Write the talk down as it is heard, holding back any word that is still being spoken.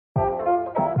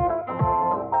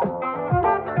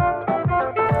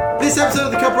This episode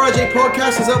of the Copperajay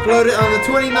podcast is uploaded on the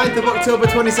 29th of October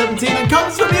 2017 and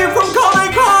comes from you from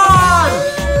Comic Con!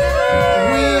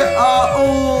 We are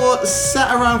all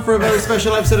sat around for a very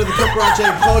special episode of the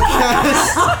Copperajay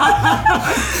podcast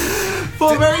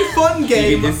for a very fun game.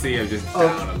 You can just see him just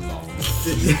down a lot.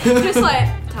 Just like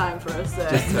time for us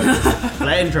there.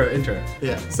 Intro.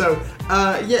 Yeah. So,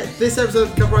 this episode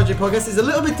of the Copperajay podcast is a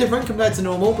little bit different compared to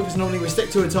normal because normally we stick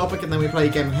to a topic and then we play a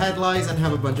game of headlines and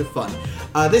have a bunch of fun.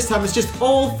 This time it's just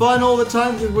all fun all the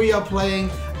time because we are playing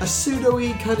a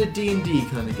pseudo-y kind of D&D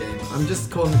kind of game. I'm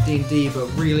just calling it D&D, but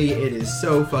really it is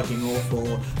so fucking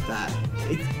awful that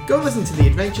go listen to the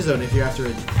Adventure Zone if you're after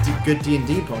a good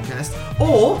D&D podcast,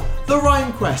 or the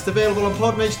Rhyme Quest, available on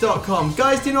podmage.com.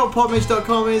 Guys, do you know what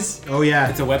podmage.com is? Oh yeah.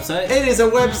 It's a website? It is a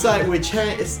website which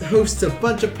hosts a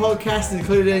bunch of podcasts,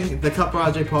 including the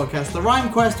Copperajay podcast, the Rhyme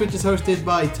Quest, which is hosted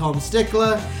by Tom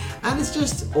Stickler, and it's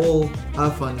just all a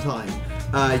fun time.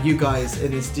 You guys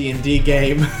in this D&D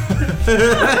game,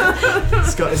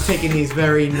 Scott is taking these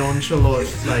very nonchalant,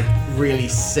 like really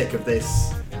sick of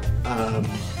this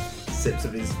sips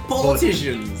of his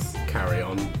Politicians! Carry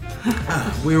on.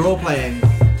 We were all playing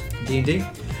D&D.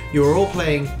 You were all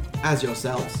playing as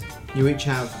yourselves. You each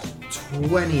have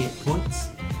 28 points.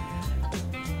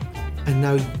 And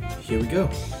now, here we go.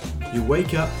 You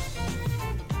wake up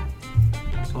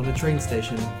on a train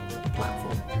station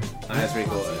platform. Nice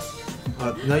recorders.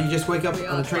 No, you just wake up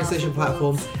on a train station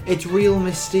platform. It's real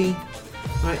misty.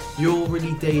 Right, you're all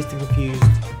really dazed and confused.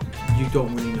 You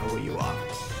don't really know where you are.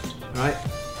 Right?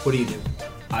 What do you do?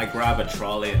 I grab a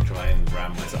trolley and try and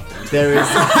ram myself into it. There is...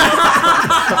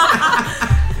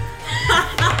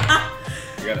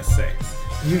 I got a 6.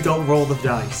 You don't roll the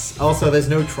dice. Also, there's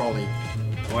no trolley.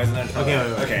 Why isn't there a trolley?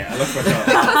 Okay, wait. Okay, I look for a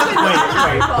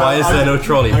trolley. Why is there no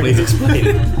trolley? Please explain.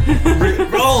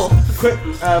 Roll! Quick,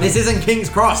 this isn't King's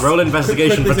Cross. Roll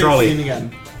investigation for trolley.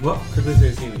 What? Quickly say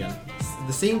the scene again.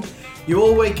 The scene, you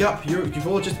all wake up, you've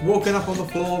all just woken up on the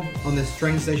floor on this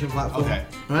train station platform. Okay.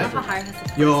 Right? Harry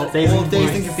has a You're all Dazed and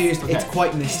dazed and confused. confused. It's Okay.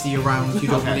 quite misty around. You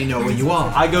don't really know where you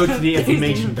are. I go to the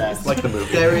information desk. Like the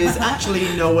movie. There is actually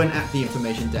no one at the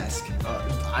information desk.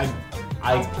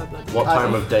 What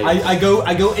time of day? I go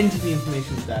into the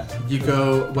information desk. You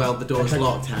go, well, the door's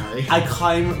locked, Harry. I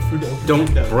climb through the open Don't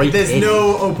window. break There's in.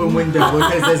 no open window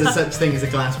because there's a such thing as a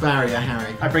glass barrier,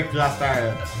 Harry. I break the glass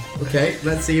barrier. Okay,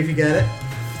 let's see if you get it.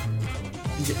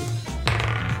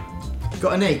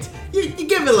 Got an 8. You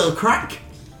give it a little crack.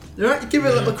 Alright, you give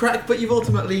it a little crack, but you've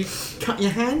ultimately cut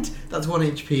your hand. That's 1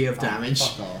 HP of damage.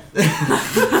 Fuck off.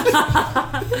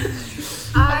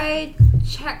 I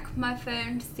check my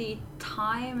phone to see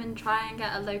time and try and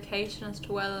get a location as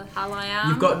to where the hell I am.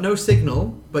 You've got no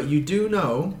signal, but you do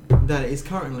know that it is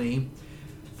currently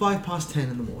 10:05 in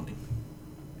the morning.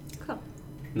 Cool.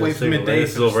 No Wait for signal. midday.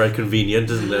 This is all very convenient,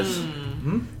 isn't it?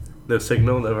 Hmm? No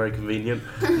signal, they're very convenient.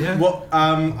 Yeah. What?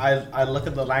 I look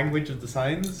at the language of the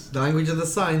signs. The language of the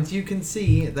signs, you can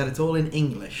see that it's all in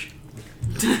English.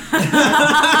 It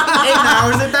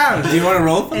narrows it down. Do you want to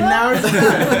roll for It that? narrows it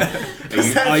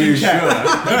down. Are you sure?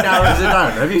 It narrows it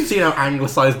down. Have you seen how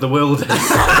anglicised the world is?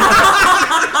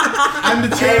 I'm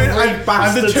determined. I'm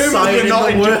bastard determined sign we're in not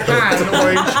the in world. Japan or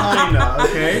in China,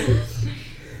 okay?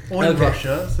 Or in Okay.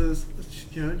 Russia. So it's,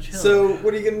 chill. So,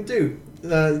 what are you going to do?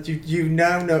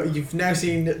 You've now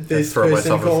seen this throw person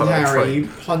myself in called front of a Harry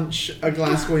punch a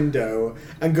glass window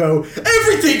and go,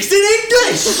 "Everything's in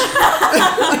English!"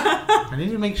 I need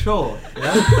to make sure.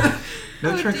 Yeah. No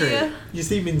Oh, trickery. dear. You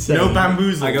seem insane. No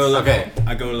bamboozles. I go look. Okay.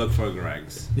 I go look for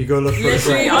Greg's. You go look for a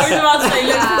Literally, Greg's. I was about to say,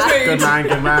 look for food. Good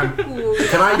man.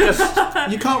 Can I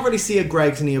just... You can't really see a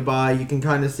Greg's nearby. You can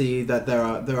kind of see that there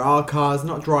are cars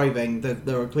not driving.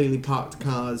 There are clearly parked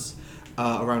cars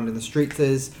around in the streets.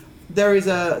 There's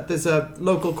a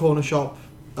local corner shop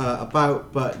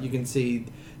about, but you can see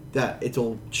that it's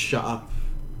all shut up.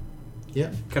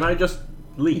 Yeah. Can I just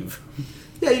leave?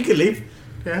 Yeah, you can leave.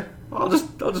 Yeah. I'll just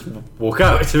walk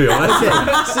out, to be honest. Okay.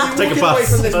 So you're Take a walking away bus.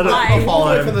 from this I don't- platform. I'll follow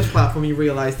Away him. from this platform, you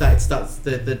realise that it starts.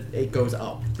 It goes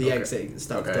up. The Okay. exit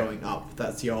starts Okay. going up.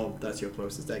 That's your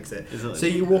closest exit. Is it like- So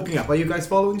you're walking up. Are you guys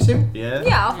following suit? Yeah.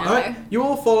 Yeah, I'll follow. Alright, you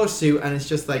all follow suit, and it's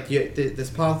just like this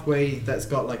pathway that's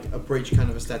got like a bridge kind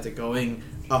of aesthetic going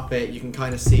up it. You can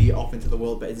kind of see off into the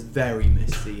world, but it's very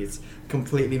misty. It's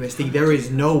completely misty. There is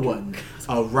no one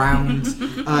around.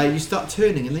 You start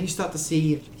turning, and then you start to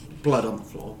see blood on the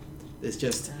floor. There's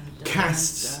just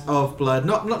casts of blood,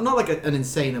 not like an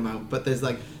insane amount, but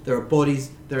there are bodies.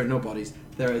 There are no bodies.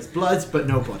 There is blood, but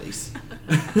no bodies.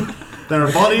 There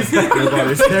are bodies. No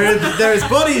bodies. There is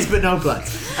bodies, but no blood.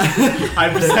 I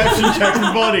perception check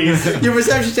for bodies. Your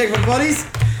perception check for bodies.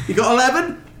 You got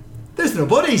 11. There's no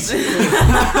bodies.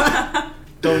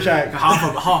 Double check.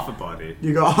 Half a body.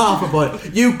 You got half a body.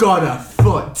 You got a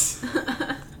foot.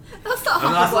 That's not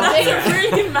And half a that's- body. It's a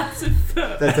really massive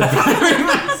foot. That's a very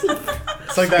massive.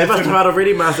 It's like They that must have episode, had a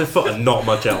really massive foot and not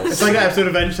much else. it's like that episode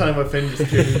of Adventure Time where Finn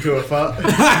just turned into a foot.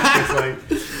 It's like,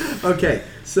 Okay,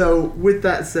 so with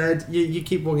that said, you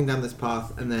keep walking down this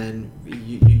path, and then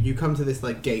you come to this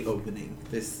like gate opening.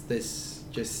 This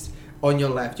just on your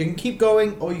left. You can keep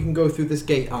going, or you can go through this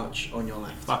gate arch on your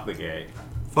left. Fuck the gate.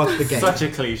 Fuck the gate. Such a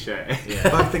cliche.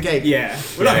 Fuck the gate. Yeah.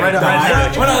 We're Yeah, not right gonna up, die. right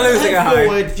up. We're not losing a Head home.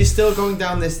 forward. You're still going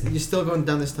down this. You're still going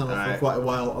down this tunnel for Alright. quite a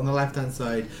while. On the left hand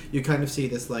side, you kind of see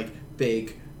this like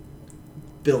big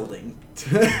building.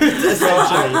 Essentially,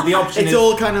 The option it's is-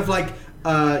 all kind of like.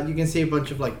 You can see a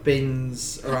bunch of like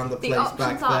bins around the The place options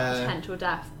back are there.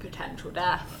 potential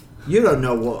death. You don't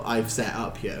know what I've set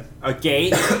up here. A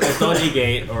gate, a dodgy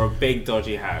gate, or a big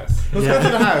dodgy house. let's Yeah. go to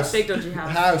the house. Big dodgy house.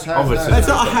 House. Obviously. It's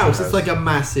not a house. It's like a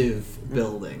massive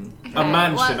building. A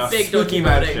mansion, a let's, Big spooky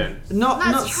dodgy building. mansion. Not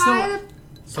let's try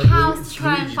so. the house it's to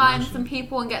try and Luigi find Mansion. some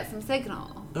people and get some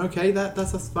signal. Okay,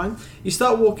 that's fine. You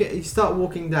start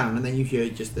walking down, and then you hear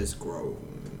just this groan.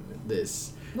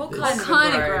 This. What This- kind of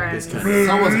Kind of groan? groan. This kind of.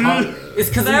 Someone's hungry. It's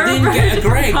because There we are didn't get a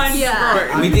different grade. kinds of Yeah.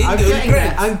 groan. We didn't I'm do getting the there.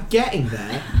 grades.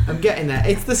 I'm getting there.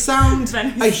 It's the sound Then a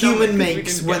his human stomach, 'cause we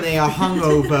makes didn't when get they are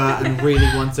hungover and really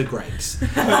want a Greggs.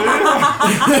 Yes,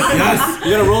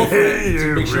 you gotta roll for it. It's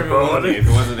a big sugar body if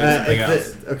it wasn't something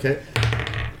else. Okay.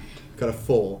 Got a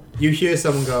 4. You hear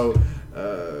someone go.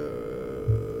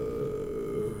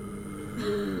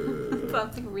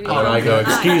 Something really And I go,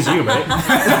 excuse you, mate.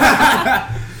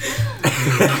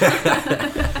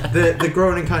 The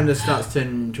groaning kind of starts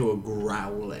turning into a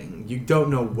growling. You don't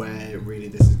know where really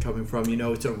this is coming from. You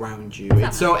know it's around you.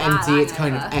 It's so Something bad empty. It's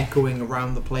kind of hangover. echoing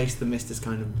around the place. The mist is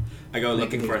kind of. I go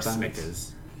looking for a Making it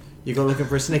Snickers. You go looking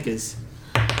for a Snickers.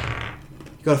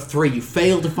 You got a 3. You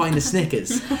failed to find a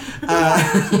Snickers.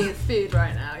 You need food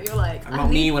right now. You're like. I'm I not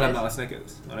me need when I'm this. not a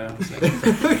Snickers. When I'm a Snickers.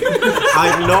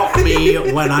 I'm not me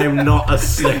when I'm not a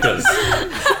Snickers.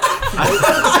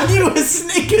 Are you a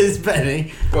Snickers,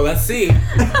 Benny? Well, let's see.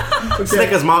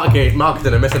 Snickers marketing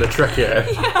are missing a trick here.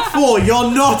 4. You're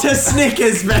not a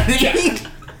Snickers, Benny.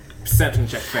 Perception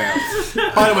check failed.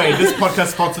 By the way, this podcast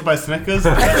is sponsored by Snickers.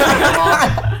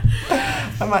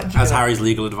 As Harry's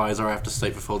legal advisor, I have to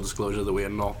state for full disclosure that we are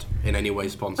not in any way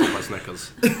sponsored by Snickers.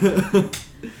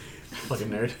 Fucking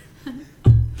nerd.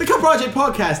 The Cup Project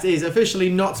podcast is officially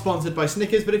not sponsored by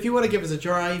Snickers, but if you want to give us a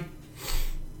try,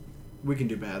 we can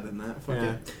do better than that. Fuck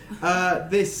Yeah. it.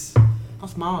 This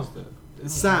That's Mars, though.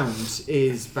 sound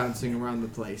is bouncing around the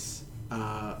place.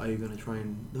 Are you going to try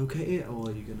and locate it, or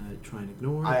are you going to try and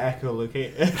ignore it? I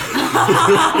echolocated.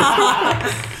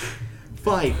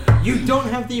 5. You don't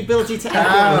have the ability to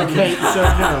echolocate, so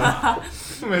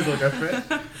no. May as well go for it.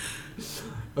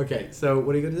 Okay, so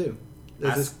what are you going to do?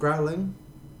 There's this growling.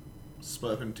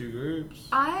 Split up in 2 groups.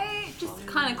 I just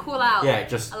kind of call out. Yeah,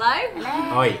 just.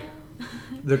 Hello? Oi.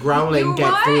 The growling You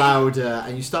gets alright? louder,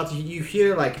 and you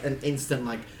hear like an instant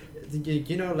like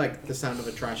you know like the sound of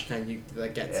a trash can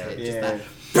that gets hit. Just Yeah.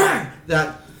 that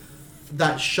bang!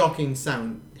 That shocking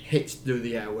sound hits through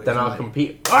the airwaves. Then I'll like,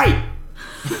 compete. Oi!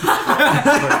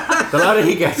 The louder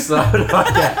he gets, the louder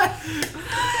I get.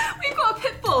 We've got a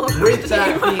pit bull. With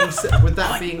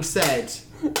that being said,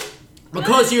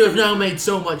 because you have now made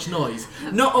so much noise,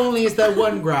 not only is there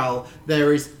 1 growl,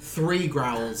 there is 3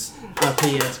 growls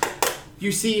appeared.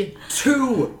 You see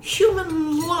 2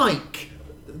 human-like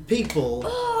people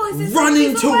Oh, is this running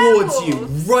these towards you,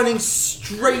 werewolves? running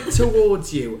straight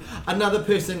towards you. Another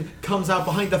person comes out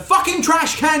behind the fucking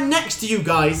trash can next to you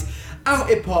guys.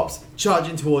 Out it pops,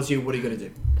 charging towards you. What are you gonna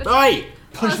do? Oi!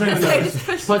 Punch me in the nose.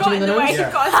 Punch him in the nose? Way.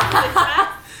 Yeah. Got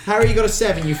Harry, you got a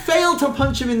 7. You failed to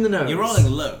punch him in the nose. You're rolling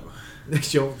low.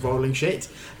 You're rolling shit.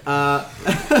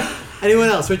 Anyone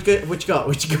else? What you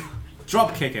got?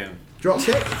 Drop kicking. Drop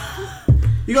kick.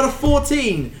 You got a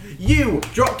 14. You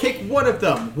drop kick one of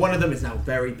them. One of them is now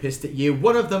very pissed at you.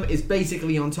 One of them is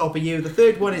basically on top of you. The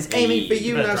third one is aiming for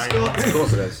you now, Scott. Of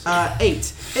course it is.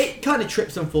 8. It kind of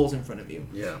trips and falls in front of you.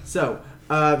 Yeah. So,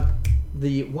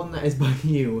 the one that is by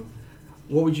you,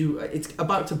 what would you? It's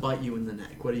about to bite you in the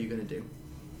neck. What are you gonna do?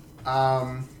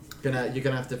 You're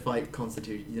gonna have to fight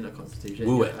Constitution. You know Constitution.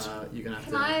 Woo You're, it. You're gonna have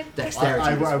Can to I- dexterity.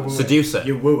 I this one. woo it. Seduce it.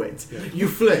 You woo it. You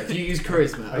flirt. You use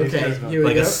charisma. I use Okay. charisma. Here we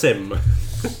Like go. a sim.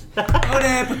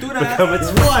 Become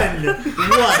its One.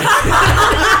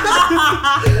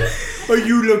 Oh,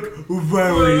 you look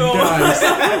very nice.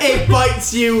 It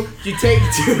bites you. You take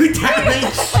 2 damage.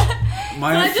 Can I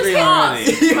Minus just 3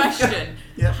 ask already. a question?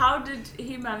 Yeah. How did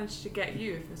he manage to get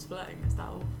you if it's flirting? Is that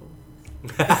awful?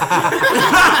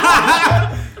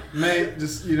 Mate,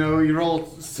 just, you know, you roll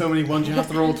so many ones, you have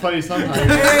to roll 20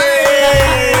 sometimes.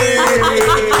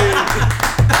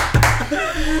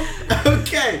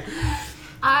 Okay.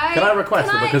 Can I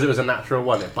request that because it was a natural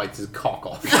one, it bites his cock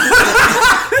off?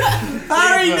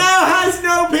 Harry now has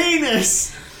no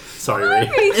penis. Sorry, I'm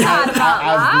Ree. really sad about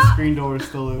As the that. screen door is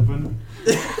still open.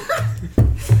 Can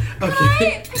I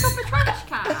pick up a trash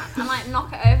can and like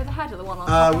knock it over the head of the one on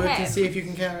top We of can him? see if you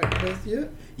can carry it with you.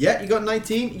 Yeah, you got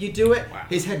 19. You do it. Wow.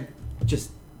 His head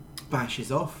just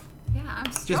bashes off. Yeah,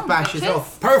 I'm strong, Just bashes bitches.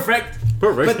 off. Perfect.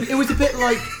 Perfect. But it was a bit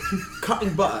like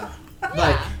cutting butter.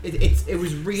 Like it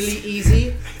was really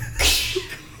easy.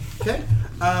 Okay.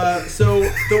 So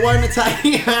the one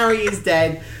attacking Harry is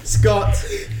dead. Scott,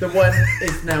 the one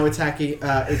is now attacking.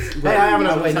 I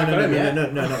haven't wait, attacked him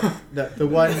yet. no. The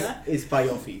one is by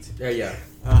your feet. Yeah.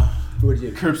 What do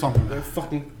you do? Curb something.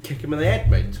 Fucking kick him in the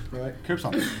head, mate. Right. Curb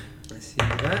something. I see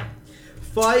that.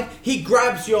 5. He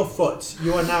grabs your foot.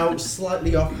 You are now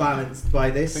slightly off balanced by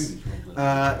this.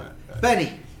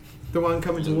 Benny, the one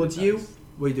coming towards you.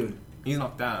 What are you doing? He's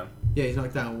knocked down. Yeah, he's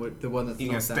knocked down. The one that's He's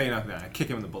gonna knocked stay down. knocked down. Kick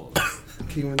him in the balls.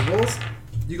 Kick him in the balls.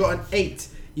 You got an 8.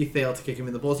 You fail to kick him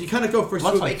in the balls. You kind of go for a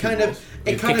Looks swoop. like It kind two of balls.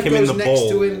 You kind of kick him in goes the next ball.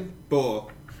 to him,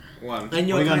 Ball. One. and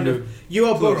you're What are you kind gonna of you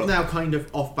are both Plural. now kind of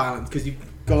off balance because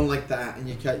you've gone like that, and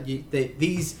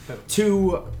these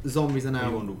two zombies are now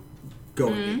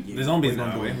going at you. The zombies With one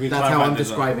now. ball. We That's how clarified I'm the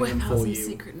describing Whip them out for some you.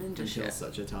 secret ninja Until shit.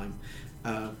 such a time.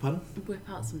 Pardon? Whip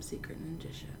out some secret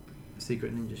ninja shit.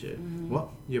 Secret ninja shit. What?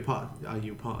 You're part? Are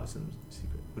you part of some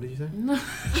secret? What did you say? No.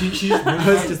 She just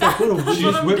She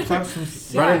just whipped out some.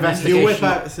 Run You investigation. whip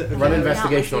out. Run Yeah,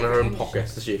 investigation on yeah, her own yeah.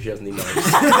 pockets to see if she has any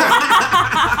knives.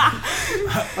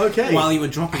 Okay. While you were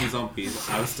dropping zombies,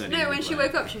 I was studying. No, when she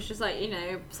woke up, she was just like,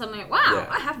 suddenly like, wow, Yeah.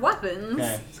 I have weapons.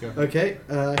 Okay, let's go. Okay.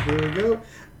 Here we go.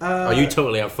 Oh, you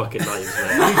totally have fucking knives, You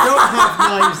mate. don't have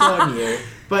knives on you,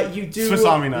 but you do Swiss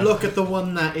Army knife. look at the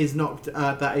one that is knocked,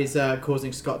 that is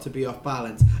causing Scott to be off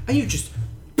balance, and you just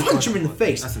punch him in the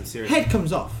face. That's some serious. Head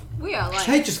comes off. We are like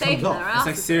Head just saving comes their off. It's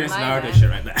like asses serious at the moment. Naruto shit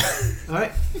right there. All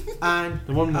right. And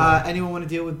The one more. anyone want to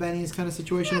deal with Benny's kind of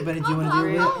situation? Benny, do you want to I'll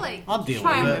deal with it? like I'll deal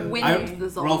try with and it. win I the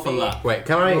zombie. roll for luck. Wait,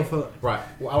 can I? Roll for- Right,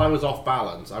 while I was off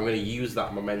balance, I'm going to use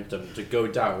that momentum to go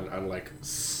down and like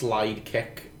slide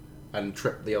kick and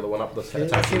trip the other one up the Okay,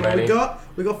 let's see attacking what we Benny. got.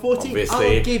 We got 14.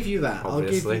 Obviously. I'll give you that. I'll give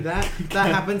Obviously. you that.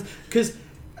 That happens because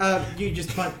you just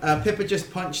Pippa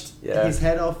just punched Yeah. his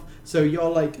head off, so you're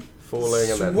like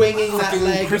Falling and then swinging that Fucking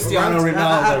leg Cristiano around.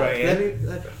 Ronaldo right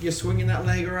here. You're swinging that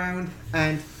leg around,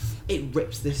 and it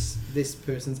rips this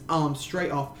person's arm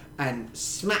straight off and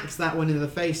smacks that one in the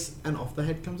face, and off the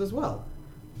head comes as well.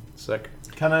 sick.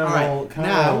 Can I Alright, roll? Can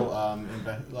now- I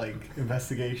roll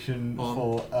investigation On.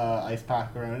 for ice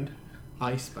pack around?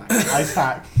 Ice pack. Ice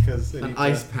pack because An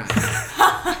ice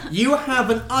pack. You have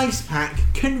an ice pack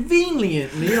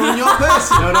conveniently on your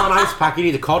person. No, not an ice pack. You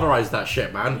need to cauterize that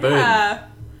shit, man. Boom. Yeah.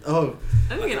 Oh,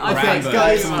 I think an Right. okay, ice but-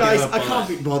 guys, Come on, I give up can't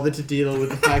be bothered to deal with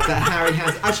the fact that Harry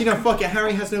has. Actually, no, fuck it.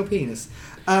 Harry has no penis.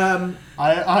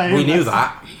 I We knew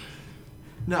that.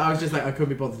 No, I was just like, I couldn't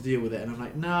be bothered to deal with it, and I'm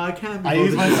like, no, I can't be I bothered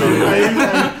use my to deal with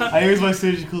it. I use my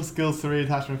surgical skills to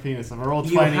reattach my penis. If I roll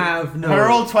You 20, have no- If I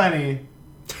roll 20,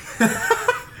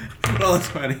 Roll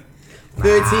 20.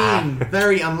 13.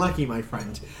 Very unlucky, my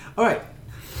friend. All right.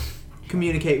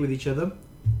 Communicate with each other.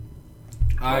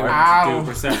 I Ow. want to do a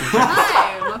perception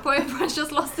check. No, my boyfriend's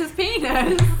just lost his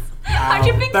penis. How do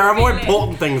you think There are he's more feeling?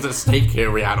 important things at stake here,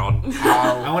 Rhiannon.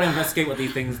 I want to investigate what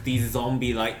these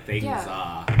zombie-like things Yeah.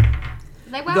 are.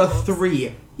 They The werewolves.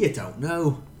 3. You don't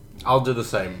know. I'll do the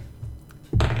same.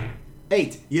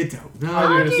 8. You don't I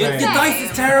know. do the Your same. dice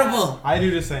is terrible. I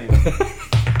do the same.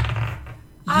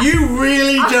 You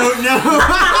really don't know.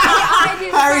 I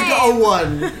do the Harry got a same.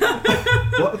 1.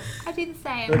 What? I do the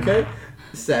same. Okay.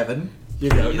 7. You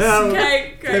don't know.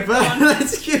 Okay, great. Pippa, One.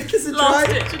 let's give this a Last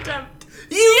try. ditch attempt.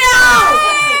 You know!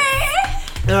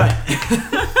 Alright.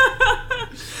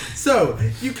 So,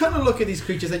 you kind of look at these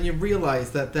creatures and you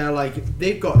realize that they're like,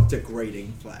 they've got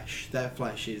degrading flesh. Their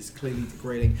flesh is clearly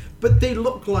degrading. But they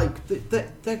look like,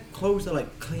 their clothes are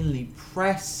like cleanly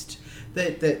pressed.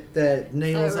 Their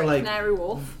nails So, are like Canary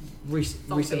Wolf.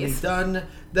 recently done.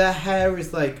 Their hair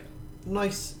is like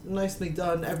nicely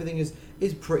done. Everything is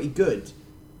pretty good.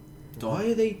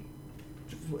 Why are they?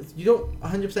 You don't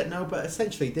 100% know, but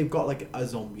essentially they've got like a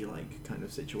zombie-like kind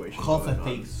of situation. What going color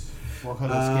on. face? What color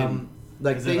skin?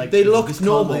 Like Is they, it like they look this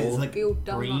color? normal. Is it like Feel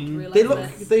dumb not to green?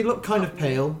 realise this. They look kind of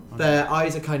pale. Their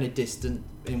eyes are kind of distant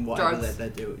in whatever Drugs. they're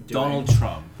doing. Donald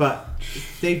Trump. But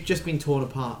they've just been torn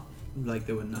apart like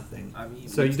there were nothing. I mean,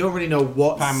 So you don't really know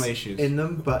what's Family issues. in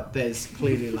them, but there's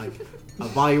clearly like a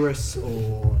virus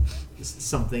or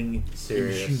something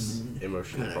Serious inhuman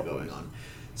emotional kind of problems. going on.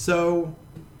 So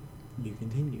you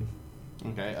continue.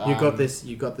 Okay. You got this.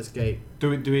 You got this gate. Do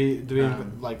we like do you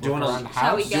look want around the to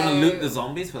Shall we house? do you want to go- loot the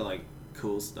zombies for like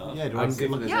cool stuff? Yeah, do you I'd want to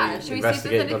give look it- at Yeah, should we see if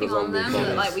Investigate there's anything other on them zombies.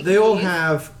 that like we They can all use?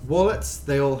 have wallets.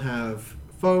 They all have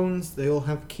phones. They all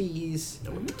have keys.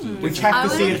 We check I to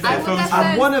see would- if I their would phones let have.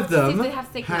 And one of See if them they have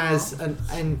signal. has an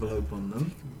envelope on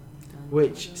them,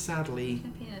 which sadly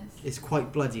My penis. is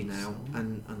quite bloody now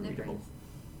and unreadable.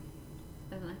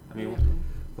 Isn't it? I mean,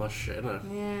 Oh shit, no.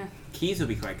 Yeah. keys would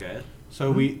be quite good.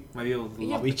 So we Maybe we'll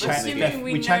Yeah, we but check assuming their, we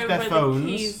we know check their where the phones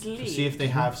keys to lead. see if they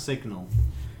have signal.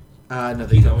 No, they keys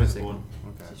don't have always signal. one.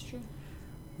 Okay. This is true.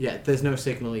 Yeah, there's no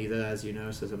signal either, as you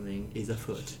know, so something is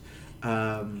afoot.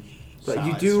 But you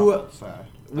Satellite do. sockets there.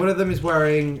 One of them is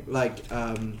wearing like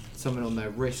something on their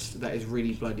wrist that is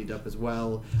really bloodied up as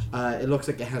well. It looks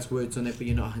like it has words on it, but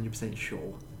you're not 100%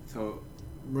 sure. So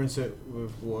rinse it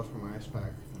with water from my ice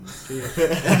pack. And see if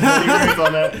it has words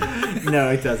on it. No,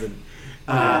 it doesn't.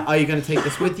 Are you going to take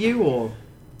this with you, or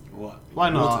What? Why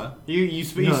not? Water? You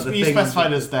No, the thing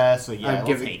specified is- us there, so yeah, I'm we'll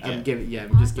giving? take I'm it. giving. Yeah,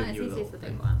 I'm Oh, just it's giving nice, you a easy little for the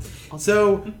thing. one.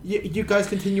 So you guys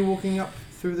continue walking up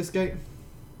through this gate.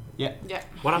 Yeah.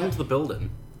 What happened to the building?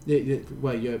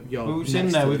 Well, you're. Who's next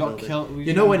in there? to We the got building. killed.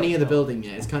 You're nowhere near the building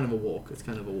yet. It's kind of a walk. It's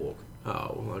kind of a walk.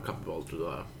 Oh, well, I can't be bothered to do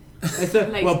that. It's a,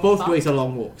 Lazy well, both fuck. ways are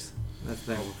long walks. That's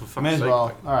the Oh, thing. for fuck's May as sake.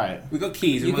 well. All right. We got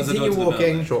keys. You we might as well continue go to the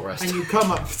building. walking, Short rest. and you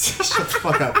come up. Shut the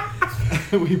fuck up.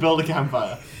 We build a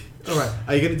campfire. All right,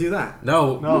 are you going to do that?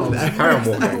 No, No. carry on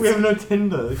walking. We have no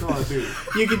Tinder. Come on, dude.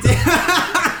 You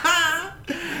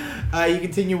you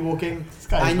continue walking,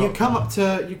 guy's and you not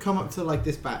come up to like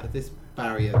this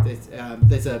barrier.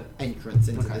 There's a entrance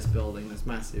into Okay. this building. This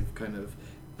massive kind of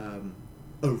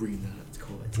arena. Let's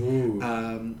call it.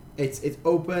 Ooh. It's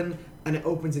open, and it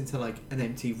opens into like an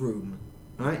empty room.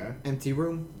 Right, Okay. empty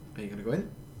room. Are you gonna go in?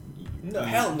 No,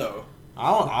 hell no.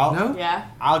 I'll No. Yeah.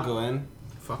 I'll go in.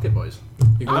 Fuck it, boys.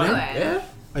 You going in? Yeah.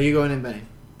 Are you going in, Benny?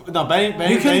 No, Benny.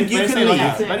 You can stay leave.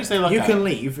 lookout. Benny, stay lookout. You can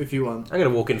leave if you want. I'm gonna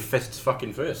walk in fists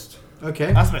fucking first.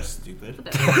 Okay. That's a bit stupid.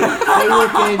 They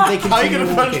walk in. They continue How are you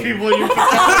gonna punch walking. people? You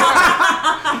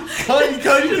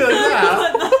can't you do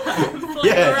that?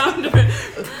 Yeah. Around a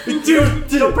bit. Dude,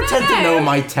 don't pretend to know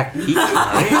my technique.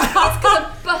 Right? He's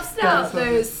gonna bust out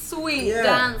those sweet Yeah.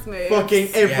 dance moves. Fucking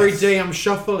every Yes. day I'm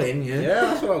shuffling. Yeah. Yeah,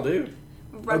 that's what I'll do.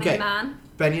 Running Okay. man.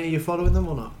 Benny, are you following them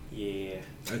or not? Yeah.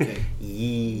 Okay.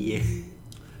 Yeah.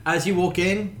 As you walk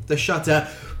in, the shutter,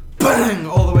 bang,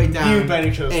 all the way down. You,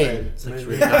 Benny, should have in. stayed. It's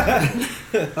really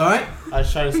nice. All right. I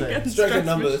was trying to say. Strike the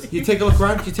numbers. You take a look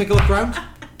around. You take a look around.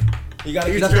 You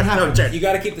gotta keep Nothing the happens. You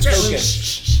gotta keep the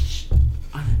token.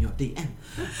 I'm in your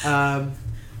DM.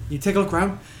 You take a look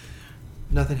around.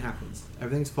 Nothing happens.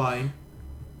 Everything's fine.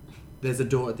 There's a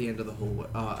door at the end of the hallway.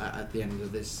 At the end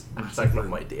of this. That's massive like room.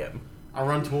 my DM. I'll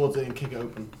run towards it and kick it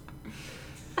open.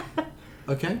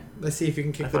 Okay, let's see if you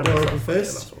can kick I the find door myself open thinking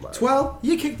first. that's what that is. 12.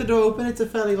 You kick the door open. It's a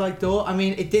fairly light door. I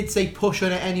mean, it did say push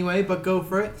on it anyway, but go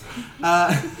for it.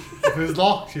 If it was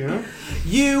locked, you know.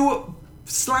 You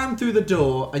slam through the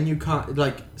door, and you can't.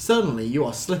 Like suddenly, you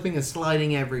are slipping and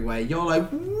sliding everywhere. You're like,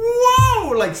 whoa!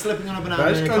 Like slipping on a banana. I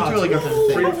just in a go through like a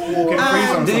cartoon. free walking freeze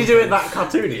on Did you do it that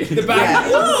cartoony? The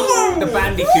the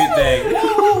bandicoot thing.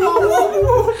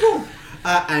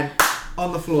 And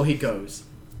on the floor he goes.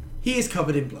 He is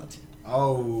covered in blood.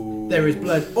 Oh. There is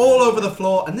blood all over the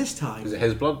floor, and this time, Is it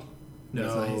his blood? no,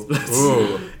 it's not No. his blood.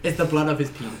 Ooh. It's the blood of his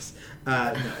penis.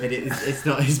 No, it's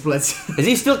not his blood. Is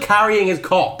he still carrying his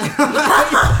cock?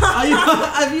 Have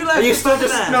you left Are you the still fucking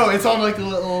just- there? No, it's on like a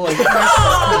little like.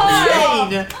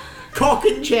 Chain! Cock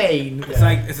and chain!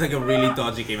 It's like a really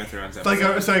dodgy Game of Thrones It's like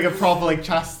episode. it's like a proper like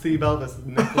chastity belt that's a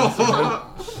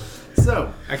necklace.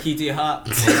 So, A key to your heart.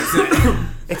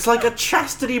 It's like a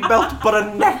chastity belt, but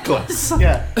a necklace.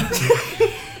 Yeah.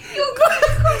 You're going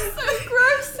across so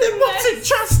gross. in What's this. it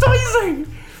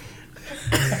chastising?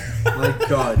 my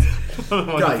god.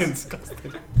 Guys.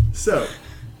 Disgusting. So,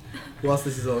 whilst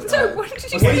this is all. So, what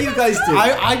did you what do say you about guys do?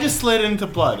 I just slid into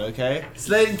blood. Okay.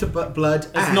 Slid into blood.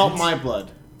 It's and not my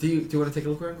blood. Do you want to take a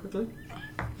look around quickly?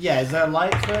 Yeah. Is there a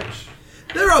light switch?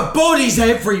 There are bodies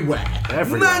everywhere!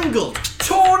 Everywhere. Mangled!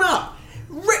 Torn up!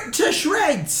 Ripped to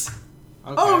shreds!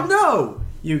 Okay. Oh no!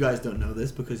 You guys don't know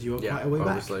this because you are Yeah, quite a way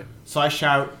obviously. So I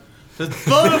shout. There's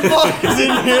blood and bodies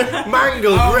in here.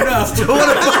 Mangled, ripped,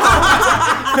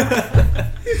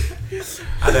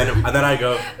 and then I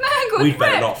go, Mangled we'd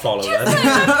better ripped, not follow just then.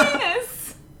 like my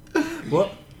penis.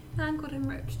 What? Mangled and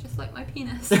ripped, just like my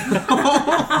penis.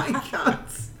 Oh my god!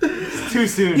 Too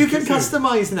soon. You can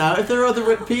customize now. If there are other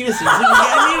ripped penises, you can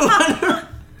get a new one.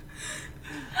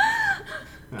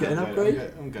 Get an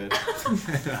upgrade? I'm good.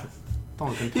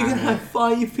 Don't You can have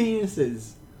 5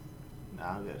 penises.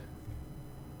 Nah, I'm good.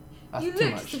 That's You too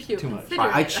look much. as if you're Too much. considering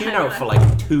Right, I it, tune hang out on. for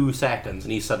like 2 seconds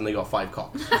and he's suddenly got 5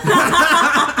 cocks.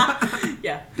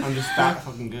 Yeah. I'm just that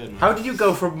fucking good, man. How did you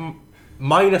go from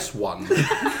 -1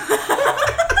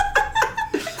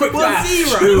 Quick Well, math.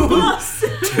 0.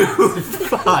 to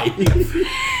 5? Your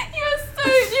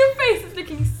face is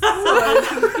looking so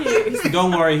confused.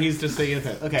 Don't worry, he's just saying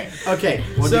it. Okay. Okay,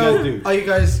 What do you so guys do? are you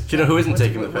guys? Do you know who isn't What-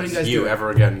 taking the what are you piss? guys You doing? ever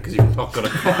again, because you've not got a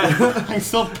cock. I'm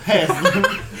so pissed.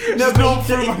 No, Not but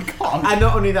through you, my cock. and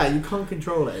not only that, you can't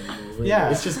control it anymore. Really. Yeah.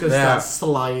 It's just gonna Yeah. start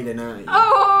sliding at you.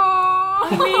 Oh, I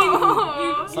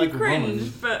mean, It's you like a cringe,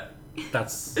 woman. but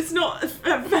That's... it's not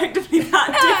effectively that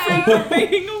different from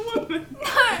being a woman.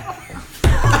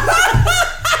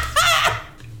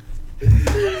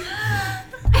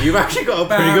 You've actually got a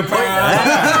pretty good point there.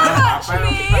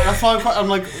 actually. That's why I'm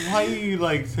like, why are you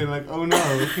like saying like, oh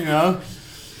no, you know?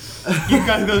 You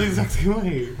guys go the exact same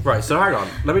way. Right, so hang on.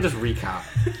 Let me just recap.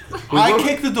 I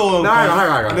kicked the door open. No,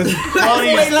 hang on. There's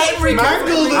Wait, let me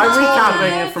mangled the I'm door.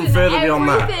 recapping from further beyond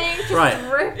that. Everything just Right.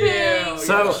 dripping.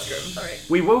 So, Sorry.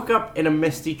 we woke up in a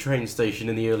misty train station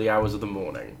in the early hours of the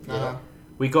morning. Uh-huh.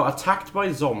 We got attacked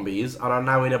by zombies and are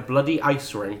now in a bloody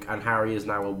ice rink, and Harry is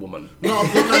now a woman. Not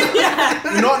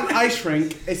an ice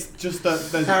rink. It's just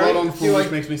that there's Harry, blood on the do floor I-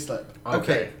 which makes me slip.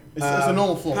 Okay. It's a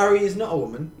normal floor. Harry is not a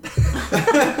woman.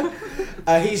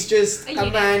 He's just A a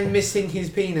unit. man missing his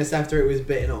penis after it was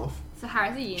bitten off. So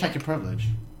Harry's a unit. Check your privilege.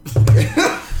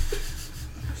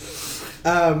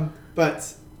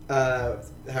 But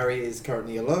Harry is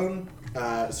currently alone,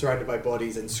 surrounded by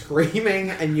bodies and screaming,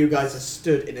 and you guys are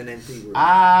stood in an empty room.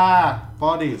 Ah,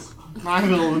 bodies.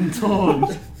 Mangled and torn.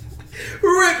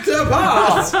 Ripped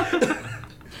apart!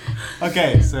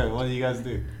 Okay, so what do you guys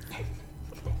do?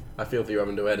 I feel for you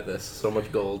having to edit this. So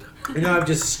much gold. No, I'm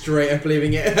just straight up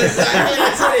leaving it as it is.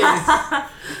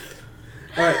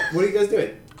 Alright, what are you guys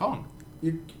doing? Go on. Oh,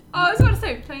 I was about to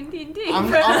say playing D&D. I'm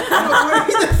What are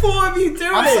the 4 of you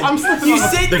doing? I'm slipping You on a-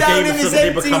 sit The down game in this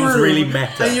suddenly empty becomes room, really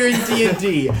meta. and you're in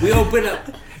D&D. We open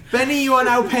up. Benny, you are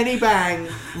now Penny Bang.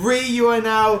 Ree, you are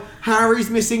now Harry's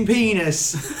missing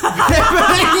penis. I'm sorry,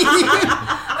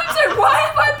 why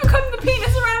have I become the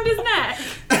penis around his neck?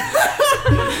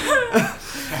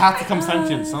 It had to come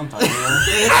sentient sometime. You know?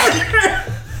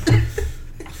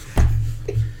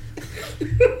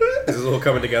 This is all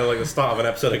coming together like the start of an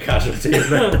episode of Casualty,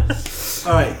 isn't it?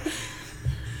 Alright.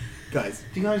 Guys,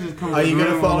 You guys just come are you to the going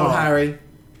to room or follow not? Harry?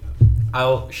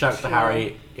 I'll shout to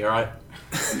Harry, you alright?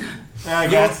 Yeah, I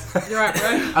guess. You're right, bro.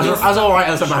 As alright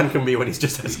as a man can be when he's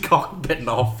just had his cock bitten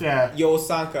off. Yeah. Yo,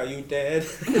 Saka, you dead?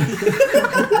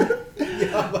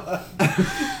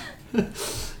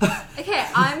 Okay,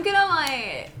 I'm gonna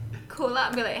like call up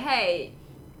and be like, hey,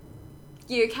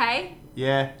 you okay?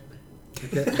 Yeah.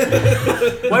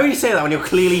 Why would you say that when you're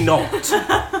clearly not?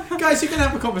 Guys, you can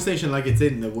have a conversation like it's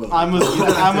in the world. I'm as, You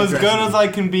don't have I'm to as address good it. as I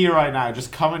can be right now.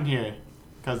 Just come in here.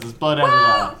 Because there's blood Well,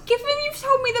 everywhere. given you've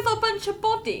told me there's a bunch of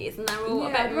bodies and they're all a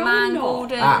Yeah, bit probably mangled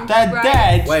not. and They're gross.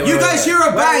 dead. Wait, You guys hear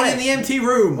a bang wait. in the empty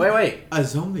room. Wait. A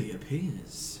zombie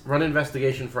appears. Run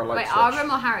investigation for a light Wait, switch. our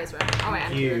room or Harry's room? Oh wait,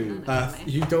 I'm You.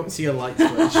 You don't see a light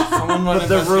switch. Someone run But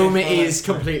the room investigate for is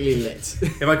completely lit.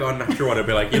 If I got a natural one, I'd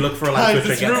be like, you look for a light Guys,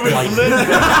 switch this and room get is light. lit.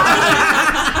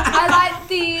 I like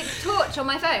the torch on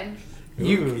my phone.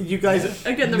 You guys.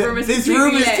 Again, the room is This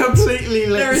room is completely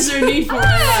lit. There is no need for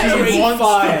it. He wants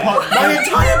fire. to put- My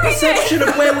entire perception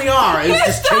of where we are is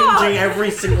just changing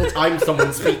every single time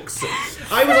someone speaks.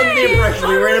 I was under the impression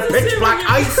we were in a pitch black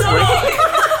ice rink.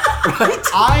 Right?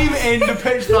 I'm in the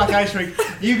pitch black ice rink.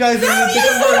 You guys are in a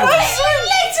different room.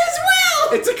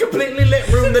 It's a completely lit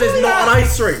room that is not an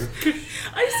ice rink.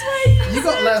 I swear You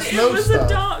got let us know it was stuff. a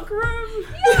dark room.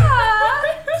 Yeah.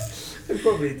 I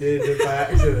probably did by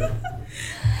accident.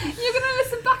 You're gonna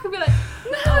listen back and be like, no,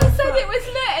 I said it was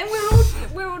lit, and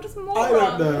we're all just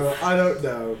morons. I don't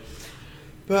know.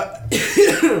 But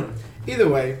either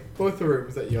way, both the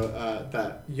rooms that you're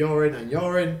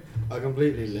in are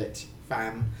completely lit,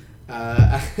 fam.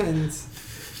 And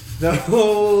the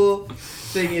whole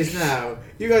thing is now,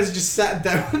 you guys are just sat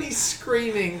down and he's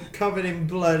screaming, covered in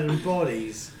blood and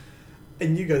bodies.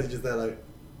 And you guys are just there like,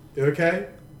 you okay?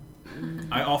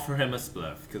 I offer him a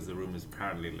spliff because the room is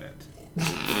apparently lit.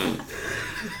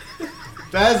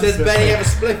 Does Benny have a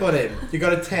split on him? You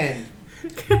got a 10.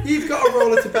 You've got a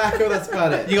roll of tobacco, that's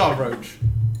about it. You got a roach.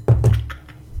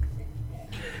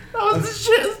 That was the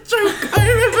shittest joke I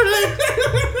ever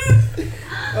lived.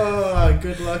 Oh,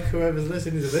 good luck whoever's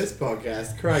listening to this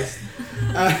podcast. Christ.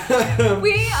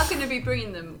 We are going to be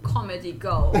bringing them comedy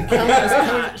gold.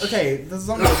 Okay, there's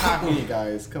something attacking you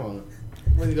guys. Come on.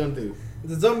 What are you gonna do?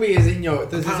 The zombie is in your.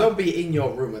 There's a zombie in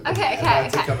your room at the Okay, minute, okay,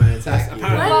 about to okay. come and attack you.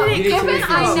 Well, You need to given make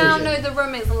a I now decision. know the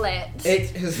room is lit. It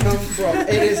has come from.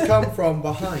 It has come from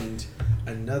behind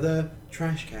another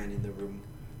trash can in the room.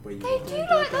 Where you They do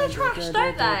like their trash,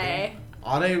 don't they?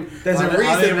 Are they? There's are a they-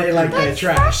 are reason they like They're their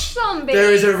trash trash. zombies.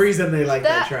 There is a reason they like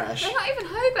their They're trash. not even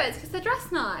hobos because they're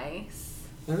dressed nice.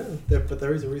 I know, but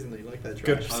there is a reason they like their trash.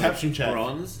 Good perception check.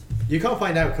 Bronze. You can't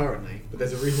find out currently, but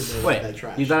there's a reason they like their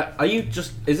trash.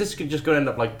 Is this just going to end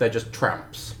up like they're just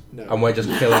tramps? No. And we're just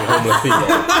killing homeless people?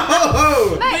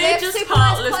 Oh! Mate, they have just super nice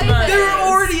heartless clothing. murderers. There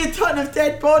are already a ton of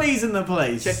dead bodies in the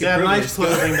place. They have nice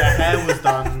clothing. Their hair was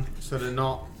done, so they're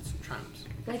not tramps.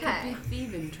 They Okay. could be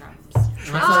thieving tramps.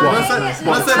 Unless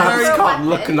What, they're very Real can't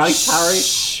look weapon. nice, Harry?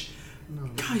 Shh!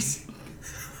 Guys.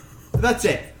 That's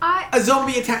it. I. A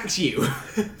zombie attacks you.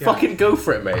 Fucking go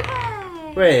for it, mate.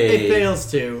 Hey. Wait. It fails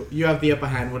to. You have the upper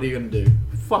hand. What are you going to do?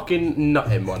 Fucking nut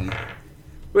him one.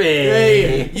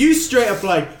 Hey, Wait. you straight up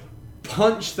like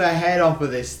punch the head off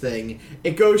of this thing.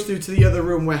 It goes through to the other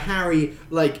room where Harry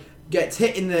like gets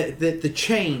hit in the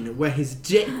chain where his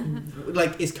dick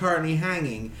like is currently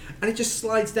hanging, and it just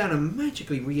slides down and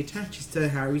magically reattaches to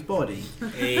Harry's body.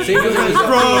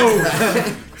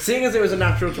 Seeing as it was a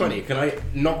natural 20, can I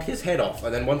knock his head off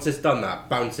and then once it's done that,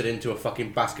 bounce it into a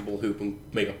fucking basketball hoop and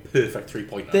make a perfect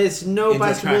 3-pointer? There's no Into a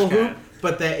basketball trash can. hoop,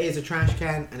 but there is a trash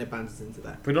can, and it bounces into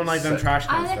that. We don't like them trash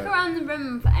I cans. look though. around the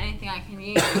room for anything I can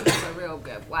use as a real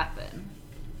good weapon.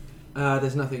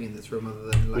 There's nothing in this room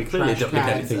other than like We clearly trash don't need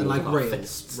cans anything and like with our rails,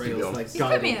 fists, to be like honest. You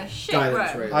put me in a shit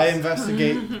guidance room. rails. I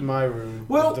investigate my room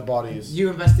Well, with the bodies. You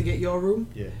investigate your room.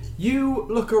 Yeah. You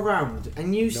look around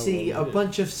and you see one a did.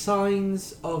 bunch of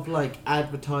signs of like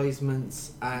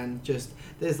advertisements and just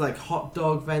there's like hot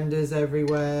dog vendors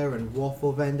everywhere and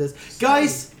waffle vendors.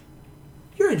 Guys,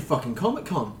 you're in fucking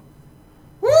Comic-Con.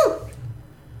 Woo!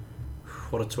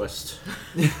 What a twist.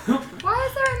 Why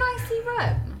is there an icy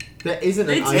room? There isn't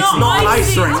an It's icy not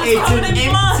icy, room. it's It's covered an in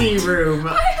blood. empty room.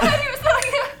 I heard it was like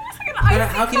an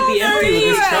icy How can it be empty with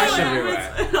this trash Yeah,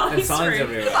 everywhere it's an and ice signs room.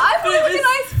 everywhere? I thought it was an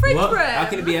ice fridge What? room. How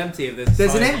can it be empty if there's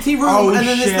There's an signs? empty room Oh, and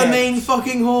then there's the shit. main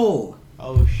fucking hall.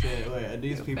 Oh shit! Wait, are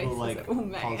these Your people faces like are all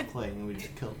mad. cosplaying and we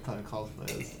just killed 10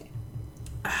 cosplayers?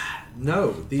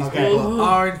 No, these Okay. people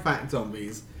are in fact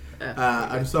zombies.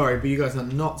 I'm sorry, but you guys are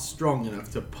not strong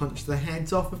enough to punch the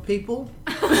heads off of people.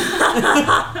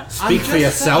 Speak for just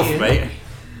yourself, saying.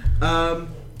 mate.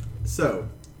 So,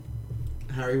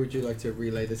 Harry, would you like to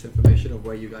relay this information of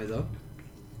where you guys are?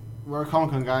 We're at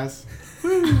Comic-Con, guys.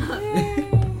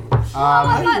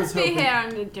 I'd like was to be hoping- here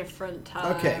under different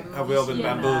times. Okay. Have we all been you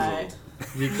know. bamboozled?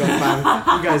 You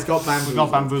guys got bamboozled. We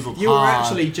got bamboozled You were hard.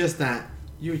 actually just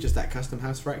at Custom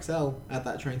House for XL at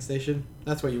that train station.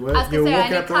 That's where you were. I was You were going to say, I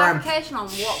walking need up the ramp. clarification on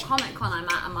what Comic Con I'm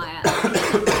at. Am I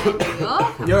at New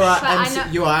York? You're at But I MC, know-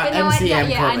 you are at but no, I- MCM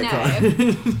yeah, I Comic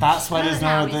Con. That's why No, there's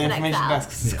no, no we the said information Excel. desk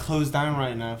 'cause it's closed down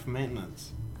right now for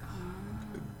maintenance.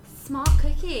 Smart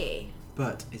cookie.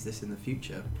 But is this in the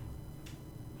future?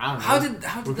 I don't know. How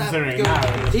did We're that considering go?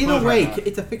 now. It's Either closed way, right now.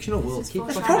 it's a fictional world. Keep for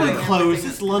It's probably Everything closed.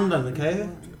 is It's London, okay?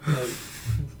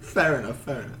 Fair enough.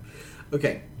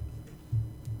 Okay.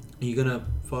 Are you gonna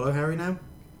follow Harry now?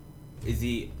 Is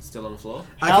he still on the floor?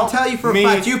 I can Help tell you for a me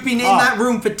fact you've been in up. that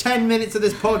room for 10 minutes of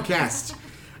this podcast.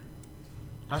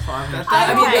 That's what I'm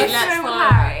I mean, Okay, that's- let's follow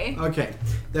Harry. Okay,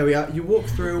 there we are. You walk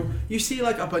through, you see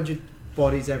like a bunch of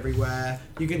bodies everywhere.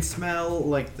 You can smell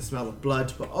like the smell of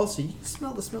blood, but also you can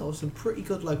smell the smell of some pretty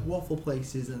good like waffle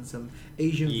places and some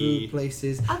Asian food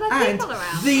places. Are there and people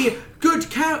around? the good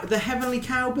cow, the Heavenly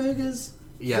Cow Burgers. Is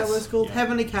that Yes. what it's called? Yeah.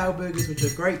 Heavenly Cow Burgers, which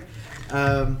are great.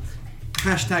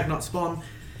 Hashtag not spawn.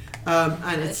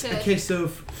 And it's a Delicious. case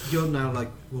of you're now like,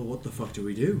 well, what the fuck do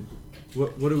we do?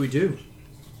 What do we do?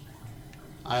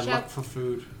 I Shall- look for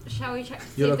food. Shall we check to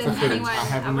see You if look there's for food. anyone I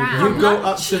haven't around? You go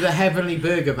up to the Heavenly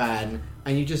Burger van,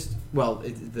 and you just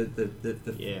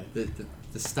Yeah.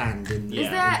 the stand in the, Is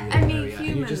there in the any area, and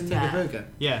you just take human a there? burger.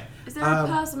 Yeah. Is there a Um,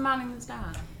 person manning the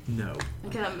stand? No.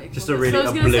 Okay, that makes Just more a sense. really So I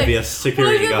was gonna say, oblivious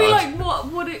security well, guard. it'd be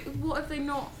like, what if they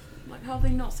not, like, how have they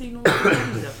not seen all the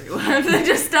bodies everywhere? If they're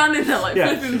just standing there, like,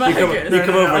 flipping you burgers.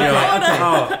 come over and you're like,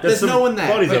 oh, There's no one there.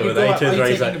 bodies but over you there. go He up, turns are you around,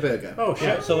 he's taking like, a burger? oh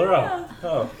shit, so they're out.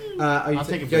 Oh. Are you I'll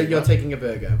take a you're burger. taking a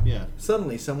burger. Yeah.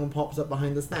 Suddenly, someone pops up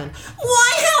behind the stand.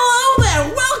 Why, hello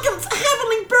there! Welcome to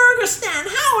Heavenly Burger Stand.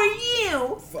 How are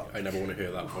you? I never want to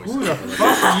hear that voice. Who the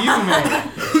fuck are you,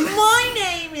 man? My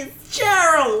name is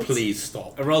Gerald! Please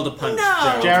stop. I rolled a punch.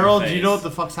 No. Gerald, in the do you know what face.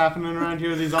 the fuck's happening around here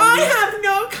with these I zombies? have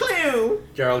no clue.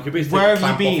 Gerald, could you please Where take a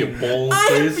have clamp you off your been? balls, I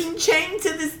have please? been chained to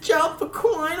this job for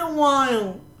quite a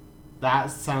while.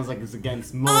 That sounds like it's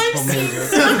against I've multiple seen major.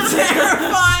 some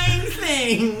terrifying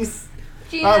things.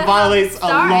 Do you know That how violates it a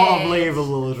lot of started? labor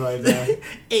rules right there.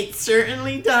 It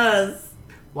certainly does.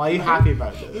 Why are you happy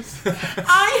about this?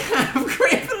 I have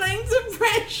crippling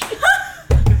depression.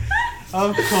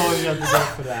 Of course you have to go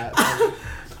for that.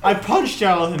 I punched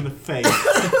Gerald in the face.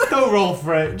 Don't roll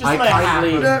for it. Just I let it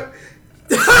kindly- happen. No.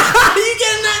 You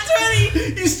get that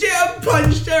 20! You straight up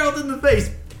punch Gerald in the face.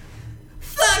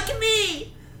 Fuck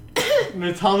me.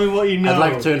 Now tell me what you know. I'd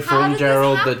like to How inform did this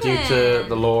Gerald that due to happen?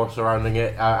 the law surrounding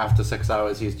it, after 6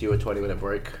 hours, he's due a 20-minute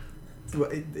break.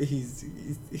 He's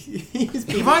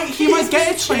He might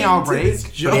get a 20-hour break.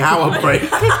 20-hour break.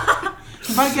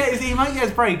 He might get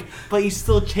his break, but he's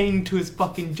still chained to his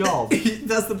fucking job.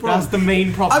 That's the problem. That's the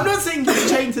main problem. I'm not saying he's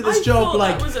chained to this I job thought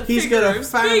like that was a he's figure got a of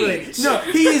family. speech. No,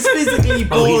 he is physically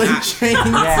ball and chained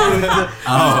Yeah.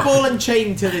 he's ball and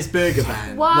chained to this burger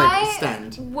van. Why Like,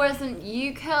 stand. wasn't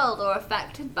you killed or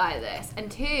affected by this? And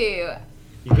 2, You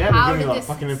better How give me did that this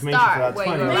fucking information start for that where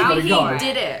 20. you were But Maybe he he got it.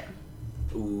 did it.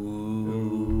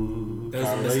 Ooh. Those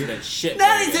are misfit shit.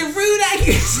 That is a burgers. rude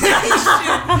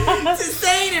accusation to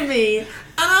say to me, and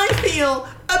I feel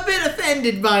a bit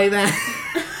offended by that.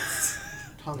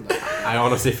 I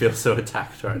honestly feel so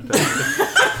attacked right now.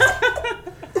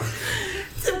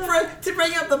 To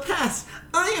bring up the past,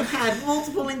 I have had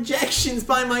multiple injections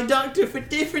by my doctor for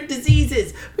different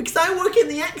diseases because I work in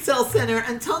the Excel Center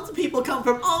and tons of people come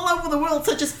from all over the world,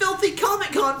 such as filthy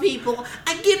Comic-Con people,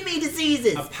 and give me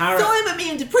diseases. So I'm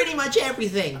immune to pretty much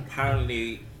everything.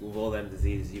 Apparently, with all them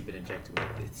diseases you've been injected with,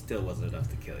 it still wasn't enough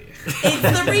to kill you. It's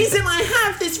the reason I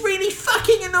have this really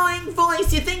fucking annoying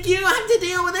voice. You think you have to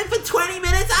deal with it for 20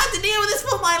 minutes? I have to deal with this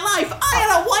for my life. I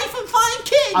had a wife and 5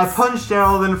 kids. I punched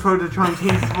Gerald in the throat to try and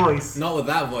change his voice. Not with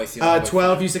that voice. You know,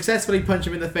 12, you successfully punch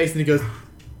him in the face and he goes,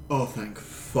 oh, thank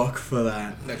fuck for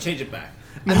that. No, change it back.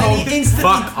 And then he instantly...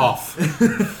 Fuck off.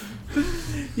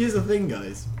 Here's the thing,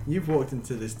 guys. You've walked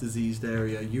into this diseased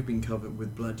area. You've been covered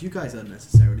with blood. You guys are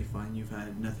necessarily fine. You've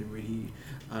had nothing really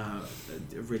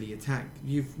attacked.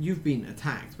 You've been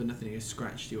attacked, but nothing has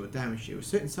scratched you or damaged you. A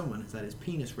certain someone has had his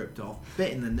penis ripped off,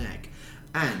 bit in the neck,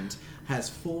 and has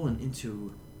fallen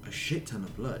into a shit ton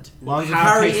of blood. Well,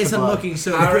 Harry isn't looking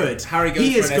so good. Harry goes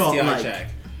He for has an got STI like check.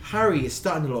 Harry is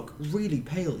starting to look really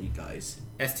pale. You guys.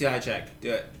 STI check.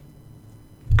 Do it.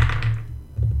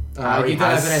 Harry you don't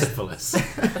has have an syphilis.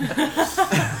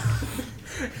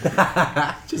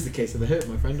 Just a case of the hurt,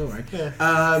 my friend. Don't worry. Yeah.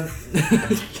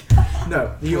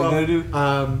 No, you What are. are you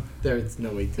gonna do? There's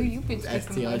no way Who you to been speaking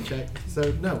STI with? check.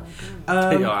 So no.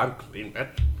 Yo, I'm clean, man.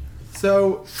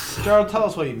 So Gerald, tell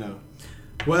us what you know.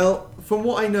 well, from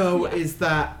what I know is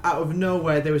that out of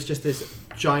nowhere there was just this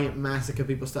giant massacre.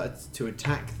 People started to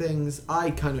attack things.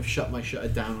 I kind of shut my shutter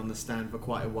down on the stand for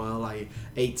quite a while. I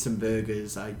ate some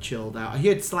burgers. I chilled out. I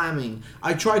heard slamming.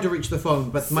 I tried to reach the phone,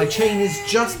 but my chain is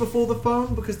just before the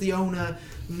phone because the owner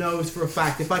knows for a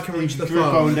fact if I can reach the Your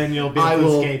phone, then you'll be able I to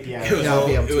will- escape. Yeah. Yeah, I'll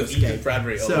be able It to was Ethan escape.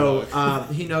 Bradbury all So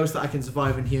along. he knows that I can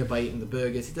survive in here by eating the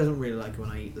burgers. He doesn't really like it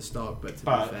when I eat the stock, but to be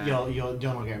But fair, you're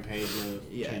not getting paid the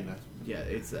yeah, chain that. yeah,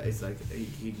 it's like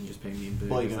he can just pay me in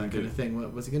What are you burgers, gonna that kind do? of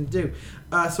thing. What's he gonna do?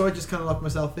 So I just kind of locked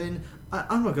myself in.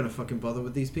 I'm not gonna fucking bother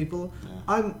with these people.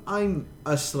 Yeah. I'm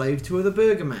a slave to the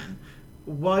burger man.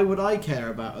 Why would I care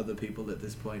about other people at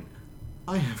this point?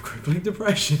 I have crippling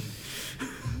depression.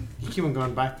 You keep on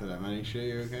going back to that, man. Are you sure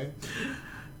you're okay?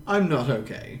 I'm not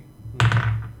okay.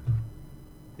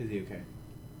 Is he okay?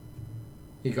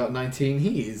 He got 19.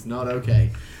 He is not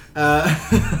okay.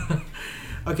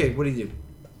 Okay, what do you do?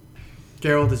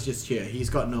 Gerald is just here. He's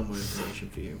got no more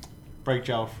information for you. Break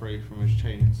Gerald free from his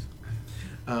chains.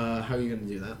 How are you going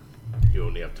to do that? You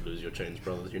only have to lose your chains,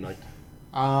 brothers unite.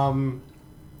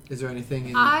 Is there anything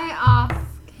in... I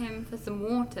ask him for some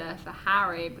water for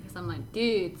Harry because I'm like,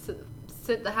 dude,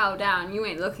 sit the hell down. You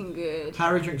ain't looking good.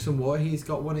 Harry drinks some water. He's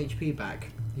got 1 HP back.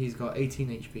 He's got 18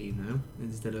 HP now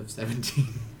instead of 17.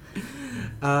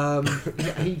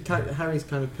 Harry's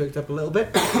kind of perked up a little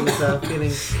bit. He's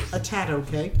feeling a tad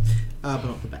okay, but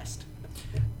not the best.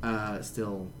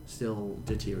 Still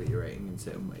deteriorating in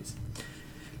certain ways.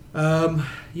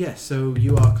 Yeah. So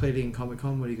you are clearly in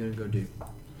Comic-Con. What are you going to go do?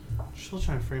 Still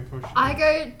trying to frame push. I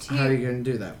go How are you to. going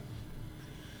to do that?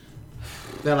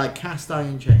 They're like cast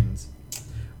iron chains.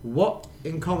 What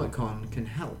in Comic-Con can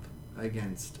help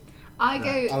against? I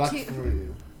go I like to. for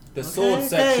you. The sword okay.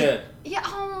 section. Yeah,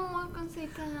 oh, I was gonna say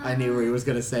that. I knew Rui was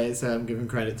going to say it, so I'm giving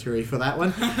credit to Rui for that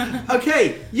one.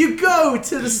 Okay, you go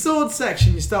to the sword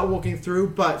section. You start walking through,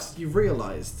 but you've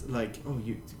realised,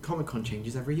 Comic-Con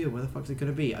changes every year. Where the fuck's it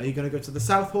going to be? Are you going to go to the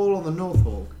South Hall or the North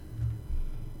Hall?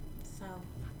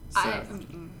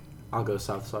 I'll go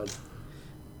south side.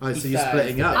 Oh, so you're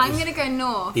splitting up. I'm going to go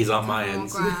north. These are to my more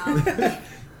ends. ground.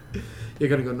 You're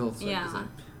going to go north side. Yeah.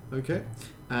 Okay.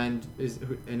 And is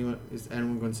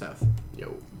anyone going south?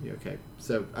 Yo. Yeah, okay.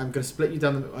 So I'm going to split you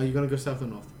down. Are you going to go south or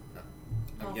north?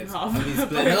 I'm Half. getting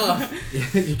split off.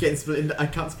 Yeah, you're getting split. I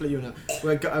can't split you now.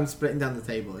 I'm splitting down the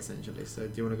table essentially. So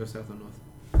do you want to go south or north?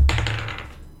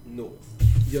 North.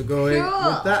 You're going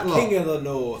Sure. with that lot. King of the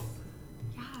North.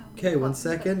 Yeah, Okay, 1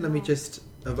 second. Let me just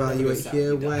evaluate south,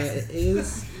 here you die. where it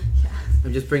is.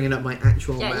 I'm just bringing up my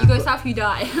actual Yeah, map. you go south, you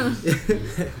die.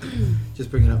 Just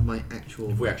bringing up my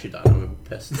actual. If we actually die, I'm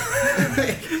pissed.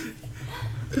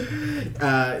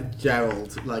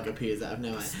 Gerald appears out of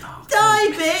nowhere. Die,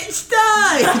 bitch,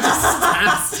 die! Just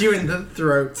stabs you in the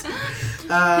throat.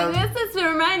 This is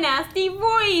for my nasty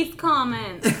voice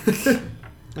comment.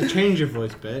 I change your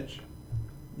voice, bitch.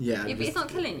 Yeah. Yeah, but it's not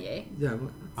killing you. Yeah.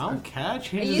 I don't care.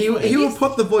 Change Are his you- voice. He will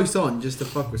put the voice on just to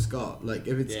fuck with Scott. Like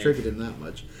if it's Yeah. triggered him that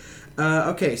much.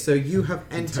 Okay, so you have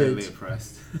I'm entered. totally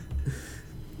oppressed.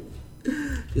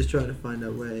 Just trying to find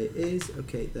out where it is.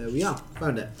 Okay, there we are.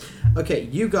 Found it. Okay,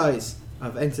 you guys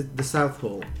have entered the South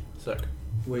Hall. Sick.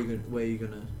 Where are you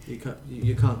gonna?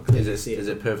 You can't clearly see it. Is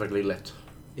it perfectly lit?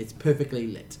 It's perfectly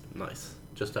lit. Nice.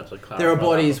 Just have to clarify. There are that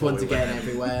bodies before once we again went.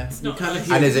 everywhere. It's You not kind of nice.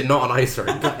 hear- And is it not an ice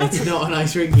rink? It's not an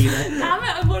ice rink either. Damn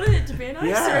it, I wanted it to be an ice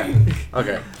Yeah. rink.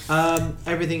 Okay.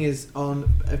 Everything is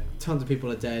on. Tons of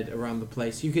people are dead around the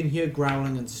place. You can hear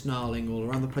growling and snarling all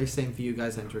around the place. Same for you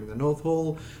guys entering the North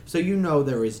Hall. So you know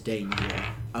there is danger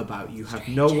about. You have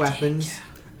no weapons,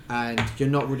 and you're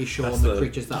not really sure That's on the the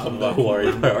creatures that are number lurking worry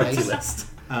around the priority place. list.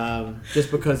 Just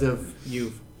because of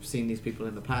you've seen these people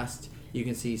in the past, you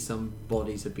can see some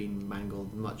bodies have been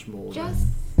mangled much more. Just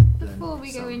than before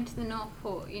we go some. into the North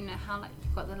Port, you know how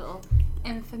you've got the little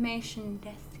information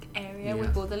desk area Yeah.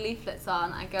 with all the leaflets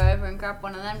on. I go over and grab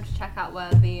one of them to check out where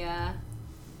the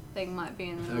thing might be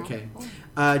in the North Okay.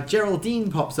 Port. Geraldine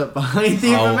pops up behind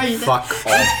the Oh, information. fuck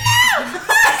off.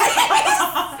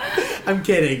 I'm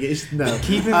kidding. It's no.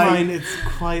 Keep in mind, it's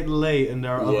quite late, and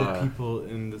there are Yeah. other people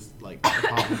in this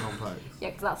apartment complex. Yeah,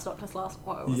 because that stopped us last.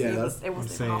 Well, Yeah, it that's- was I'm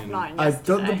saying. 9:30. I've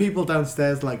done the yesterday. people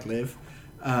downstairs live.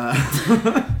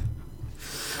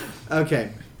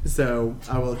 Okay, so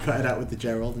I will cut it out with the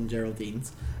Gerald and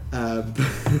Geraldines.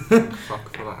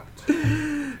 Fuck for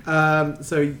that.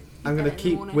 So I'm going in to the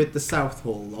keep morning. with the South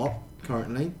Hall lot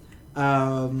currently.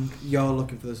 You're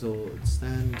looking for the sword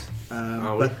stand.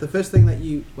 Are we? But the first thing that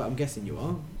you... Well, I'm guessing you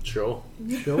are. Sure.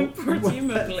 Sure.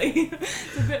 Presumably.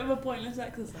 It's a bit of a pointless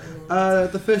exercise.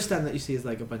 The first stand that you see is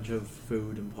like a bunch of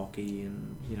food and pocky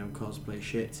and cosplay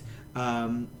shit,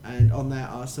 and on there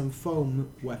are some foam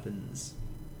weapons.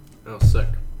 Oh, sick.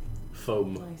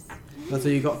 Foam. Nice. That's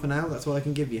all you got for now. That's all I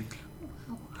can give you.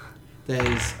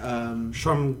 There's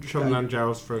Shove him down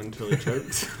Gerald's throat until he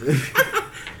chokes.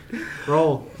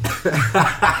 Roll.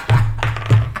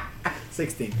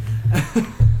 16.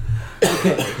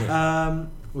 Okay.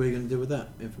 What are you gonna do with that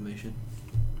information?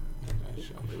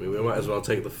 We might as well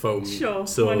take the foam Sure, why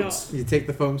swords. You take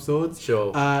the foam swords.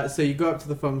 Sure. So you go up to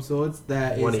the foam swords.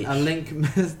 There One is each. a link.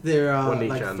 There are One each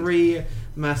like hand. 3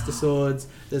 master swords.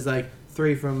 There's like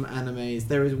 3 from animes.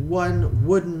 There is one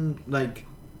wooden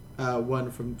one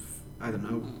from I don't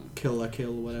know, Kill la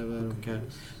Kill, whatever. I don't care.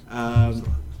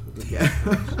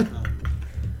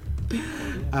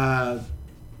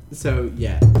 So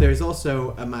yeah, there's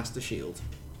also a master shield.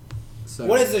 So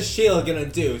What is a shield gonna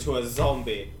do to a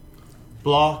zombie?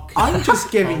 Block. I'm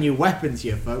just giving you weapons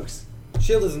here, folks.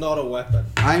 Shield is not a weapon.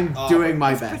 I'm doing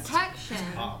my It's best. protection.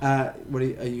 What are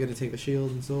you going to take the shield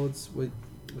and swords?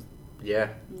 Yeah.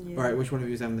 All right, which one of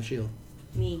you is having the shield?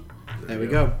 Me. There we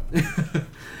go.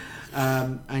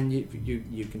 And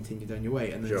you continue down your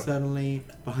way, and then Sure. suddenly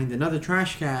behind another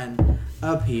trash can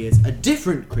appears a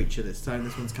different creature. This time,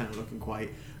 this one's kind of looking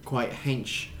quite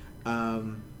hench.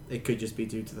 It could just be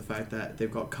due to the fact that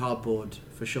they've got cardboard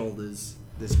for shoulders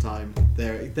this time.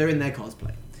 They're in their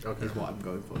cosplay. Okay. Is what I'm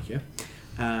going for here.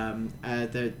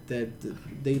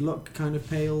 They look kind of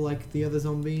pale like the other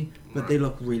zombie, but they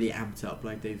look really amped up,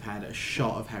 like they've had a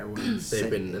shot of heroin. They've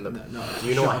been in the. No, Do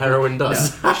you know shot what of- heroin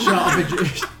does? no,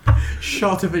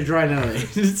 shot of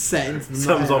adrenaline set into them.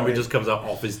 Some not zombie heroin. just comes out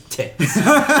off his tits.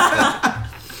 Shot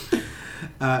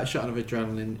of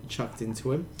adrenaline chucked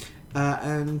into him,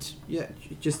 and yeah,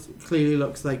 it just clearly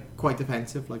looks like quite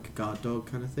defensive, like a guard dog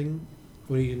kind of thing.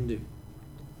 What are you gonna do?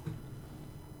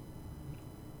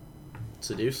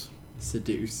 Seduce.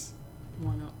 Seduce.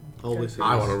 Why not? Always.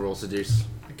 I want to roll seduce.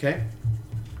 Okay.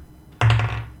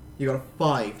 You got a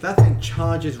 5. That thing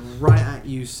charges right at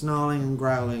you, snarling and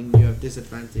growling. You have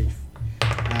disadvantage.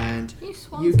 And You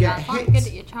swans you get guys aren't hit. good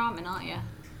at your charming, aren't you?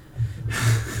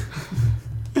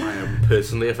 I am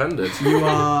personally offended. You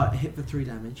are hit for 3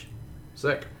 damage.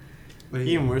 Sick. What are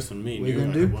you Even worse than me. What are you You're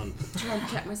gonna do? One. Try and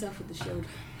protect myself with the shield.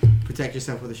 Protect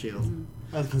yourself with a shield.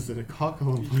 I was considered a cock. You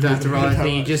Don't have to roll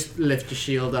anything. You just lift your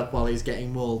shield up while he's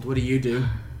getting mauled. What do you do?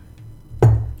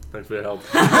 Thanks for your help.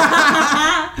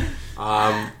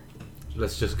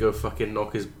 Let's just go fucking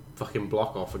knock his fucking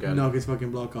block off again. Knock his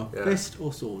fucking block off. Yeah. Fist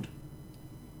or sword?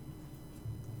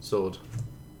 Sword.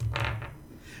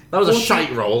 That was a 14.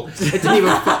 shite roll. It didn't even.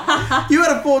 You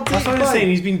had a 14. That's what I'm saying.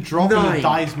 He's been dropping the 9.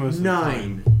 dice most of the 9.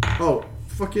 time. Oh,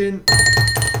 fucking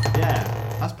Yeah,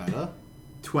 that's better.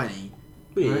 20.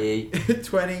 Wee.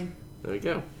 20. There we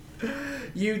go.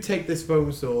 You take this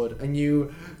foam sword and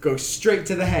you go straight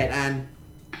to the head and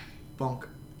bonk.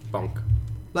 Bonk.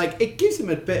 Like, it gives him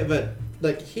a bit of a,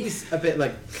 like, he's a bit,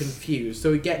 like, confused.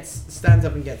 So he stands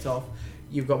up and gets off.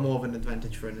 You've got more of an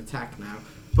advantage for an attack now.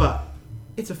 But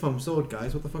it's a foam sword,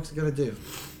 guys. What the fuck's it gonna do?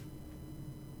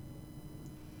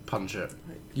 Punch it.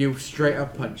 You straight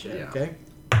up punch it, Yeah. okay?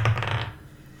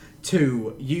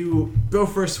 2. You go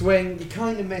for a swing. You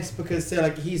kind of miss because, say,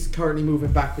 like, he's currently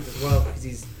moving backwards as well because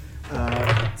he's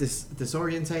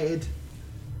disorientated.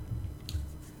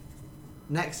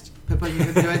 Next. Pippa, you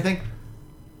gonna do anything?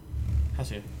 Has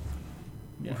he?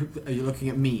 Yeah. Are you looking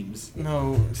at memes?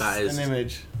 No, it's That is- an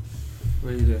image.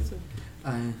 What are you doing?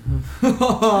 I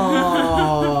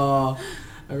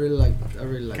really like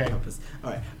Okay. Pippa's.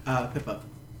 Alright, Pippa.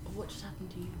 What just happened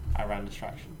to you? I ran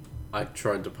distraction. I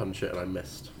tried to punch it and I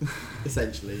missed.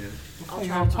 Essentially, yeah. I'll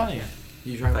try and punch it.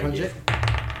 You try and Thank punch you. it.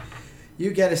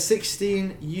 You get a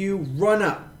 16. You run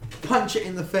up, punch it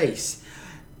in the face.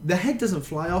 The head doesn't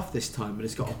fly off this time, but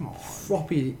it's got a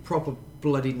proper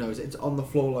bloody nose. It's on the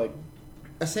floor, like,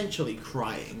 essentially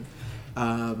crying.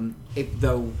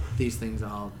 Though these things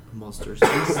are monstrous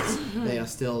beasts, they are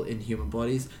still in human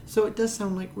bodies. So it does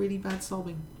sound like really bad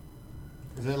sobbing.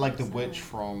 Is it like the witch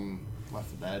from Left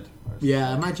 4 Dead? Or Yeah,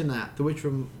 something? imagine that. The witch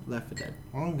from Left 4 Dead.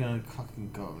 I'm gonna fucking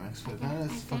go next with that.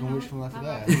 It's fucking witch from Left 4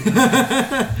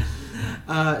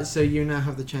 Dead. So you now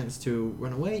have the chance to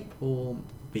run away or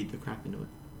beat the crap into it.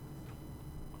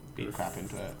 Beat the crap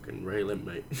into it. Fucking rail him,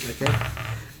 mate. Okay.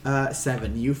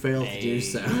 7. You fail to do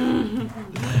so. Hey.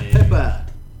 Pippa.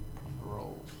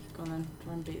 Roll. Go on then.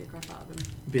 Try and beat the crap out of him.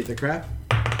 Beat the crap.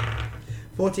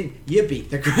 14. You beat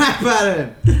the crap out of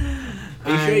him.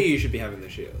 Are you sure you should be having the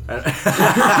shield?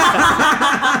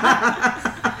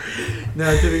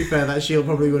 No, to be fair, that shield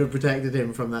probably would have protected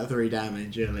him from that 3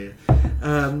 damage earlier.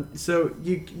 So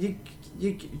you can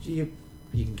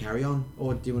carry on,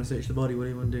 or do you want to search the body? What do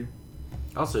you want to do?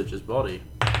 I'll search his body.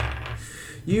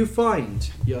 You find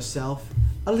yourself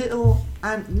a little,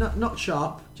 and not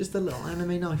sharp, just a little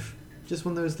anime knife. Just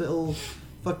one of those little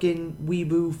fucking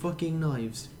weeaboo fucking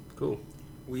knives. Cool.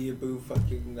 Weeaboo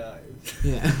fucking knives.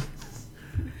 Yeah.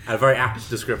 A very apt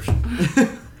description.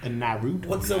 A Naruto.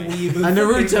 What's a knife. weeaboo A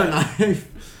Naruto fucking knife.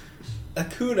 A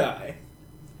kunai.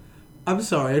 I'm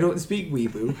sorry, I don't speak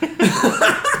weeaboo.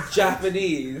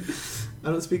 Japanese. I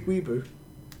don't speak weeaboo.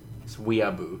 It's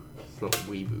weeaboo. It's not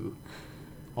weeboo.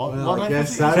 What, Well, what I knife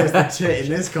guess is that he? is the shit in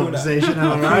this conversation,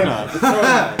 alright? Kuna. Throw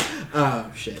knife.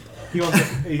 Oh, shit. He wants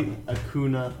a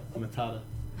Kuna Matata.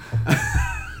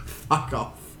 Fuck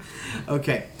off.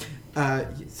 Okay,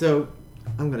 so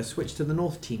I'm gonna switch to the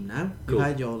North team now. Cool. You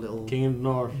had your little King of the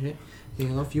North. Yeah.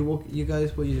 King off. You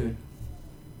guys, what are you doing?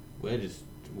 We're just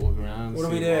walking around. What are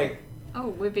we seeing doing? Oh,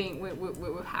 we're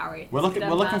with Harry. We're looking- Dead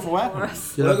we're looking man for for weapons.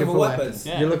 us. You're We're looking for looking for weapons. weapons.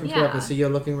 Yeah. You're looking for Yeah. weapons, so you're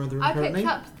looking around the room I currently?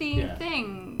 picked up the Yeah.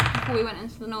 thing before we went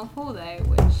into the North Hall, though,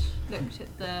 which looked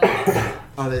at the.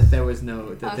 Oh, there was no...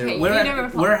 Okay. We're You never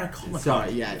at, we're at a Comic-Con.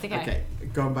 Sorry, yeah, It's okay. okay.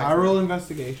 Going back I to... roll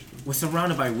investigation. We're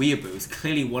surrounded by weeaboos.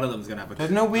 Clearly one of them's gonna have a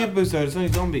There's no weeaboos there, there's only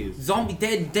zombies. zombie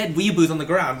dead weeaboos on the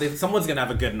ground. Someone's gonna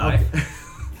have a good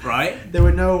knife. Right? There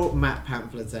were no map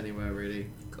pamphlets anywhere, really.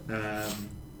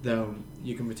 Though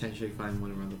you can potentially find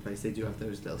one around the place. They do have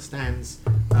those little stands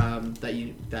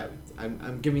that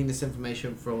I'm giving this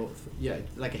information for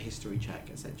like a history check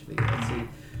essentially. Let's see.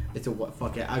 It's a what?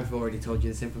 Fuck it. I've already told you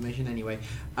this information anyway.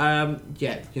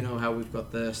 Yeah, you know how we've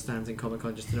got the stands in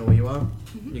Comic-Con just to know where you are.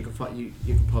 Mm-hmm. You can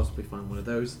you can possibly find one of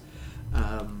those,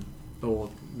 or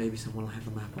maybe someone will have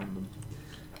a map on them.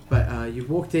 But you've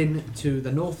walked in to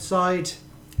the north side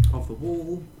of the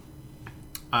wall.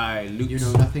 I loot. You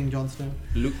know nothing, Jon Snow.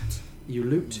 Loot. You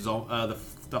loot. The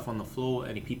stuff on the floor.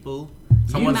 Any people?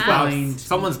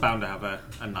 Someone's bound to have a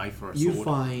knife or a You sword.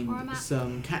 Or a find map.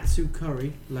 some katsu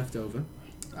curry left over.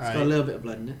 It's got a Alright. little bit of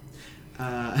blood in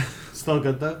it. Still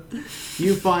good though.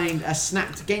 You find a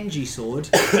snapped Genji sword.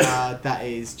 That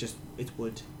is just it's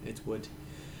wood. It's wood.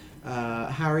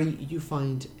 Harry, you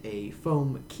find a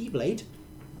foam keyblade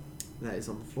that is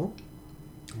on the floor,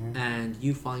 and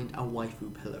you find a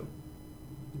waifu pillow.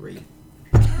 Ree.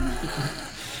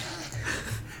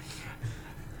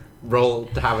 Roll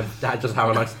to just have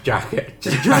a nice jacket.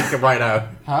 Just jacket right now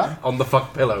Huh? on the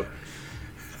fuck pillow.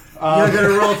 You're gonna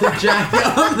roll to jacket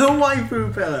on the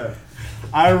waifu pillow.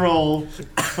 I roll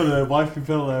for the waifu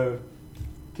pillow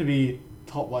to be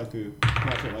top waifu,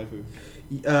 not top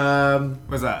waifu.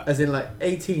 What's that? As in like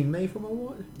 18 made from a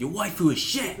what? Your waifu is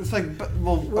shit. It's like,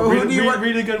 Well, who do you want-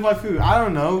 really good waifu. I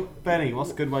don't know, Benny.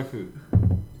 What's good waifu?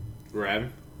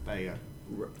 Rem. There you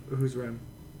Who's Rem?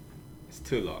 It's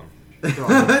too long.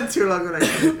 go. Too long on it.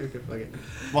 Okay, fuck it.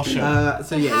 What's your?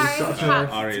 So yeah, Harry you've got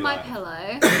attached Ari my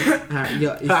lied.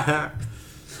 pillow.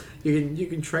 you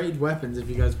can trade weapons if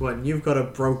you guys want. You've got a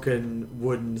broken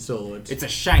wooden sword. It's a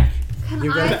shank. Can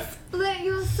You I got split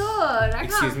your sword? I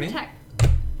Excuse can't me? protect.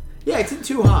 Yeah, it's in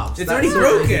two halves. It's That's already what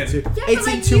broken. It's in two, Yeah, it's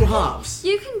but, in like, two you halves.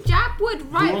 You can jab wood Who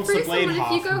right wants through the blade someone if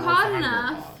half you go and wants hard the handle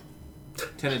enough. half?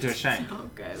 Turn it into a shank. Oh,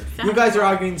 good. You guys are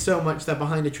arguing so much that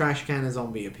behind a trash can a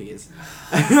zombie appears.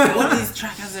 All these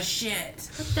trackers are shit.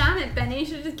 God damn it, Benny! You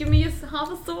should just give me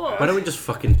half a sword. Why don't we just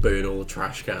fucking burn all the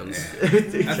trash cans? if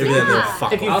Maybe then they'll Yeah.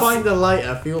 fuck you off. find a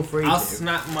lighter, feel free I'll to.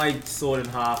 snap my sword in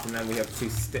half and then we have 2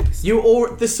 sticks.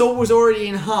 The sword was already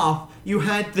in half. You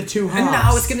had the two halves. And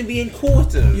now it's going to be in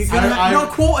quarters. You're gonna I- not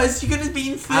quarters. You're gonna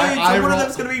be in thirds. I and one of roll-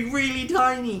 them's gonna be really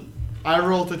tiny. I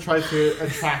roll to try to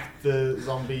attract the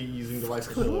zombie using the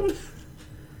waifu pillow.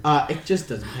 It just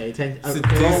doesn't pay attention.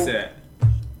 Seduce it.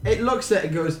 It looks at it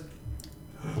and goes,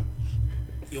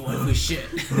 Your waifu is shit.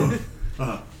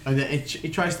 and then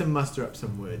it tries to muster up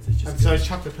some words. It just And so I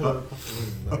chuck the pillow across the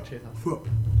room. Like, check that.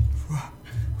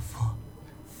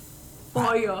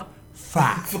 Fire.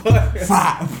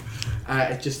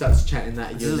 it just starts chatting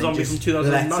that. This is a and then zombie just from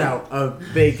 2009. lets out a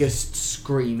biggest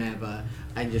scream ever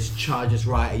and just charges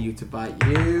right at you to bite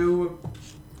you.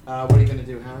 What are you gonna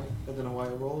do, Harry? I don't know why I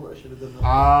rolled. I should have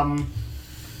done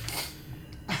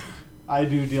that. I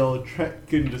do the old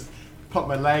trick and just put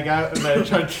my leg out and then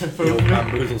try to trip The old over me.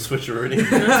 bamboozle switcheroonie.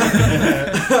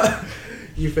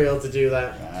 You failed to do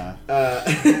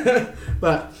that.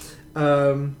 But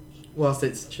whilst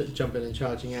it's jumping and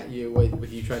charging at you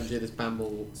with you trying to do this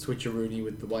bamble switcheroonie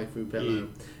with the waifu pillow,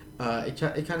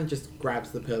 it kind of just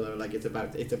grabs the pillow like it's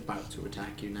about to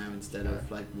attack you now instead of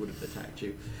like would have attacked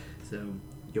you. So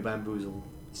your bamboozle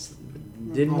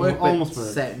didn't work, but Almost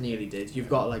worked. set nearly did. You've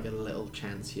got like a little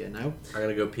chance here now. I'm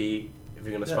gonna go pee. If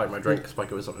you're gonna spike my drink,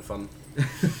 spike it with something fun.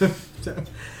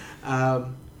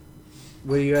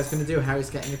 What are you guys gonna do? Harry's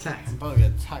getting attacked. I'm about to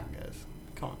get attacked, guys.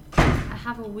 Come on. I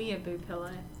have a weeaboo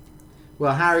pillow.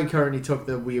 Well, Harry currently took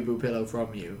the weeaboo pillow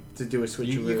from you to do a switcheroo.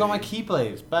 You got my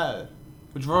keyblade. It's better.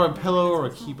 Would you rather a pillow or a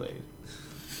keyblade?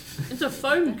 It's a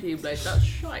foam keyblade. That's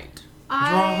shite. Would you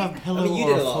rather I have a pillow I mean, you or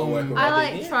did a a lot of work foam? with I Well, like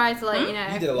didn't you? try to like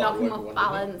You did a lot knock of them work off with one,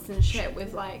 balance and shit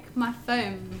with like my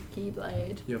foam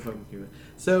keyblade. Your phone computer.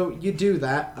 So you do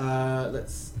that.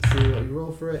 Let's see what you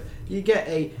roll for it. You get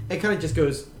it kind of just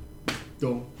goes,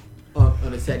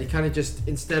 on its head. It kind of just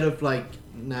instead of like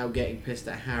now getting pissed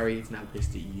at Harry, it's now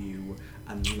pissed at you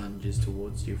and lunges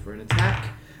towards you for an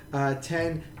attack.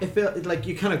 10. It feels like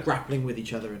you're kind of grappling with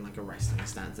each other in like a wrestling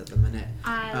stance at the minute.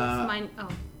 I left my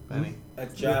Benny. I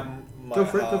jam my Go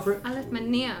for it. half. Go for it. I left my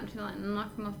knee out to like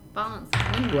knock him off balance.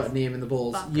 What, knee him in the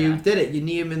balls? Fucker. You did it. You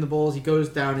knee him in the balls. He goes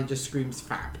down and just screams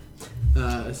 "fab,"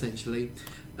 essentially.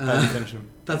 Finish him.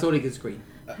 That's all he can scream.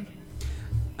 Okay.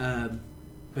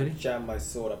 Ready? Jam my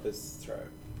sword up his throat.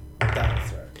 Down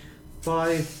his throat.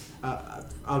 5.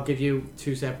 I'll give you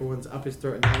 2 separate ones. Up his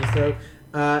throat and down his throat.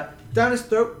 Down his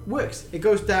throat works. It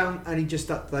goes down and he just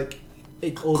starts like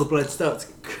all the blood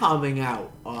starts coming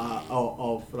out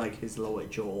of like his lower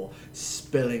jaw,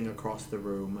 spilling across the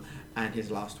room, and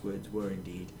his last words were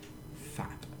indeed "fab."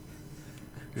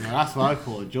 Now, that's what I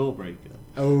call a jawbreaker.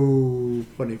 Oh,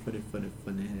 funny.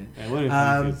 Yeah, what if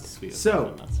Um, you could sweet so,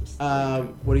 up, that's just-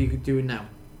 What are you doing now?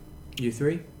 You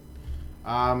 3?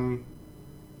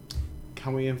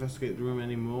 Can we investigate the room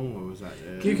anymore, or was that?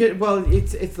 You could. Well,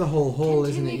 it's the whole hall,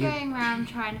 isn't Continue it? going around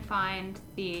trying to find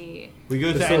the. We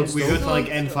go The to sword we go to store? like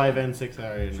N5, N6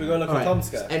 area. Should we now. go look All for right,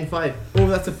 Tomska? N5. Oh,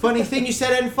 that's a funny thing you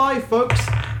said N5, folks,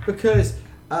 because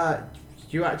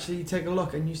you actually take a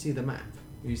look and you see the map.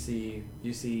 You see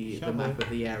Shall the map we? of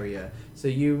the area, so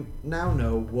you now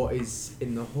know what is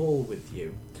in the hall with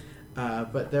you.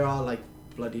 But there are like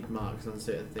bloodied marks on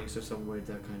certain things, so some words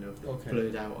are kind of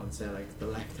blurred out on, say, like the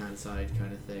left-hand side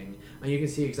kind of thing, and you can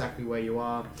see exactly where you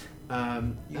are.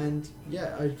 And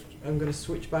yeah, I'm going to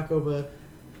switch back over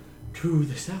to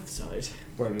the south side.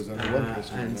 Well, there's only one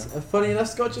person in And there. funny enough,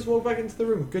 Scott just walked back into the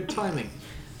room. Good timing.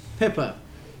 Pippa,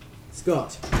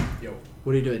 Scott, Yo.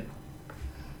 what are you doing?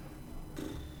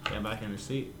 Get back in the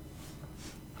seat.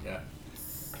 Yeah.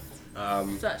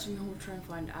 Searching the hall, trying to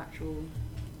find actual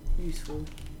useful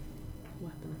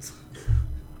weapons.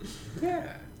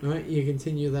 Yeah. All right, you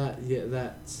continue that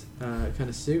kind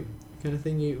of suit kind of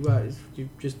thing. You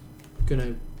just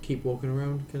gonna keep walking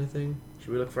around kind of thing. Should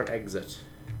we look for an exit?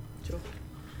 Sure.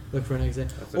 Look for an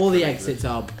exit. Let's look All for the an exits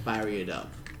are barriered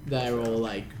up. They're all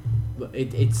like.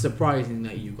 It's surprising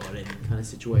that you got in kind of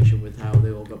situation with how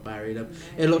they all got barriered up.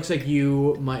 It looks like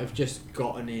you might have just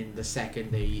gotten in the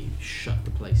second they shut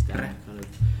the place down. Kind of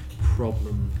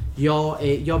problem.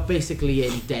 You're basically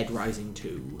in Dead Rising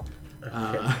 2.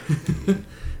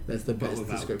 That's the best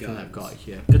without description I've guns. got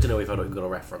here. Good to know we've got a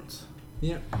reference.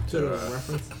 Yeah, sort of a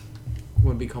reference.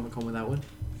 Wouldn't be Comic-Con without one.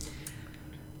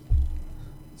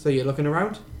 So you're looking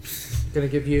around.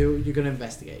 You're gonna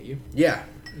investigate. You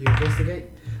investigate.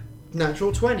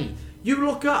 Natural 20. You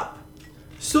look up.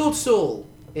 Sword Soul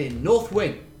in North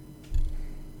Wing.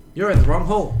 You're in the wrong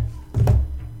hole.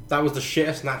 That was the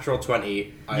shittest natural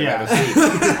 20 I've Yeah. ever seen.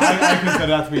 I consider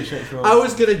that to be shit for I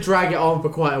was gonna drag it on for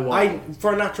quite a while.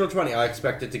 For a natural 20, I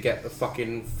expected to get the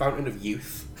fucking Fountain of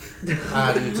Youth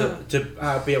and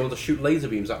to be able to shoot laser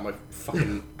beams at my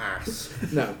fucking ass.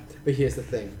 No, but here's the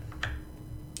thing.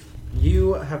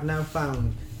 You have now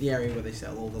found the area where they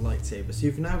sell all the lightsabers. So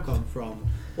you've now gone from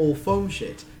all foam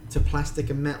shit to plastic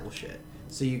and metal shit.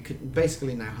 So you can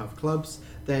basically now have clubs.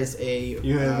 There's a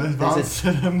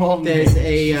there's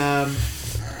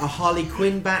a Harley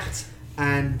Quinn bat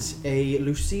and a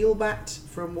Lucille bat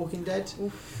from Walking Dead.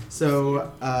 So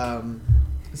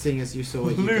seeing as you saw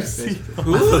it, you get this. I thought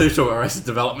you were talking about Arrested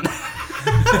Development.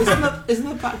 Isn't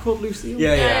the bat called Lucille?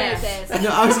 Yeah. It is. No,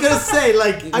 I was gonna say,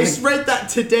 like, I read that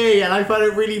today and I found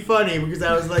it really funny because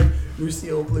I was like,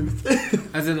 Lucille Bluth.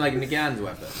 As in, like, Nagant's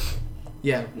weapon.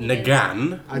 Yeah.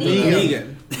 Nagan. I don't know.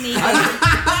 Negan.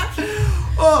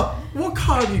 Oh, what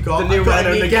car have you got? The new I've got a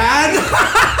Megane.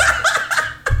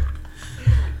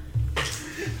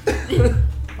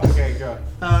 Okay, go.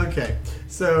 Okay,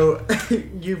 so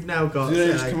you've now got. Yeah,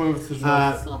 just come over to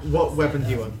the what weapon do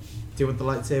you want? Do you want the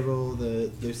lightsaber or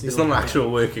the Lucille? It's not an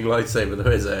actual working lightsaber, though,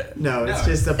 is it? No, it's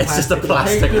just a. It's just a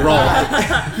plastic plastic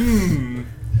roll.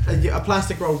 A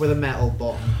plastic roll with a metal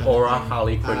bottom. kind Or of a thing.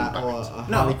 Harley Quinn bat. Or a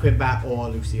No. Harley Quinn bat or a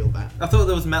Lucille bat. I thought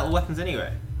there was metal weapons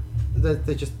anyway.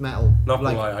 They're just metal. Not gonna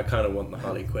like, lie, I kind of want the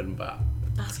Harley Quinn bat.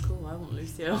 That's cool. I want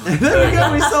Lucille. There we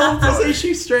go, we solved this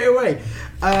issue straight away.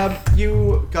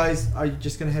 You guys are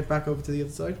just going to head back over to the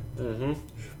other side? Mm-hmm.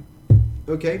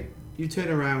 Okay, you turn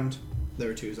around. There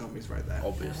are two zombies right there.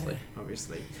 Obviously.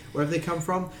 Obviously. Where have they come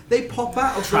from? They pop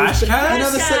out of Trash those,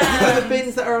 cans? you know the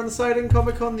bins that are on the side in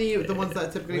Comic-Con, the ones that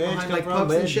are typically behind like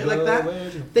pubs and shit like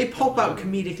that? They pop out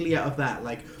comedically out of that,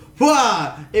 like,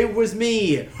 "Wah! It was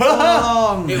me all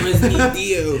along." It was me,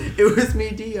 Dio. It was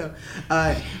me, Dio.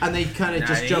 And they kind of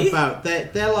just Nani? jump out.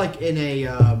 They're like in a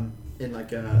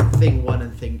Thing 1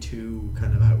 and Thing 2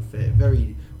 kind of outfit.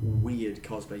 Very weird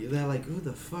cosplay. They're like, who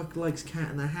the fuck likes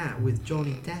Cat in the Hat with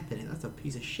Johnny Depp in it? That's a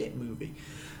piece of shit movie.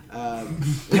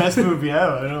 Best movie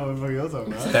ever. I don't know what the fuck you're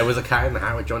talking about. There was a Cat in the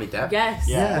Hat with Johnny Depp. Yes.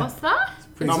 Yeah. What's that?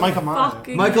 No, Michael Myers.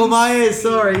 Fucking Michael Myers,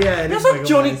 sorry, yeah. it is That's not Michael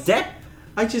Johnny Myers. Depp.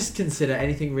 I just consider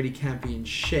anything really campy and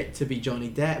shit to be Johnny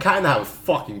Depp. Cat in the Hat was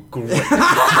fucking great.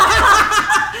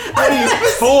 What are you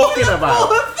talking about?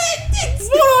 What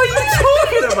are you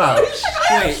talking about?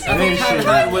 Wait, I think Cat in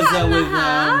the Hat was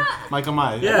with. Michael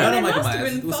Myers. Yeah. No, It Michael must have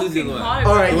Myers. been What's the other one? fucking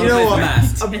Alright, you One know with what?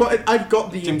 mask. I've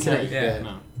got the Jim internet Carrey. here.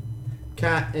 No.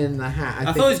 Cat in the Hat.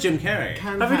 I thought it was Jim Carrey.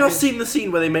 Have you not seen the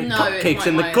scene where they make No, it's cupcakes Mike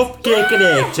in the Myers. cupcake and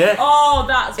eat it? Oh,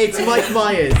 that's. It's great. Mike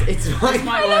Myers. It's Mike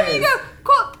Mike Myers.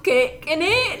 Cupcake in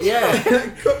it. Yeah.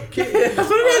 Cupcake. That's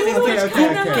what it is. Okay, It's okay,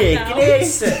 cupcake and eat it.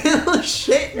 Still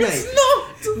shit, mate. It's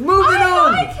not. Moving I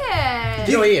on. like it.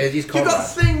 You know he is. He's You got Conrad.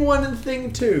 Thing 1 and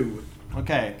Thing 2.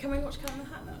 Okay. Can we watch Cat in the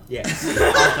Hat now? Yes.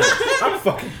 I'm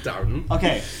fucking down.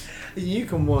 Okay. You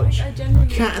can watch I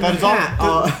genuinely. Cat in the There's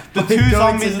all- Hat. the two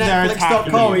zombies that are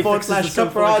attacking you.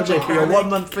 Netflix.com/CupRJ for your 1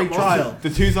 month free trial. The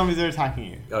two zombies are attacking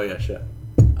you. Oh yeah, shit.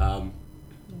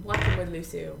 Whacking with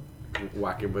Lucille.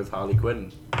 Whacking with Harley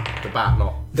Quinn. The bat,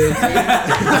 not.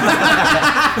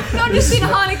 Not just been a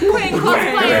Harley Quinn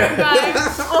cosplayer,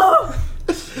 guys. Oh.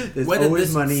 There's Where did always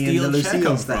this money in the steel chair Lucille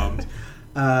come stand.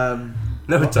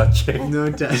 No touching. No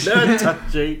touch. No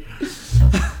touching.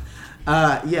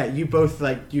 Yeah, you both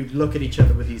you look at each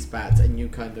other with these bats, and you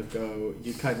kind of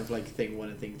thing one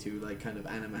and thing two, kind of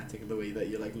animatic the way that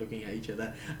you're looking at each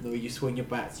other, and the way you swing your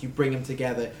bats, you bring them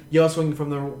together. You're swinging from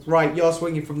the right, you're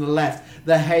swinging from the left.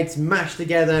 The heads mash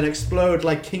together and explode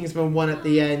like Kingsman 1 at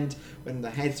the end when the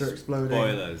heads are exploding.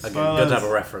 Spoilers. Good to have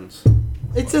a reference.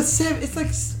 It's like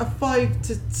a 5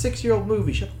 to 6 year old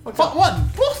movie. Shut the fuck up.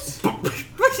 What?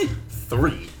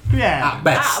 3. Yeah. At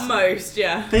best. At most,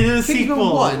 yeah. They did a Kingsman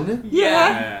sequel. 1.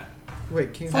 Yeah.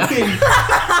 Wait, Kingsman. Fucking.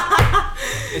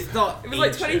 It's not. It was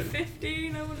like ancient.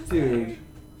 2015, I want to say. Dude.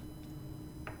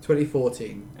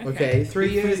 2014. Okay. Okay, 3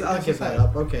 years. That's I'll give that fine.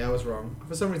 up. Okay, I was wrong.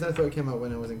 For some reason, I thought it came out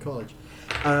when I was in college.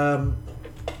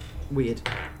 Weird.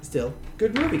 Still,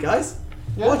 good movie, guys.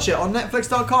 Yeah. Watch it on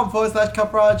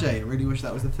netflix.com/Caprage. I really wish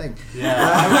that was the thing. Yeah.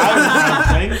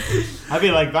 I would think. I'd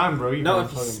be like, damn, bro. You No, can't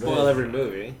if you fucking spoil do it. every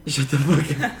movie. Shut the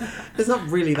fuck up. It's not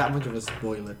really that much of a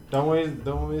spoiler. Don't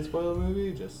want me to spoil the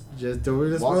movie. Just Just don't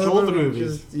really Watch spoil all the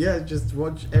movies. Just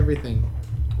watch everything.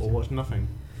 or watch nothing.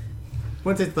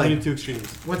 Once it's Only two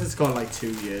extremes. once it's gone 2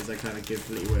 years, I kind of give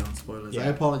leeway on spoilers. Yeah. I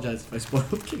apologize if I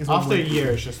spoiled Kingsman After a 1.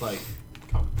 year, it's just like,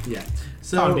 come. Yeah. On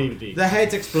So DVD. the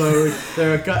heads explode.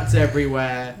 There are guts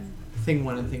everywhere. Thing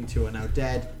 1 and Thing 2 are now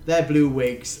dead. Their blue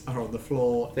wigs are on the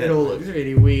floor. It all looks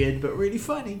really weird, but really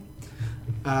funny.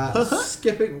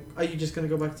 Skipping. Are you just gonna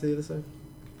go back to the other side?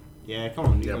 Yeah, come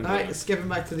on. Yeah. You Alright, skipping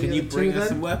back to the Can other you bring two us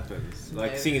some then. weapons?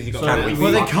 Seeing as you got. Sorry,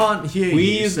 Well, they can't hear we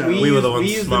you. use- So. we- We were the ones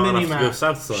use the smart enough to mini-map. go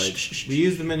south side. We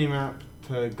use the mini map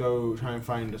to go try and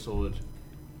find a sword.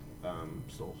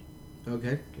 Stores.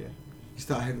 Okay. Yeah. You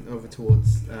start heading over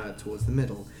towards the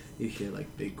middle. You hear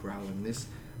big growling. This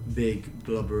big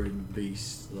blubbering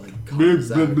beast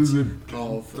comes out of the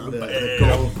gold theatre.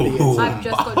 I've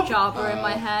just got Jabba in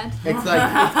my head. It's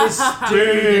this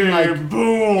dude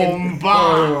boom,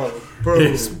 bam.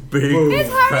 This big Who's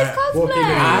Harry's walking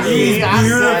cosplay? in. He's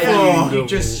beautiful. You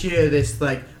just hear this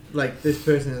this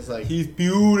person is He's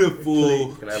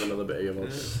beautiful. Can I have another bit of your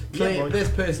voice? this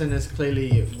person has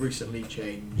clearly recently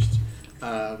changed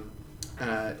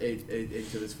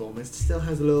into this form. It still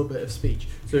has a little bit of speech.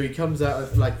 So he comes out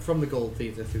from the gold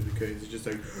theatre through the curtains. He's just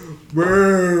like,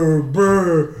 brr,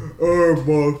 brr,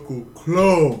 Michael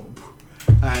Clump.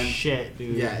 And Shit,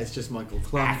 dude. yeah, it's just Michael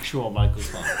Clump. Actual Michael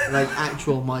Clump.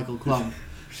 Actual Michael Clump.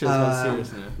 Shit's got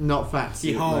serious now. Not fat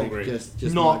suit, hungry? just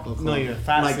Not- Michael Clump. not even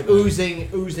fat suit.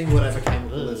 oozing whatever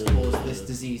chemical has caused this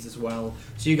disease as well.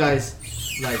 So you guys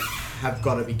have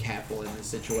got to be careful in this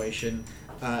situation.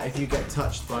 If you get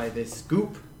touched by this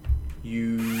goop,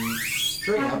 you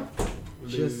straight up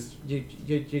just you're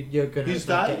gonna Who's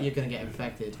that? you're gonna get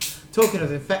infected. Talking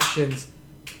of infections,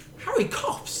 Harry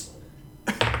coughs.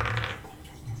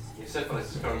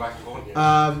 Syphilis is coming back to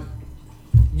haunt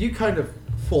you. You kind of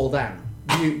fall down.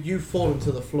 You fall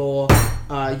into the floor.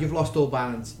 You've lost all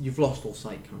balance. You've lost all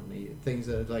sight currently. Things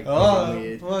are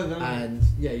weird. And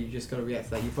yeah, you just got to react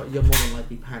to that. You're more than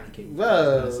likely panicking in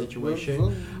that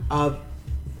situation.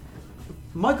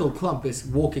 Michael Clump is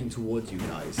walking towards you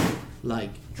guys,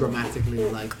 dramatically,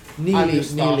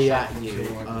 nearly at you.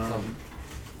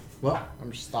 What?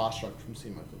 I'm just starstruck from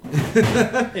seeing Michael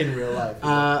Clump in real life.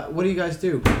 What do you guys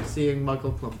do seeing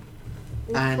Michael Clump?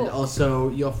 And Cool. also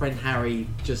your friend Harry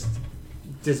just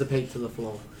dissipate to the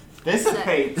floor.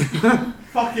 Dissipate.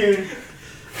 Fucking.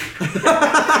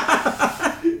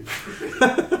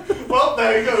 Well,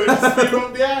 there you go. Just speed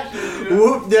up the action.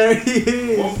 Whoop, there he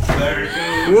is. There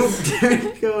it Whoop, there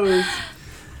he goes.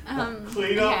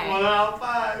 Clean up Okay. 1 out of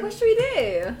 5. What should we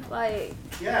do?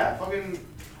 Yeah, fucking.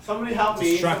 Somebody help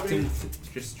me.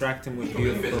 Distract him with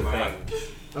beautiful things.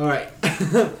 Alright.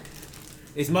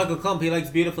 It's Michael Clump. He likes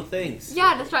beautiful things.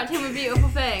 Yeah, distract him with beautiful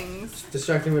things.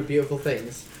 Distracting with beautiful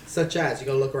things. Such as, you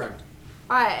gotta look around.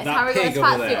 Alright, has That Harry got pig his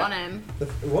fat over suit there. on him?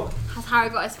 What? Has Harry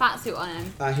got his fat suit on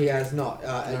him? He has not.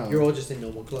 No. You're all just in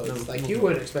normal clothes. You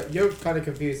wouldn't expect. You're kind of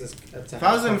confused as to If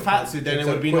I was in fat suit, then it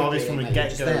would have been obvious from the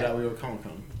get get go that we were Comic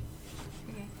Con.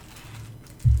 Okay.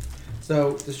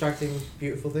 So, distracting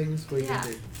beautiful things? What are you Yeah.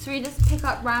 gonna do? So we just pick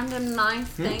up random nice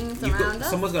things around us?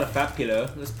 Someone's got a fat pillow.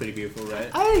 That's pretty beautiful,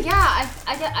 right? Oh yeah,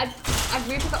 I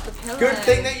re-pick up the pillow. Good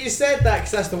thing that you said that,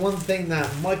 because that's the one thing that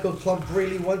Michael Clump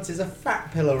really wants is a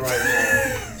fat pillow right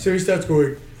now. So he starts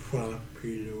going, fat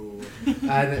pillow.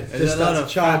 And it There's just a lot starts of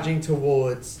charging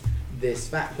towards this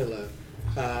fat pillow.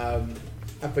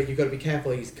 But you've got to be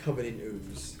careful, he's covered in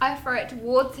ooze. I throw it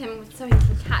towards him so he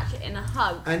can catch it in a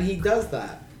hug. And he does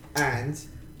that, and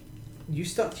you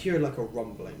start to hear a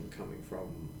rumbling coming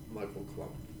from Michael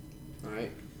Clump.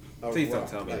 Alright? Please don't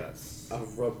tell me that's... A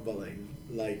rumbling.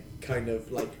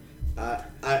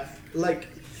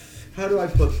 How do I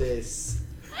put this?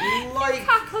 like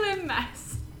Cackling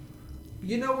mess.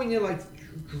 you know when you're like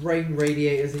drain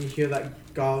radiators and you hear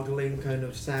that gargling kind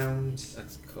of sounds.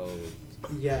 That's called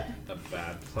Yeah. a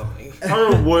bad plumbing.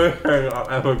 I'm the worst thing I've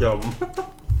ever done.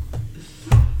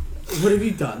 What have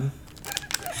you done?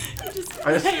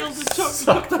 I Hailed the chocolate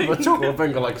sucked up a finger. chocolate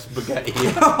finger like spaghetti.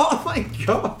 Oh my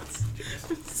god.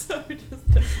 So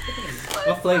just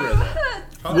What flavour is it?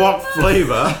 What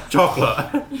flavour?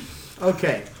 Chocolate.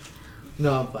 Okay.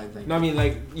 No, I'm fine, thank No, I mean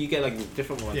like you get like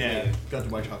different ones. Yeah, maybe. got to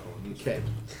buy chocolate. you. Okay.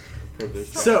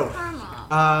 So,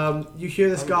 you hear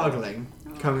this gargling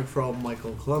coming from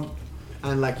Michael Clump,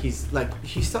 and like he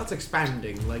starts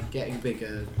expanding, like getting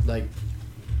bigger, like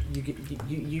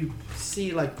you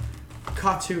see like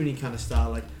cartoony kind of style,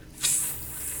 like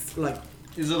Is it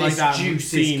this like that juice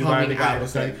is scene where coming the guy out,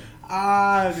 was like,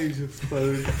 like, these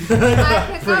explode?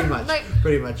 pretty much, Like,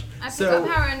 pretty much. I pick So up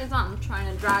Harry in his arms,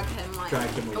 trying to drag him like drag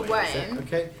him away. is it? away.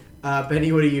 Okay,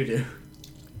 Benny, what do you do?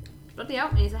 Bloody hell,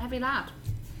 he's a heavy lad.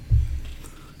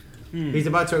 He's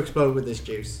about to explode with this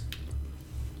juice.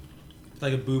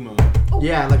 Like a boomer.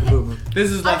 Yeah, like a boomer. This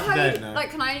is Like, Left how 4 Dead you, now.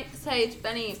 like, can I say to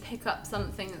Benny, pick up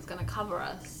something that's gonna cover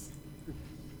us?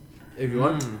 If you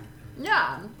want.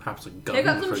 Yeah. Perhaps a gun. Pick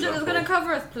up some for shit that's example. gonna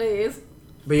cover us, please.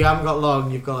 But you haven't got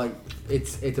long. You've got like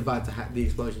it's about to the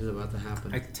explosion's about to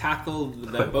happen. I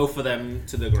tackled both of them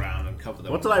to the ground and covered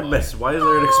them. What did I miss? Why is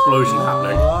there an explosion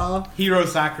happening? Hero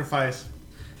sacrifice.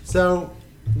 So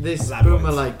this Lab boomer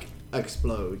boys. like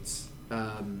explodes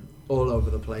all over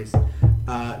the place.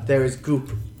 There is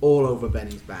goop all over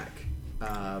Benny's back.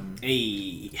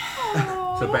 Hey.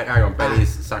 So hang on, Benny's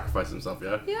sacrificed himself,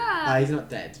 yeah? Yeah. He's not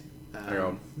dead. Hang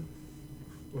on.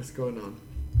 What's going on?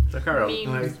 So carry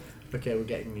on. Memes. Okay, we're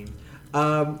getting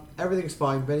memes. Everything's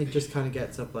fine. Benny just kind of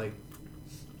gets up like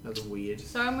as a weird.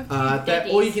 So I'm with you, There,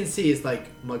 all you can see is like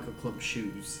Michael Clump's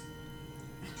shoes.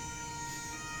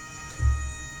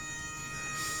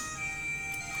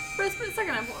 For a split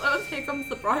second, I thought that was Here Comes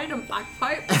the Bride and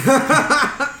Bagpipe.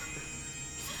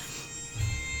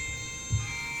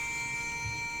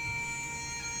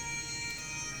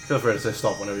 Feel free to say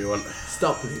stop whenever you want.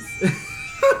 Stop, please.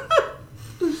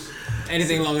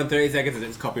 Anything longer than 30 seconds and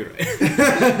it's copyright.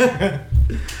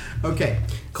 Okay.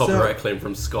 Copyright claim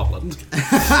from Scotland.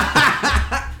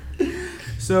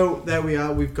 So there we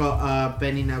are. We've got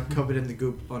Benny now covered in the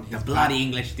goop on his The back. bloody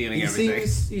English stealing everything.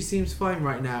 He seems fine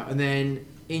right now. And then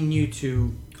in you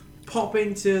two pop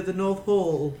into the North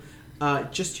Hall,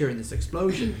 just hearing this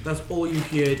explosion. That's all you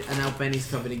heard, and now Benny's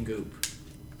covered in goop.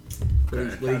 What are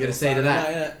you going to say to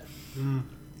that?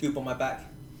 Goop on my back.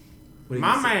 What are you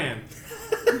My gonna say?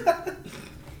 man.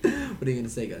 What are you going to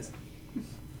say, guys?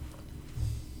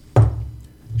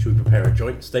 Should we prepare a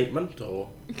joint statement or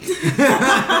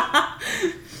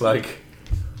like?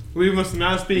 We must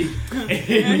now speak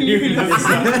in unison.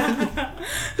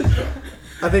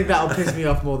 I think that'll piss me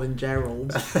off more than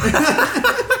Gerald. You'll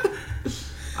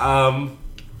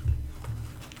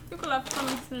have fun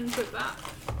listening to it back.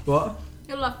 What?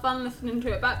 You'll have fun listening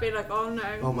to it back, being like, oh no.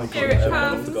 Oh my Here God, it I've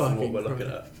comes. Forgotten what Fucking we're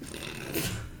looking at.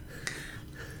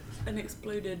 An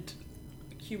exploded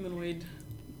humanoid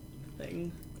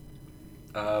thing.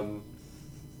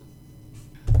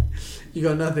 You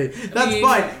got nothing. That's mean,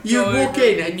 fine. You go walk over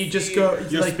in and you just go.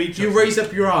 You're Like, speechless. you raise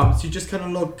up your arms. You just kind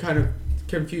of look kind of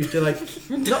confused. You're like,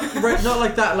 not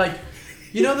like that. Like,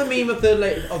 you know the meme of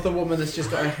the woman that's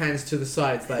just got her hands to the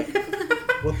sides, like,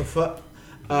 what the fuck?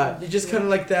 You're just kind of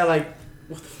like there, like,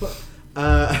 what the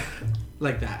fuck?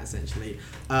 Like that essentially.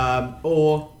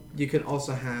 Or you can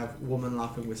also have woman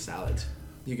laughing with salad.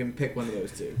 You can pick one of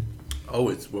those two. Oh,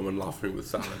 it's woman laughing with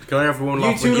salad. Can I have woman You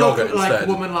laughing two with look yogurt like instead?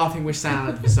 woman laughing with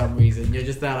salad for some reason. You're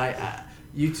just there like,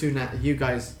 you two now. You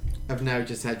guys have now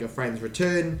just had your friends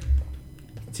return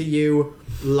to you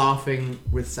laughing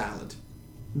with salad.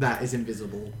 That is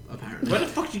invisible, apparently. Where the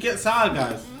fuck did you get salad,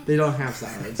 guys? They don't have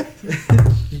salad.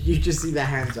 You just see their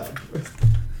hands up.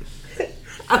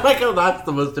 I like how that's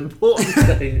the most important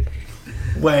thing.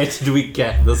 Where did we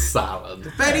get the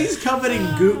salad? Benny's covered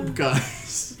in goop,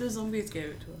 guys. The zombies gave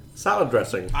it to us. Salad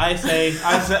dressing. I say,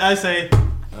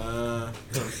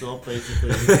 stop, basically.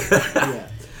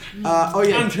 Yeah. Oh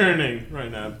yeah. I'm turning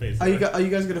right now, basically. Are you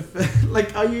guys gonna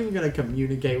like? Are you even gonna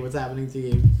communicate what's happening to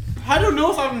you? I don't know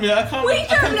what's happening to me. I can't. We I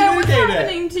can't don't know what's communicate it.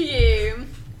 happening to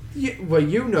you. Well,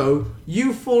 you know,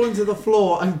 you've fallen to the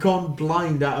floor and gone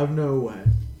blind out of nowhere.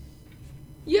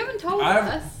 You haven't told I've-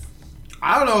 us.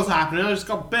 I don't know what's happening. I just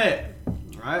got bit.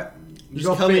 Right? You Just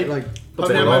got tell bit me. like. That's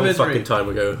me a out my long misery. fucking time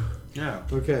ago. Yeah.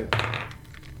 Okay.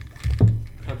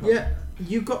 Yeah,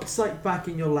 you got sight back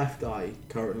in your left eye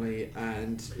currently,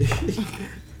 and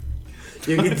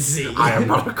You can see. I am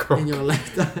not a crook. In your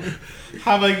left eye.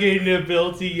 Have I gained the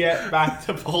ability yet back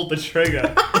to pull the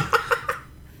trigger?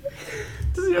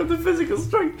 Does he have the physical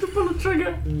strength to pull a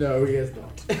trigger? No, he has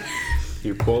not.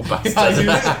 You poor bastard.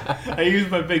 I use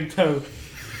my big toe.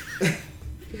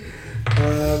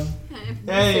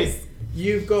 Hey,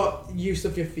 you've got use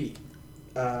of your feet.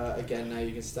 Again, now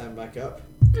you can stand back up,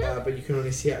 but you can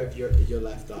only see out of your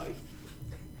left eye.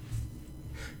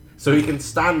 So he can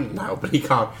stand now, but he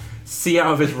can't see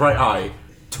out of his right eye,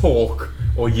 talk,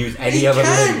 or use any other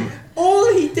limb.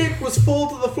 All he did was fall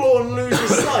to the floor and lose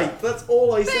his sight. That's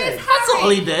all I said. That's all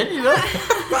he did, you know?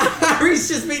 But Harry's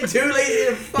just been too lazy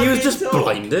to fucking He was just talk.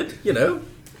 blinded, you know.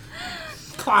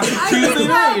 Classic I can Tuesday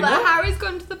tell night, you that know? Harry's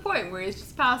gone to the point where he's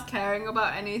just past caring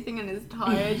about anything and is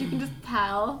tired. You can just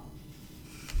tell.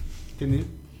 Can you?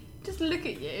 Just look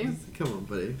at you. Come on,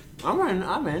 buddy.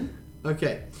 I'm in.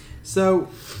 Okay, so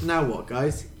now what,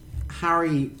 guys?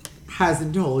 Harry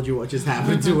hasn't told you what just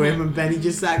happened to him, and Benny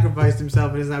just sacrificed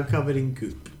himself and is now covered in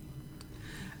goop.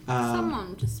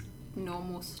 Someone just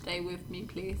normal stay with me,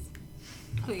 please.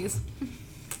 Please.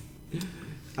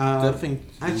 I think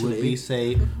actually- actually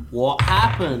say what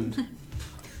happened.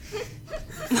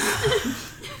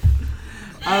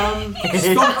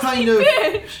 Scott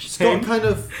kind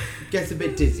of gets a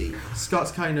bit dizzy.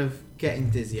 Scott's kind of getting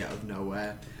dizzy out of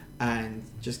nowhere, and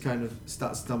just kind of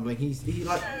starts stumbling. He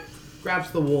like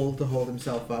grabs the wall to hold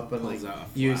himself up, and like Pulls out a flag.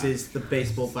 uses the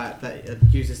baseball bat that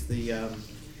uses the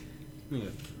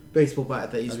baseball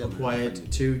bat that he's I got required mine.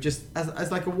 to just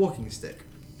as like a walking stick.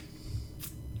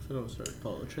 I don't start to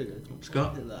pull the trigger.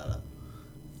 Scott? Hit that up.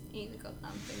 Eat the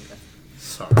goddamn finger.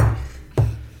 Sorry.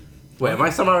 Wait, am I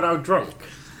somehow now drunk?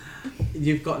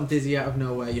 You've gotten dizzy out of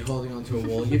nowhere. You're holding onto a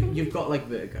wall. You've got like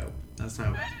vertigo. That's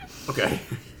how. Okay.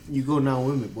 You go now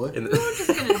with me, boy. In, We're just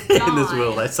gonna in this die.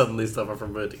 world, I suddenly suffer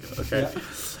from vertigo. Okay.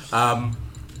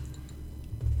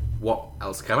 What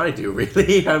else can I do,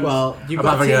 really? Well, you've I'm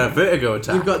got having a vertigo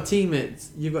attack. You've got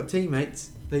teammates. You've got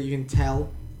teammates that you can tell.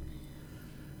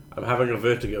 I'm having a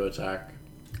vertigo attack.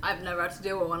 I've never had to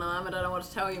deal with one of them. I don't know what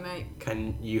to tell you, mate.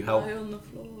 Can you help? Lie on the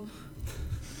floor.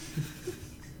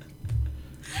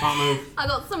 Can't move. I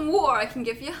got some water I can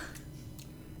give you.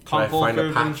 Can I Can't fall find a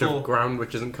through patch the of ground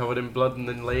which isn't covered in blood and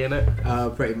then lay in it?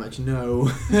 Pretty much no.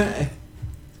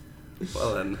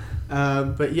 Well then.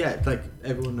 But yeah, like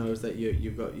everyone knows that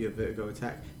you've got your vertigo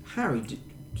attack. Harry,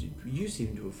 you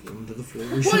seem to have fallen to the floor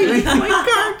recently. my god,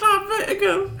 I have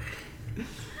vertigo!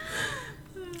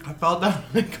 I fell down.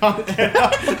 I can't get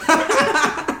up.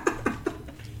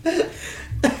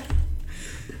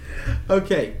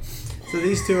 Okay, so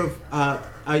these two have.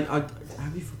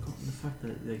 Have you forgotten the fact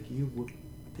that like you were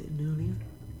bitten earlier?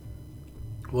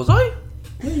 Was I?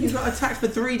 Yeah, you got attacked for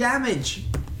 3 damage.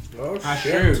 Oh That's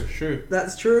true. True.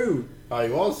 That's true. I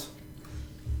was.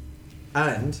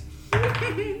 And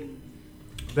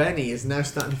Benny is now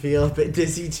starting to feel a bit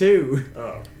dizzy too.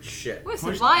 Oh shit. We're End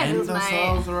survivors, mate.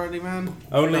 ourselves already, man.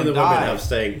 Only the women Die. have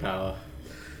staying power.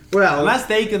 Well, Unless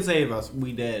they can save us,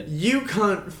 we did. you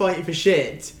can't fight for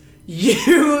shit.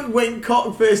 You went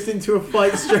cock first into a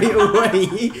fight straight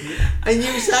away, and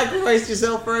you sacrificed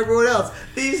yourself for everyone else.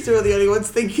 These two are the only ones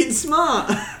thinking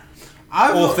smart.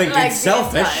 I'm Or thinking Like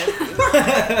selfish.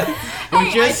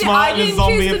 Which is smart I in a didn't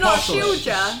zombie choose to not apocalypse.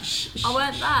 shield ya. I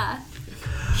weren't there.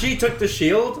 She took the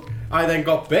shield. I then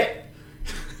got bit.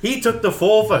 He took the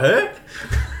fall for her.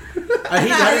 And he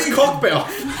had his cock bit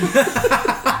off.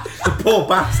 The poor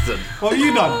bastard. What have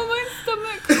you done? Oh, my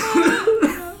stomach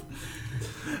hurts.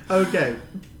 Okay,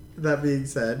 that being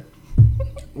said,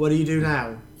 what do you do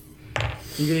now?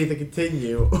 You can either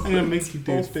continue or I'm gonna make you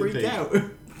do or a spit freak take. out.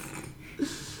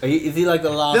 Is he like the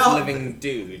last No. living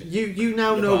dude? You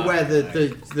now know where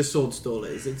the sword stall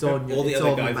is. It's on All the it's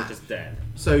other on guys the are map. just dead.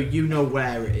 So you know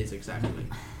where it is exactly.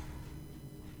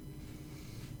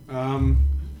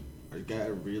 I get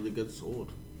a really good sword.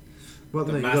 Well,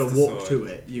 The no, you gotta master walk sword. to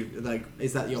it. You like,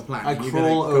 is that your plan? I You're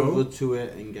crawl gonna go? over to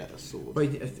it and get a sword. But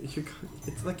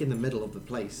it's like in the middle of the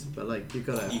place. But like you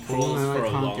gotta. He crawls No, I for a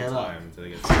can't long get up. time until he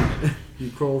gets to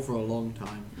You crawl for a long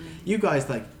time. You guys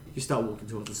like you start walking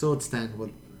towards the sword stand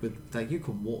with like you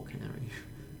can walk, Harry.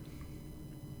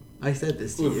 I said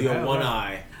this to With you. your one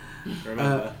eye.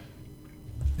 Remember?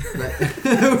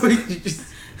 You just-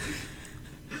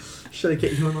 should I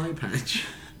get you an eye patch?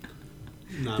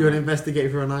 No, Do you want to investigate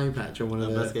for an eye patch or one of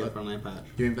the? investigate for an eye patch.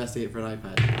 You investigate for an eye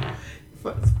patch.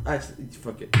 Actually,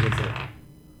 fuck it. What's it?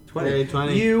 20.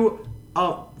 20. You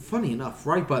are, funny enough,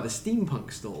 right by the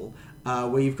steampunk stall,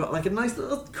 where you've got like a nice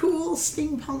little cool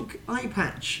steampunk eye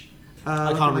patch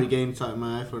I can't regain sight of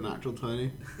my eye for a natural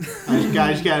 20.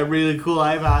 I just get a really cool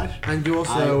eye patch. And you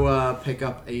also pick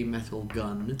up a metal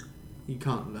gun. You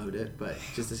can't load it, but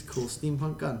just this cool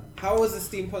steampunk gun. How was the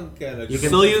steampunk gun? You can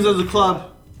still use it as a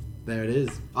club. There it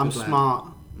is. I'm Good plan. smart.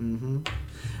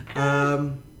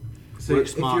 So Work if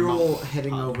smart, you're not all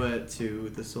heading hard. over to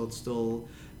the sword stall,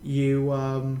 you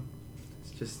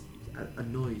it's just a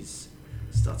noise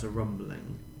starts a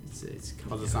rumbling. It's coming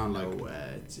What does it sound out of like?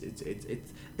 nowhere.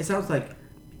 It sounds like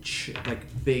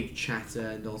big chatter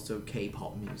and also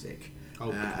K-pop music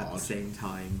Oh, at the God. same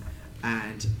time.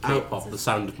 And K-pop, the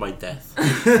sound of my death.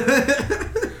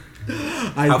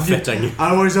 How fitting.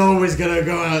 I was always gonna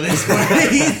go out this way.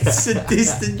 It's a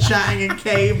distant chatting and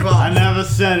K-pop. I never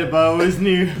said it, but I always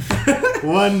knew.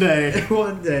 One day.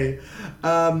 One day.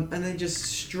 And then just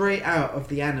straight out of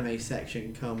the anime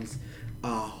section comes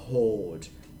a horde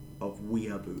of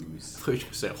weeaboos. I thought you were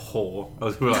going to say whore. I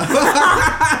was going to be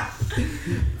like,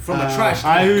 From a trash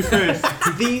I can. who's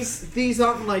first?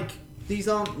 These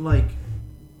aren't like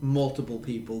multiple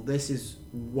people. This is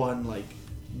one like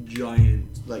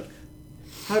giant like.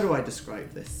 How do I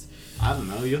describe this? I don't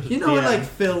know. You know, in, like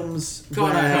films.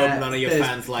 God, I where hope none of your there's-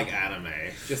 fans like anime.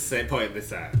 Just say, point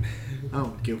this out. I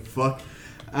don't give a fuck.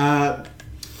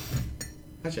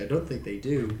 Actually, I don't think they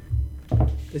do.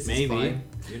 This Maybe. is fine.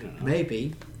 You don't know. Maybe.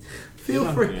 You Feel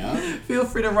don't free. know. Feel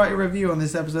free to write a review on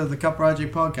this episode of the Cup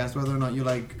Project podcast, whether or not you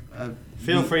like.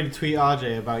 Feel free to tweet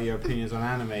RJ about your opinions on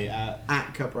anime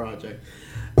At Cup Project.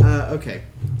 Okay,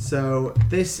 so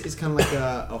this is kind of like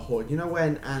a horde. You know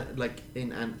when,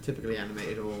 typically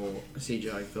animated or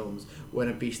CGI films, when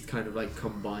a beast kind of like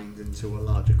combines into a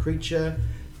larger creature,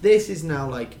 this is now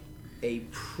like a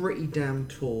pretty damn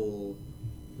tall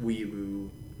weeaboo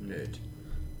nerd.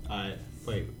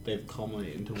 Wait, they've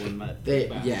culminated into one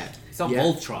Yeah. It's not Yeah.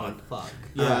 Voltron. Fuck.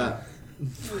 Yeah.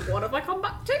 What have I come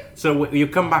back to? so you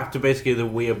come back to basically the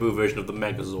weeaboo version of the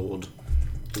Megazord.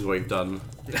 Is what you've done.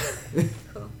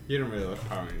 You don't really watch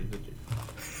Power Rangers, did you?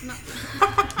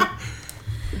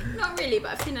 Not really,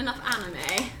 but I've seen enough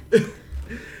anime.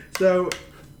 So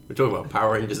We're talking about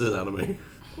Power Rangers as anime.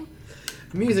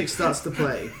 music starts to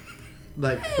play,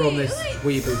 like from this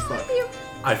weeaboo fuck.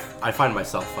 I find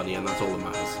myself funny, and that's all that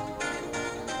matters.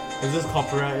 Is this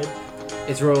copyrighted?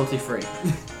 It's royalty free.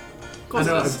 I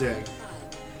know what I'm doing.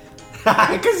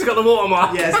 Because it's got the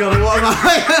watermark. Yeah, it's got a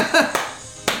watermark.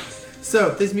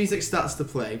 So this music starts to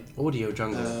play. Audio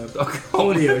jungle.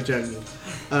 Audio jungle.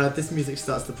 This music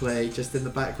starts to play just in the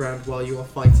background while you are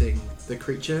fighting the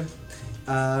creature.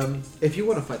 If you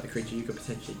want to fight the creature, you could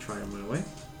potentially try and run away.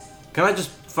 Can I just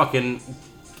fucking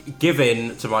give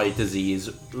in to my disease,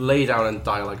 lay down and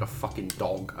die like a fucking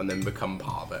dog, and then become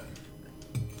part of it?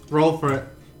 Roll for it.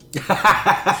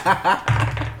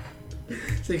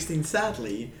 16.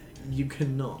 Sadly, you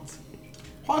cannot.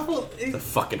 I thought The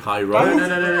fucking high roll.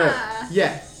 No.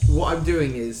 Yeah, what I'm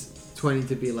doing is 20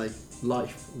 to be like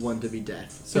life, 1 to be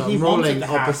death. So But he I'm wants rolling it to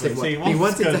happen, opposite. so He he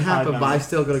wants it to go happen, high but I down.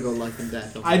 still gotta go life and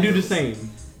death. I do the same.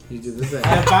 You do the same. I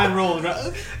have bad rolls.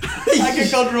 I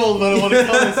get good rolls, but I want to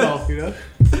kill myself, you know?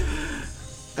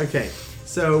 Okay,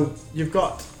 so you've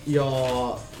got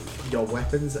your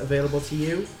weapons available to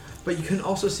you, but you can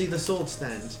also see the sword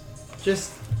stand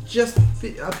just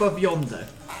above yonder,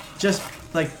 just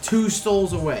like 2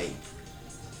 stalls away.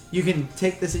 You can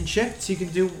take this in shifts. You can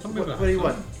do what do you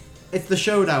want. It's the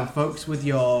showdown, folks, with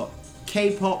your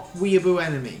K-pop weeaboo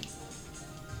enemy.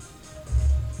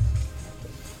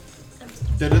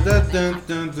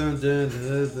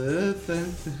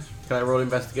 Can I roll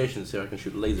investigation to see if I can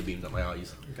shoot laser beams at my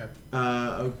eyes?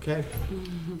 Okay.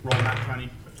 Roll that 20.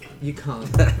 You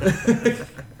can't.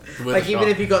 Worth Like a even shot.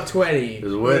 if you got 20, It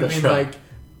was it worth would a have been shot. like,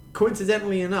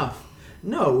 coincidentally enough,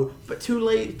 no, but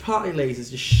 2 party lasers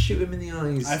just shoot him in the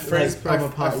eyes. I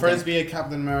party frisbee a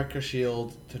Captain America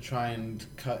shield to try and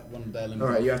cut one of their limbs.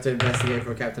 Alright, you have to investigate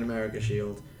for a Captain America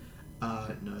shield. No,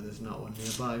 there's not one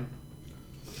nearby.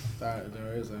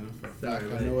 There is, I know for a There fact.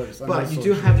 is. I know what it's. I But know you so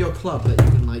do sure. have your club that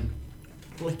you can like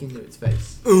flick into its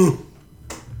face.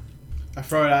 I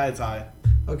throw it at its eye.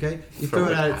 Okay, you throw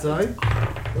it at its eye.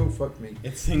 Oh fuck me.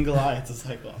 It's single eye. It's a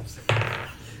Cyclops.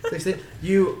 16.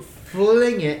 You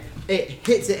fling it, it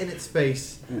hits it in its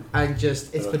face, and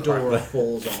just its fedora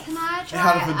falls off. Can I It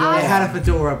had a try fedora. It had a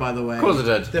fedora, by the way. Of course it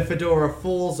did. The fedora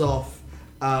falls off,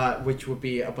 which would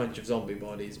be a bunch of zombie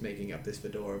bodies making up this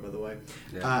fedora, by the way,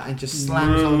 Yeah. and just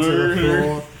slams onto the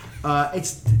floor.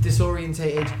 It's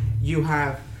disorientated. You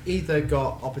have either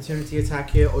got opportunity attack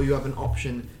here, or you have an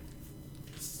option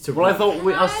to. Well, I thought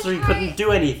us Can I three try- couldn't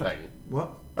do anything.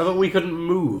 What? I thought we couldn't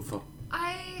move.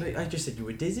 I I just said you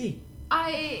were dizzy.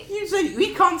 I You said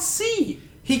we can't see.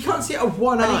 He can't see out of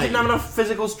one And he eye. didn't have enough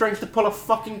physical strength to pull a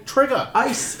fucking trigger.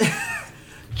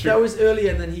 That was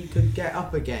earlier than he could get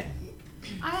up again.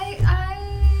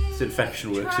 This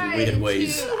infection works in weird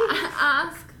ways. To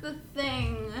ask the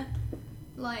thing,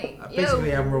 like,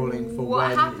 Basically, I'm rolling for what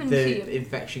when happened to you? the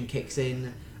infection kicks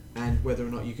in, and whether or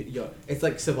not you could. It's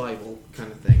like survival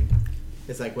kind of thing.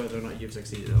 It's like whether or not you've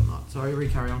succeeded or not. Sorry,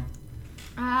 carry on.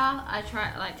 I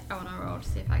try, like, I want to roll to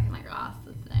see if I can, like, ask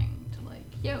the thing to, like,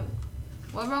 yo,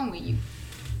 what's wrong with you?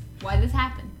 Why did this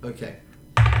happen? Okay.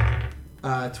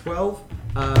 12.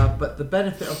 But the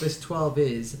benefit of this 12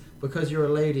 is because you're a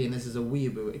lady and this is a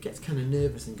weeaboo, it gets kind of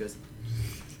nervous and goes.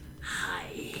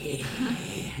 Hi.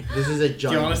 This is a giant. Do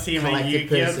you want to see my collected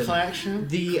Yu-Gi-Oh person. collection?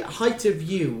 The height of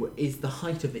you is the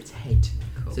height of its head.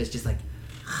 Cool. So it's just like,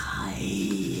 hi.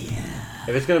 If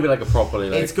it's gonna be like a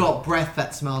properly like, It's got breath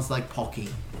that smells like Pocky.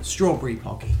 Strawberry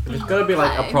Pocky. if it's gonna be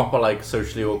like a Okay. proper like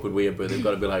socially awkward weeaboo, they've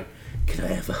got to be like, can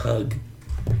I have a hug?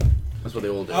 That's what they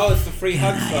all do. Oh, it's the free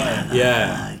hug sign.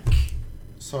 Yeah.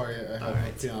 Sorry, I have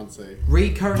Alright. a fiance.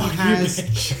 Ree currently has.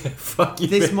 Fuck you.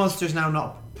 This bitch. monster's now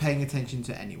not paying attention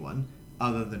to anyone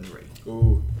other than Ree.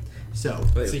 Ooh. So, I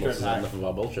think it's Secret mostly attack. enough of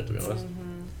our bullshit, to be honest.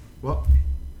 what?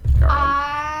 Carry on.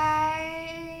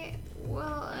 I will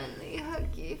only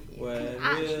hug you if you When can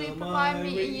actually will provide my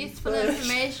me useful refresh-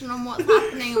 information on what's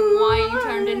happening and why you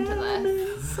turned into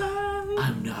this.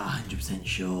 I'm not 100%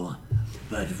 sure,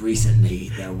 but recently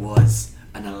there was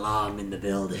an alarm in the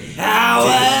building.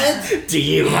 Howard, do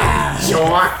you have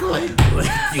chocolate?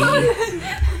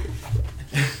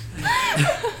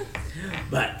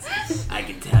 But I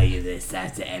can tell you this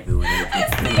after everyone It's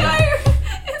else.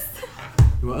 the it's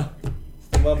What?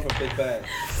 The one from Big Bang.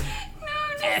 No,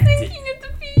 I'm just thinking of the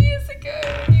few years ago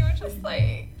when you were just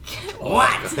like,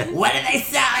 What? What are they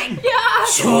selling? yeah.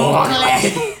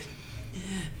 Chocolate!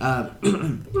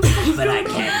 But I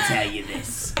can tell you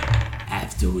this.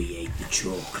 After we ate the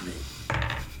chocolate,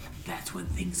 that's when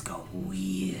things got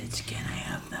weird. Can I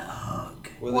have that hug?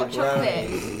 With What a brownie.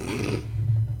 chocolate?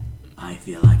 I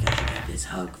feel like I should have this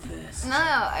hug first. No,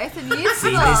 I said useful.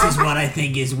 See, this is what I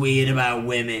think is weird about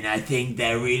women. I think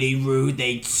they're really rude.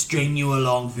 They string you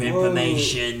along for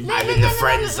information. No, I'm no, in the no, no,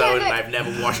 friend no, no, zone no. and I've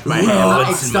never washed my It hair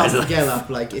once in my starts to life. get up,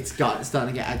 like it's starting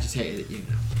to get agitated at you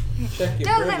now. Check your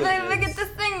No, look privileges. at this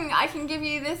thing. I can give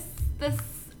you this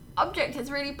object.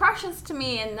 It's really precious to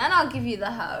me, and then I'll give you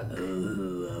the hug.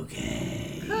 Ooh,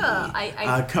 okay. Cool.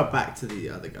 I Cut back to the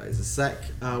other guys a sec.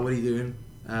 What are you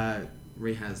doing?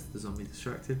 Ree has the zombie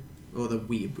distracted. Or the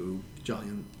weeaboo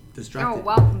giant distracted. You're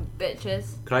welcome,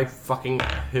 bitches. Can I fucking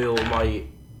hurl my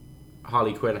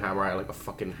Harley Quinn hammer out like a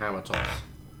fucking hammer toss?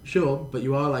 Sure, but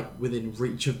you are like within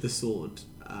reach of the sword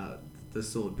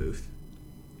booth.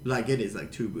 Like it is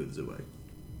like 2 booths away.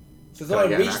 So it's Can I not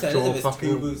get a an reach then, actual is it? It's fucking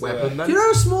 2 booths weapon away. then? Do you know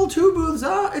how small 2 booths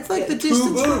are? It's like the Two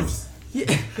distance from... booths. Yeah,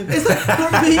 it's like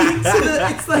from me to the...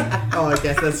 It's like... Oh, I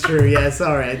guess that's true. Yeah,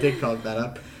 sorry, I did cock that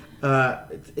up.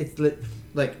 It's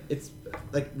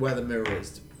like where the mirror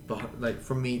is. Like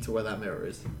from me to where that mirror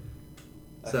is.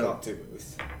 I So- got 2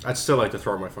 booths. I'd still like to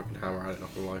throw my fucking hammer at it,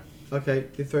 not gonna lie. Okay,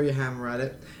 you throw your hammer at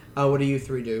it. What do you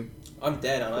 3 do? I'm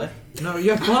dead, aren't I? No,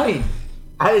 you're fine.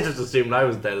 I just assumed I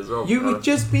was dead as well. You've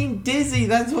just been dizzy,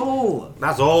 that's all.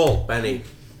 That's all, Benny.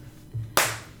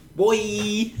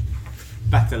 Boy!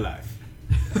 Better life.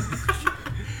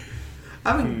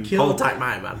 I haven't Hold killed... tight,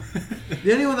 man.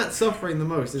 The only one that's suffering the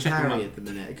most is Check him Harry out. at the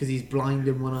minute, because he's blind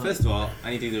in one eye. First of all, I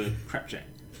need to do a prep check.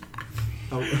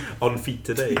 Oh, On feet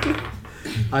today.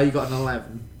 you got an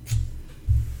 11.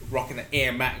 Rocking the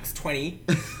Air Max 20.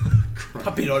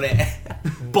 Pupping on it.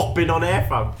 Bopping on air,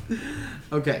 fam.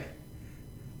 Okay.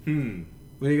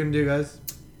 What are you gonna do, guys?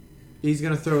 He's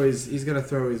gonna throw his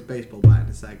baseball bat in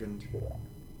a second.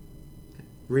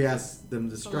 Riaz them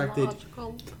distracted.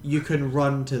 Logical. You can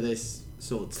run to this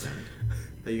sword stand.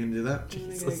 Are you gonna do that? I'm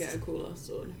gonna go get a cooler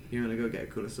sword. You're gonna go get a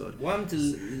cooler sword. One to.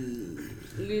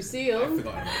 Lucille. I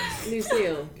forgot about it.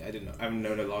 Lucille. I didn't know. I haven't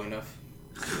known it long enough.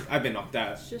 I've been knocked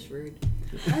out. It's just rude.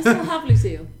 I still have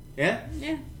Lucille. Yeah?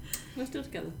 Yeah. We're still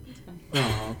together. It's fine.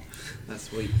 Oh, that's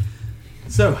sweet.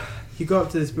 So you go up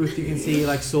to this booth. You can see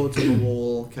like swords on the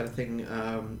wall, kind of thing.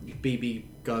 BB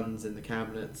guns in the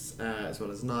cabinets, as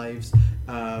well as knives.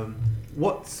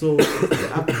 What sword?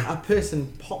 A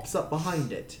person pops up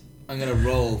behind it. I'm gonna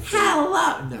roll.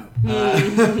 Hello.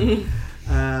 No.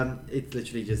 It's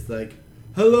literally just like,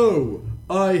 hello.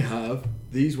 I have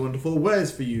these wonderful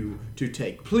wares for you to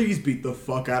take. Please beat the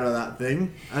fuck out of that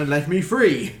thing and let me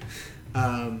free.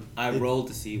 I roll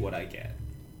to see what I get.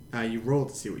 You roll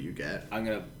to see what you get. I'm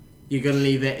gonna. You're gonna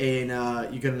leave it in.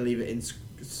 You're gonna leave it in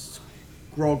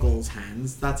Scroggle's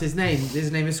hands. That's his name.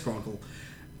 His name is Scroggle.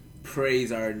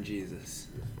 Praise our Jesus.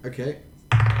 Okay.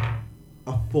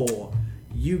 A 4.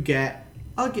 You get.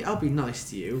 I'll be nice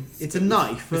to you. It's a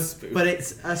knife, Spoon. but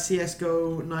it's a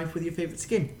CS:GO knife with your favorite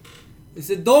skin. It's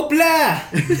a Doppler!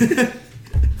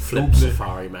 Flip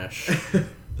Safari Mesh.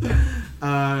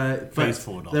 But Phase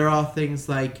 4 there are things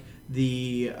like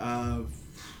the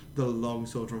long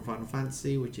sword from Final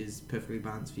Fantasy, which is perfectly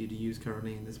balanced for you to use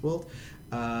currently in this world.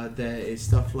 There is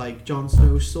stuff like Jon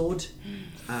Snow's sword,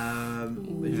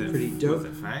 which is pretty dope. Was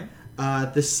it fine?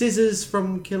 The scissors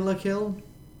from Kill la Kill.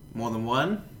 More than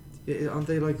one? Aren't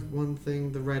they like one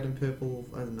thing? The red and purple.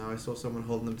 I don't know. I saw someone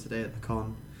holding them today at the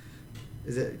con.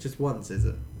 Is it just one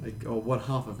scissor, like, or one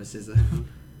half of a scissor?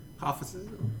 Half a scissor?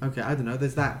 Okay, I don't know.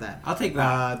 There's that there. I'll take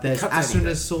that. There's Cuts anything.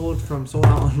 Asuna's sword from Sword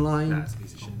Art Online. That's a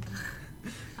piece of shit.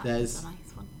 There's. That's a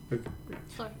nice one. Okay.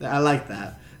 Sorry. I like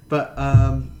that, but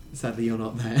sadly you're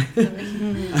not there.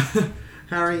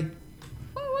 Harry,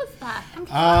 What was that? I'm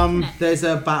catching it. there's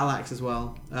a battle axe as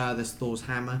well. There's Thor's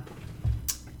hammer.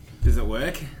 Does it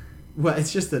work? Well,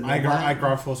 it's just a. I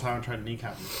grabbed Thor's hammer and tried to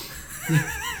kneecap him.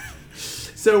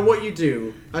 So what you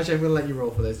do? Actually, I'm gonna let you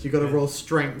roll for this. You got to roll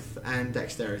strength and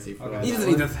dexterity for that. He doesn't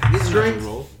one. need to. He doesn't Strength. need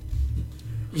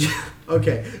to roll.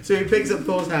 Okay, so he picks up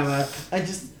Thor's hammer and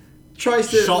just tries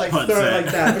to Shot like puts throw it it.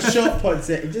 like that, but shot puts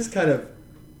it. He just kind of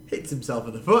hits himself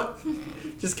in the foot.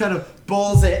 Just kind of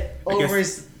balls it over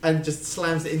his and just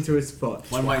slams it into his foot.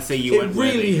 One might say you It went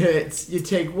really worthy. hurts. You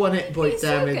take 1 hit point He's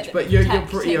so good damage, at but you're protecting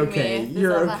pretty me okay. if this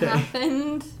You're ever okay.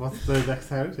 happened. What's the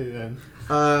dexterity then?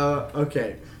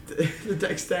 Okay. The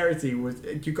dexterity was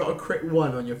you got a crit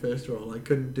 1 on your first roll. I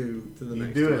couldn't do to the You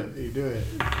next do one. it. You do it.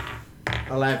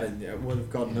 11. Yeah, would have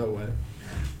gone nowhere.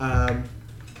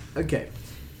 Okay.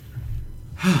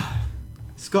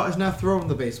 Scott has now thrown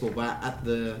the baseball bat at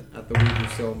the weevil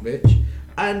stone bitch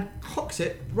and cocks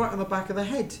it right on the back of the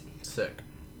head. Sick.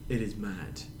 It is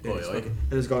mad. It, Oi, is oi. fucking-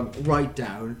 it has gone right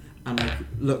down and like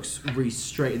looks Reese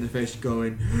straight in the face,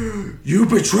 going, "You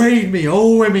betrayed me.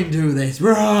 All women do this."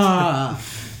 Rah!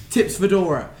 Tips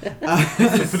Fedora.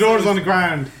 The fedora's on the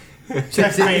ground.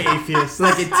 Checkmate, atheist.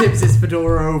 Like it tips its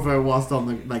fedora over whilst on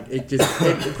the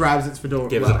it grabs its fedora.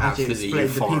 Gives well, an actually, it absolutely split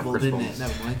into euphoric people, didn't it? response.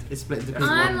 Never mind. It split into people.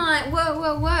 I'm like,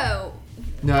 whoa.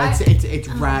 No,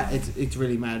 it's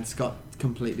really mad. Scott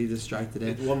completely distracted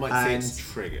it. One might say And it's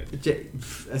triggered.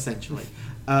 essentially,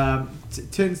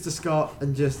 turns to Scott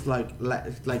and just like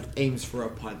aims for a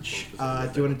punch. Do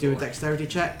you want to do a dexterity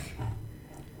check?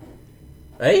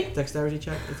 Hey? Dexterity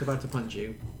check. It's about to punch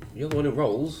you. You're the one who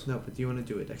rolls. No, but do you want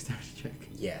to do a dexterity check?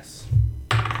 Yes.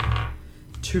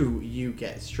 2, you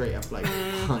get straight up like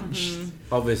punched.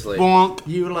 Obviously. Bonk.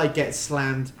 You like get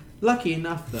slammed. Lucky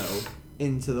enough though,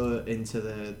 into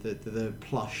the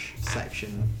plush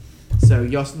section. So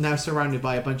you're now surrounded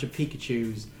by a bunch of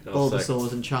Pikachus, Oh,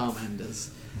 Bulbasaurs, and Charmanders.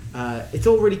 It's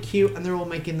all really cute, and they're all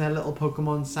making their little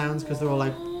Pokemon sounds because they're all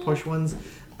like push ones.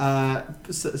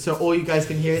 So all you guys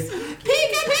can hear is Pika,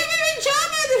 Pika, and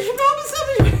Charmander,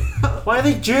 Bulbasaur. Why are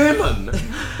they German?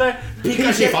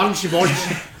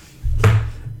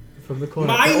 From the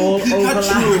corner, Mein they're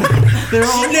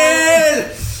all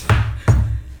Pikachu!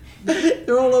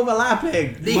 they're all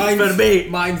overlapping. Nicht für mich.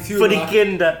 Mein Für die Führer.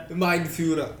 Kinder. Mein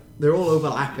Führer. They're all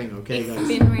overlapping. Okay, guys.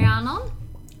 Been Rihanna.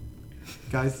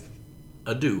 Guys.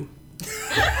 Ado.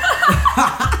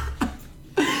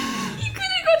 You could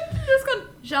have just gone,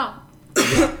 Jean.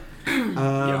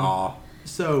 Yeah.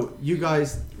 So you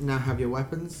guys now have your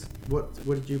weapons. What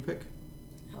did you pick?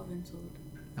 Elven sword.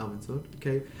 Elven sword.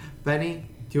 Okay. Benny,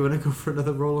 do you want to go for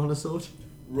another roll on a sword?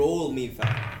 Roll me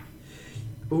fat.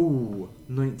 Ooh,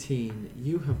 19.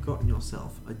 You have gotten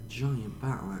yourself a giant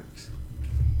battle axe.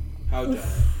 How giant?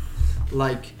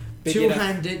 Like Big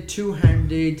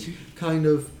two-handed, kind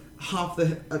of half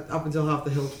the up until half the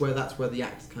hilt, where that's where the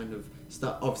axe kind of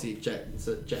start. Obviously,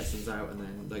 jettisons out and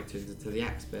then like turns into the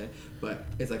axe bit, but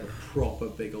it's like a proper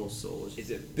big old sword. Is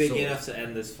it big Sword. enough to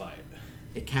end this fight?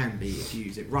 It can be if you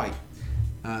use it right.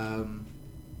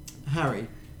 Harry,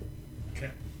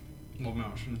 Okay. What are my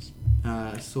options?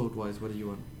 sword-wise, what do you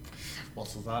want?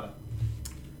 What's that?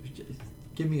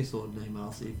 Give me a sword name,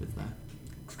 I'll see if it's there.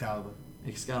 Excalibur.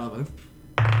 Excalibur.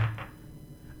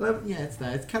 Well, yeah, it's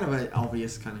there. It's kind of an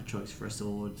obvious kind of choice for a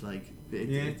sword. Like,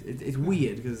 it's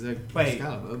weird because it's Wait,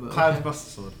 Excalibur. But Cloud's okay. Buster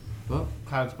Sword. What?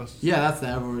 Cloud's Buster Sword. Yeah, that's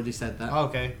there. I've already said that. Oh,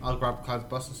 okay, I'll grab Cloud's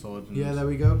Buster Sword. And Yeah, there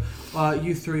we go.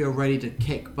 You three are ready to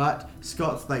kick butt.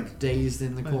 Scott's like dazed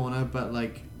in the corner, but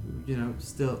like, you know,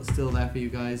 still there for you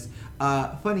guys.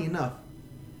 Funny enough,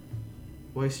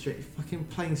 why fucking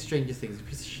playing Stranger Things, a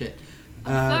piece of shit.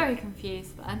 I'm very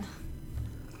confused then.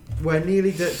 We're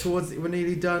nearly we're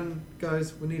nearly done,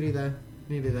 guys. We're nearly there.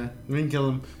 Nearly there. We can kill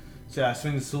him. So I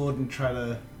swing the sword and try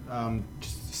to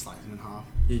just slice him in half.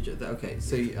 Okay,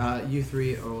 so you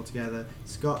three are all together.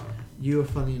 Scott, you are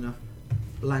funny enough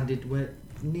landed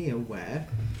near where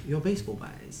your baseball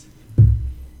bat is.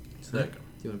 So, There you do go.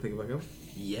 you want to pick it back up?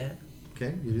 Yeah.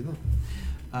 Okay, you do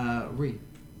that. Ree,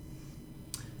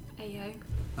 Ayo.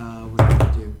 what are you going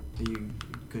to do? Are you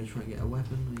going to try and get a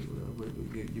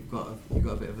weapon? You've got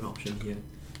a bit of an option here.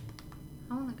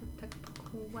 I want to go pick up a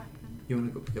cool weapon. You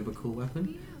want to go pick up a cool weapon?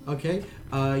 Yeah. Okay,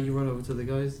 you run over to the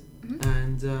guys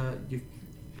and you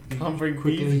Can't bring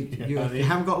quickly. bees. You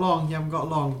haven't got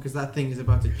long because that thing is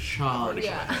about to charge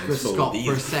Yeah. for Scott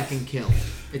for a second kill.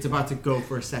 It's about to go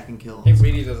for a second kill. It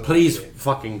really doesn't. Please like it.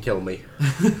 fucking kill me.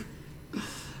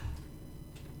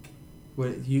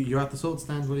 You're at the sword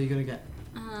stand. What are you gonna get?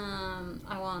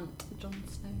 I want Jon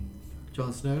Snow's.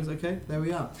 Jon Snow's. Okay, there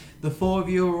we are. The four of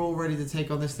you are all ready to take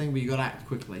on this thing, but you gotta act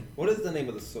quickly. What is the name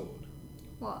of the sword?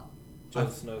 What?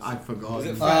 Jon Snow's. I forgot.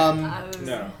 Is it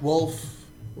No. Wolf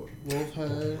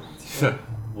head.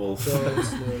 Wolf.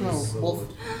 No, wolf.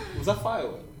 Was that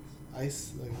fireworks?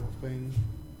 Ice, like wolfbane.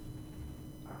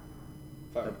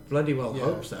 Fireworks. Bloody well Yeah.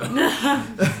 hope so.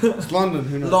 It's London,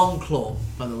 who knows? Long claw,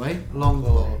 by the way. Long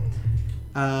claw.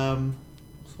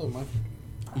 So my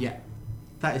Yeah,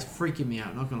 that is freaking me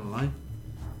out. Not gonna lie.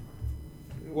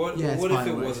 What, Yeah, it's what if it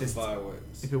fireworks. wasn't It's-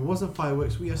 fireworks? If it wasn't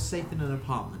fireworks, we are safe in an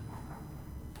apartment.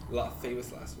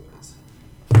 Famous last words.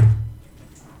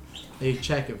 Are you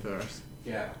checking first?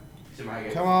 Yeah.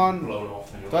 Come on. Blown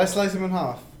off. Do I slice him in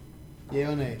half?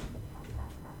 Yeah or nay?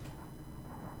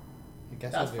 I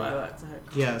guess That's I do. fireworks, I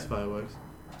hope. Yeah, it's fireworks.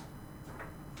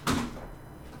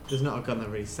 There's not a gun that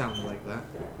really sounds like that.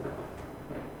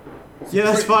 Yeah,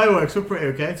 that's fireworks. We're pretty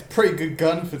okay. Pretty good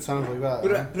gun if it sounds like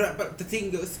that. But the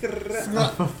thing goes. For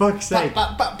fuck's sake.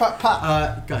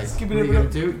 Guys, what are you gonna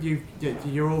do?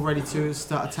 You're all ready to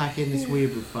start attacking this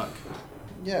weeaboo fuck.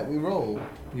 Yeah, we roll.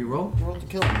 You roll? We roll to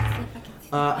kill him.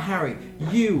 Harry,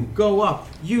 you go up.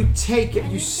 You take it.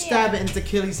 You stab it into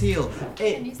Achilles' heel.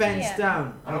 Can you It see bends it?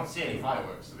 down. I don't see any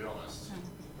fireworks, to be honest.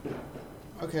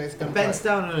 Okay, it's It gonna bends fight.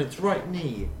 down on its right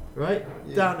knee. Right?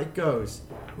 Yeah. Down it goes.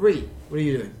 Ree, what are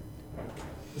you doing?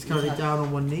 It's currently down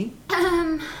on one knee.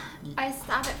 I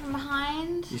stab it from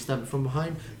behind. You stab it from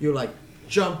behind. You like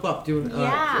jump up. Doing Yeah,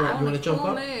 right, I you want to a jump cool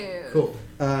up? move. Cool.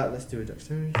 Let's do a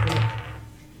dexterity.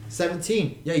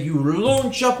 17. Yeah, you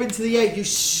launch up into the air. You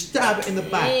stab it in the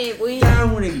back.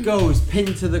 Down it goes,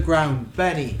 pinned to the ground.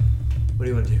 Benny, what do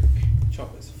you want to do?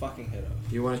 Chop his fucking head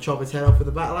off. You want to chop its head off with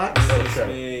a battle axe?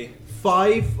 Me.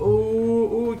 5.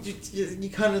 Ooh, you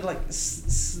kind of like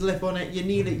slip on it. You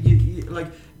need it. You like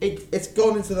it's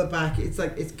gone into the back. It's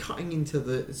like it's cutting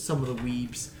into some of the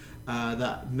weaves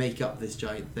that make up this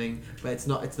giant thing. But it's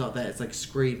not there. It's like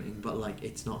screaming, but like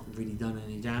it's not really done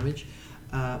any damage.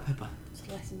 Pepper,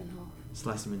 Slice him in half.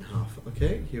 slice him in half.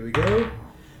 Okay, here we go.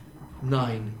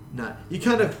 9. You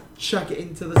kind of chuck it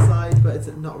into the side, but it's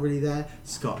not really there.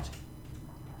 Scott,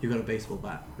 you got a baseball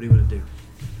bat. What do you want to do?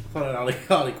 I thought I had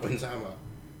Harley Quinn's hammer.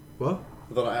 What?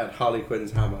 I thought I had Harley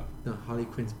Quinn's hammer. No, Harley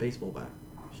Quinn's baseball bat.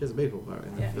 She has a baseball bat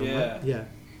in the Yeah. film, Yeah. right? Yeah.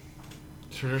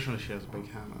 Traditionally, she has a big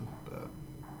hammer, but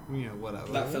you know,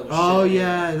 whatever. That film. Oh shit.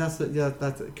 yeah, that's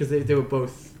because they were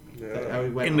both. Yeah. we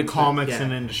went in the on to- comics yeah.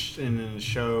 and in the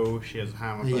show, she has a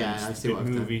hammer. But Yeah, in I see the what I've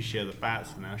done. movie, she has a bat,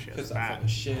 so now she has Because a that bat. film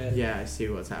is shit. Yeah, I see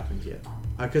what's happened here.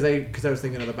 Because I was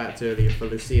thinking of the bats earlier for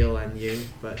Lucille and you,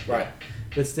 but Right.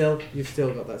 But still, you've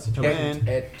still got that situation.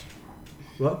 Hit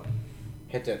What?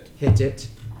 it. Hit it.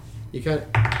 You can.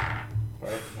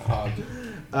 Right. Hard.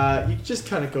 You just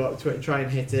kind of go up to it and try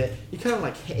and hit it. You kind of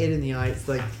like hit it in the eye. It's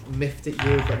like miffed at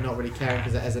you, but not really caring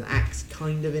because it has an axe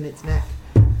kind of in its neck.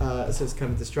 So it's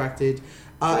kind of distracted.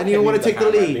 And you want to take the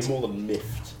lead. More than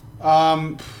miffed.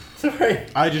 Sorry.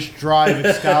 I just drive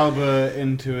Excalibur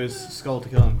into his skull to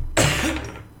kill him.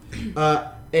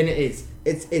 And it is.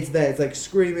 It's there. It's like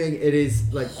screaming. It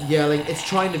is like yelling. It's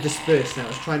trying to disperse now.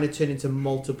 It's trying to turn into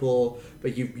multiple.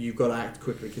 But you've got to act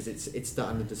quickly because it's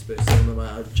starting to disperse. Some of them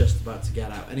are just about to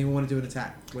get out. Anyone want to do an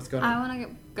attack? What's going on? I want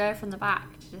to go from the back,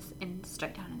 just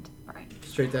straight down into the brain.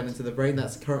 Straight down into the brain.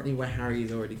 That's currently where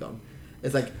Harry's already gone.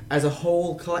 It's like as a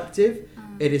whole collective,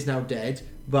 it is now dead.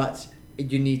 But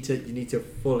you need to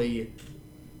fully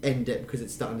end it because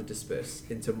it's starting to disperse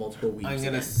into multiple weaves. I'm gonna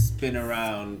again. spin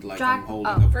around like Drag- I'm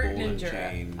holding oh, a fruit ball and ninja.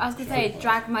 chain. I was gonna say,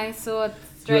 drag my sword You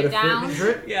got straight a fruit down. ninja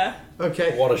it? Yeah.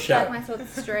 Okay. What a Drag shout. my sword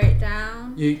straight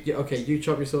down. You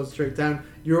chop your sword straight down.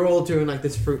 You're all doing like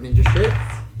this fruit ninja shit.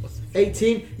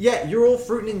 18. Yeah, you're all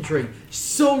fruit ninja.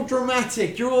 So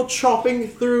dramatic. You're all chopping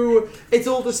through. It's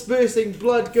all dispersing.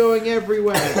 Blood going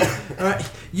everywhere. Alright.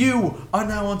 You are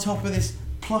now on top of this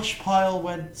plush pile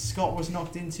where Scott was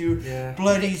knocked into, Yeah.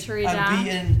 bloodied Victory and dance.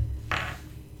 beaten.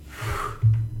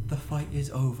 The fight is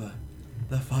over.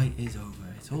 The fight is over.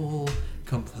 It's all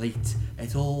complete.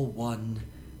 It's all won.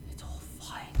 It's all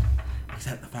fine.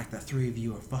 Except the fact that 3 of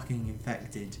you are fucking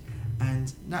infected.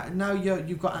 And now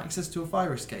you've got access to a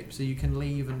fire escape, so you can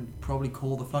leave and probably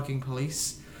call the fucking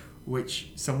police,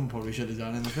 which someone probably should have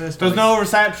done in the first place. There's no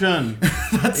reception.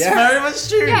 That's Yeah. very much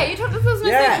true. Yeah, you told us there was no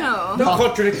Yeah. signal. Don't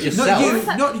contradict yourself.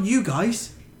 Not you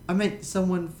guys. I meant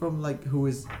someone from who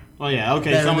was Oh yeah,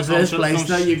 okay. there in the first place.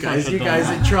 Not you guys. You guys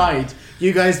had tried.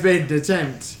 You guys made an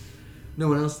attempt. No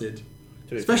one else did.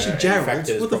 To be Especially fair, Gerald.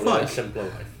 infected is What the probably fuck? a simpler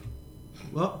life.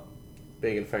 What?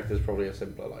 Being infected is probably a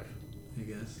simpler life. I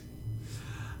guess.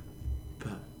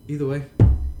 But either way,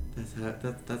 that's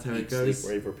how it Eat, goes.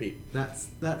 sleep, rave, repeat.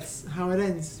 That's how it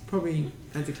ends. Probably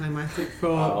anticlimactic for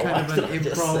Oh, kind of I an thought I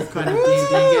just improv said kind of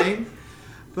D&D game.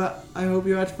 But I hope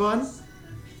you had fun.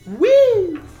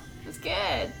 Woo! It's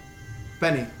good.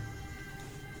 Benny,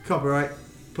 copyright.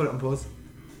 Put it on pause.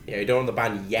 Yeah, you don't want the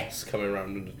band Yes coming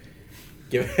around and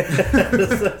give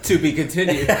it. To be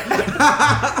continued.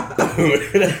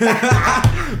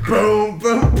 Boom, boom,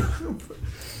 boom.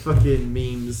 Fucking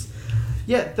memes.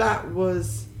 Yeah, that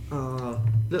was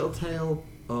little tale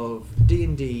of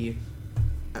D&D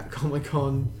at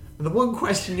Comic-Con. And the one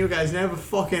question you guys never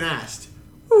fucking asked,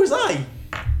 who was I?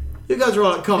 You guys were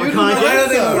all at Comic-Con You didn't know again.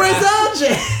 anything. Where's RJ?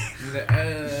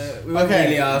 We won't Okay.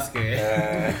 really ask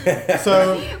it.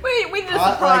 So We did a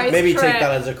surprise Maybe trip. take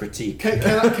that as a critique.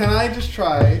 can I just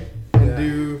try and Yeah.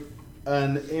 do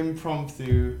an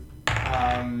impromptu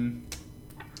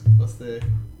what's the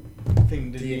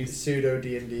thing? The news? Pseudo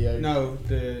D&D. No,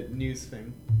 the news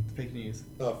thing. The fake news.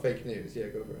 Oh, fake news. Yeah,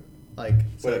 go for it. Like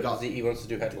so Wait, I got he wants to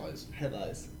do headlines.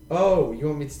 headlines. Oh, you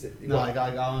want me to... No, I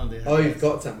got on the Oh, you've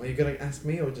got some. Are you going to ask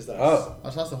me or just us? Oh,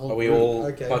 That's the whole are we group. all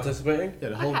Okay. participating? Yeah,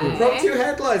 the whole Okay. group. Impromptu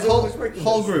headlines. Whole, always working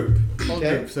whole this. group. Whole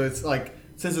Okay. group. So it's like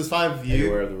since there's 5 of Are you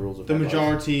aware you, of the rules of the headlines?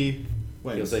 majority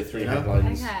wins. You'll say 3 you know?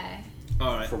 headlines. Okay.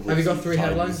 Alright. from Have you got recent 3 times.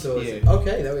 headlines? Or Yeah.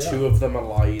 Okay, there we are. 2 of them are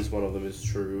lies, 1 of them is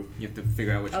true. You have to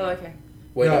figure out which Oh, one. okay.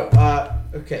 Wait, no, no.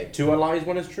 okay. 2 are lies,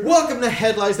 1 is true? Welcome to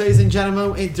Headlines, ladies and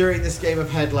gentlemen. During this game of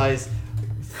Headlines,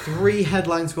 3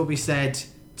 headlines will be said,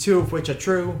 2 of which are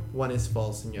true, 1 is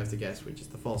false, and you have to guess which is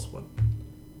the false one.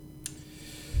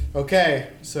 Okay,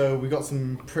 so we got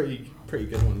some pretty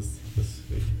good ones this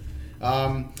week.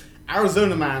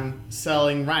 Arizona man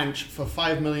selling ranch for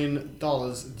 $5 million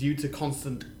due to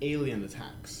constant alien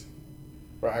attacks.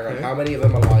 Right, hang on. Okay. How many of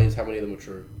them are lies, how many of them are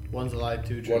true? One's a lie,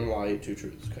 2 true. 1 lie, 2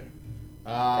 truths. Okay.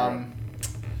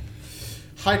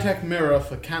 High-tech mirror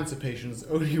for cancer patients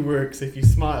only works if you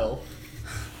smile.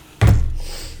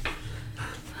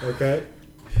 Okay.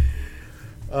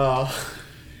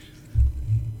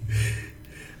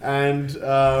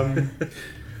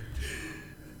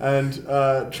 And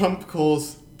Trump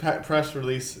calls press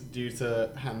release due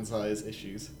to hand size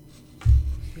issues.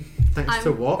 Thanks to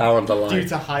I'm- what? That one's a Due lie.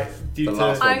 to height. Due The to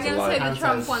last I'm one's a gonna lie. say the Hand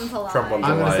Trump size. one's a lie. Trump one's a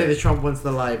I'm going to lie. say the Trump one's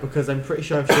the lie because I'm pretty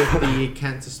sure I've shared the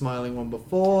cancer smiling one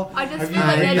before. I just Have feel you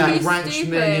like heard that'd that be ranch stupid $1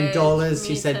 million. for He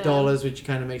me said to- dollars, which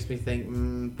kind of makes me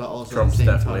think, but also Trump's at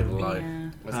the same definitely time. the lie. Yeah.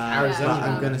 was Yeah. Arizona. But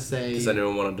I'm Yeah. going to say Does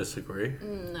anyone want to disagree?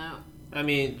 No, I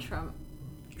mean, Trump.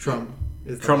 Trump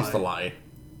is the Trump's lie. the lie.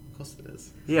 Of course it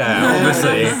is. Yeah,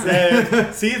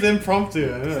 obviously. See, it's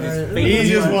impromptu. I know. It's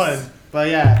Easiest fingers. one. But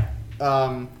yeah,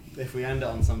 if we end it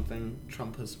on something,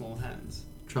 Trump has small hands.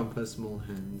 Trump has small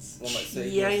hands. one might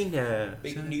say China.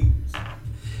 big news.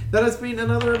 That has been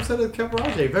another episode of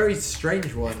Cabarage. Very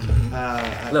strange one.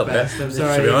 At Little bit, best. I'm to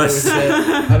sorry. be It was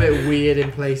honest. a bit weird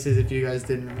in places if you guys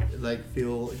didn't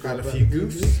feel. Had a few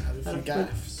goofs, had a few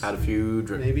gaffs. Had a few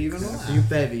drinks. Maybe even more. A few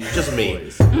bevies. Just me.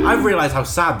 boys. I've realised how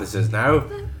sad this is now.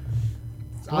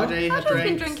 RJ had I've just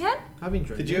been drinks. drinking. I've been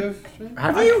drinking. Did you have drink?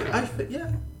 Have I, you?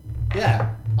 yeah. Yeah,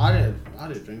 I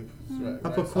did drink. Right, I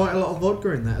right, put quite a lot of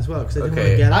vodka in that as well because I didn't Okay.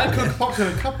 want to get I out. cooked pops in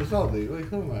a cup as well, dude. What are you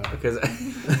talking about? Because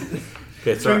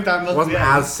okay, so Drink that it milk wasn't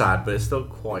together. as sad, but it's still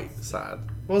quite sad.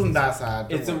 Wasn't that sad?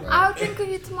 Don't It's a- worry about I'll it. drink with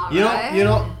you tomorrow.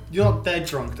 You're not dead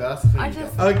drunk. Though. That's the thing. I you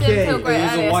just got. Okay, didn't feel it great It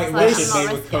was earlier, a white so Russian I'm Russian not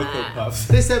made with risking Cocoa it. Puffs.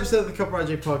 This episode of the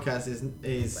Cabarage podcast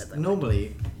is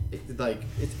normally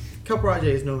Cabarage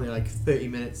is normally like 30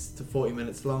 minutes to 40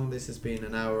 minutes long. This has been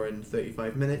an hour and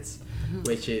 35 minutes,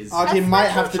 which is. RJ That's might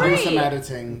special have to do some treat.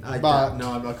 editing, I but don't,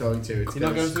 no, I'm not going to. It's You're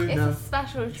not going to? It's No. a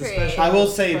special It's a treat. special- I will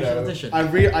say Special though, edition.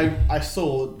 I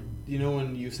saw, you know,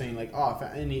 when you were saying like, oh,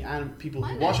 if any people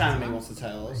who I watch know anime some. wants to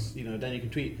tell us, you know, then you can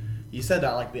tweet. You said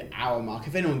that like the hour mark.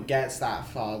 If anyone gets that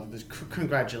far, there's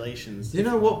congratulations. Do you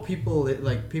know what people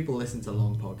people listen to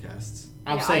long podcasts?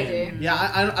 I'm Yeah, I saying, do.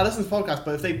 yeah, I listen to podcasts,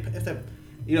 but if they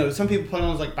you know, some people put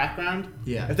on as like background.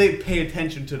 Yeah. If they pay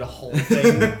attention to the whole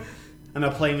thing and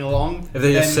are playing along, If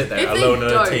they just then- sit there If they alone at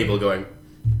don't- a table going,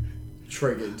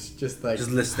 Triggered. Just like.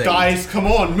 just listening. guys, come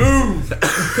on, move! They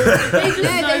just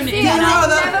they zone see in. it. Get out of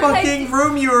that Never fucking played-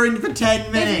 room you were in for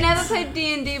 10 minutes. They've never played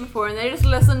D&D before, and they just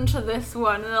listen to this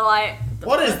one, and they're like,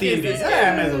 What is D&D? this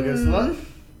Yeah, I may as well go slow.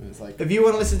 It's like, If you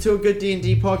want to listen to a good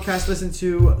D&D podcast, listen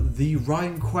to the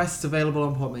Rhyme Quest, available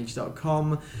on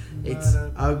podmage.com. It's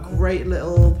a great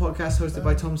little podcast hosted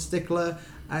by Tom Stickler,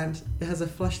 and it has a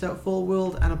fleshed out full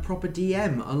world and a proper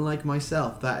DM, unlike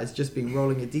myself, that has just been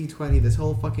rolling a d20 this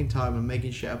whole fucking time and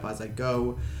making shit up as I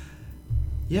go.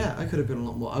 Yeah, I could have been a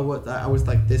lot more. I was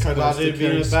like this Could close I to have been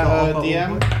killing a Scott better at one DM?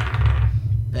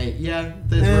 point. Hey, yeah,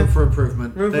 there's room for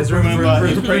improvement. There's room for but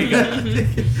it's improvement.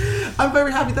 pretty good. I'm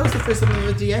very happy. That was the first time I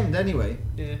ever DM'd anyway.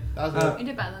 Yeah, that was you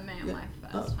did better than me on my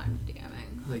first time DMing.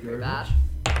 Thank you Pretty very bad.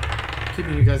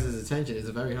 Keeping you guys' attention is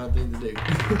a very hard thing to do.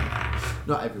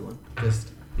 Not everyone,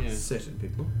 just Yeah. certain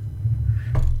people.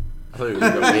 I thought it was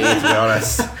going to be, to be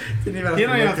honest. Didn't even You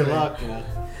don't even have to look at look, you know.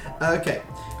 it. Okay,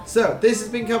 so this has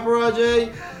been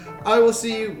Caparage. I will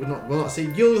see you. Not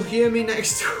see. You'll hear me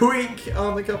next week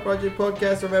on the Caparage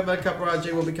podcast. Remember,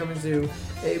 Caparage will be coming to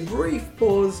a brief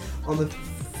pause on the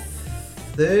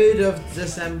 3rd of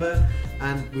December,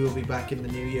 and we will be back in the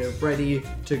new year, ready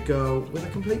to go with a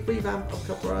complete revamp of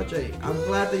Caparage. I'm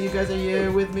glad that you guys are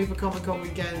here with me for Comic Con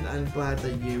weekend, and glad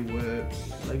that you were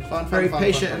like very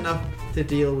patient enough to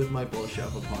deal with my bullshit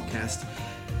of a podcast.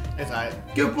 It's alright.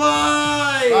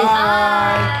 Goodbye.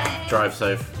 Bye. Drive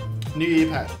safe. New Year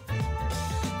patch.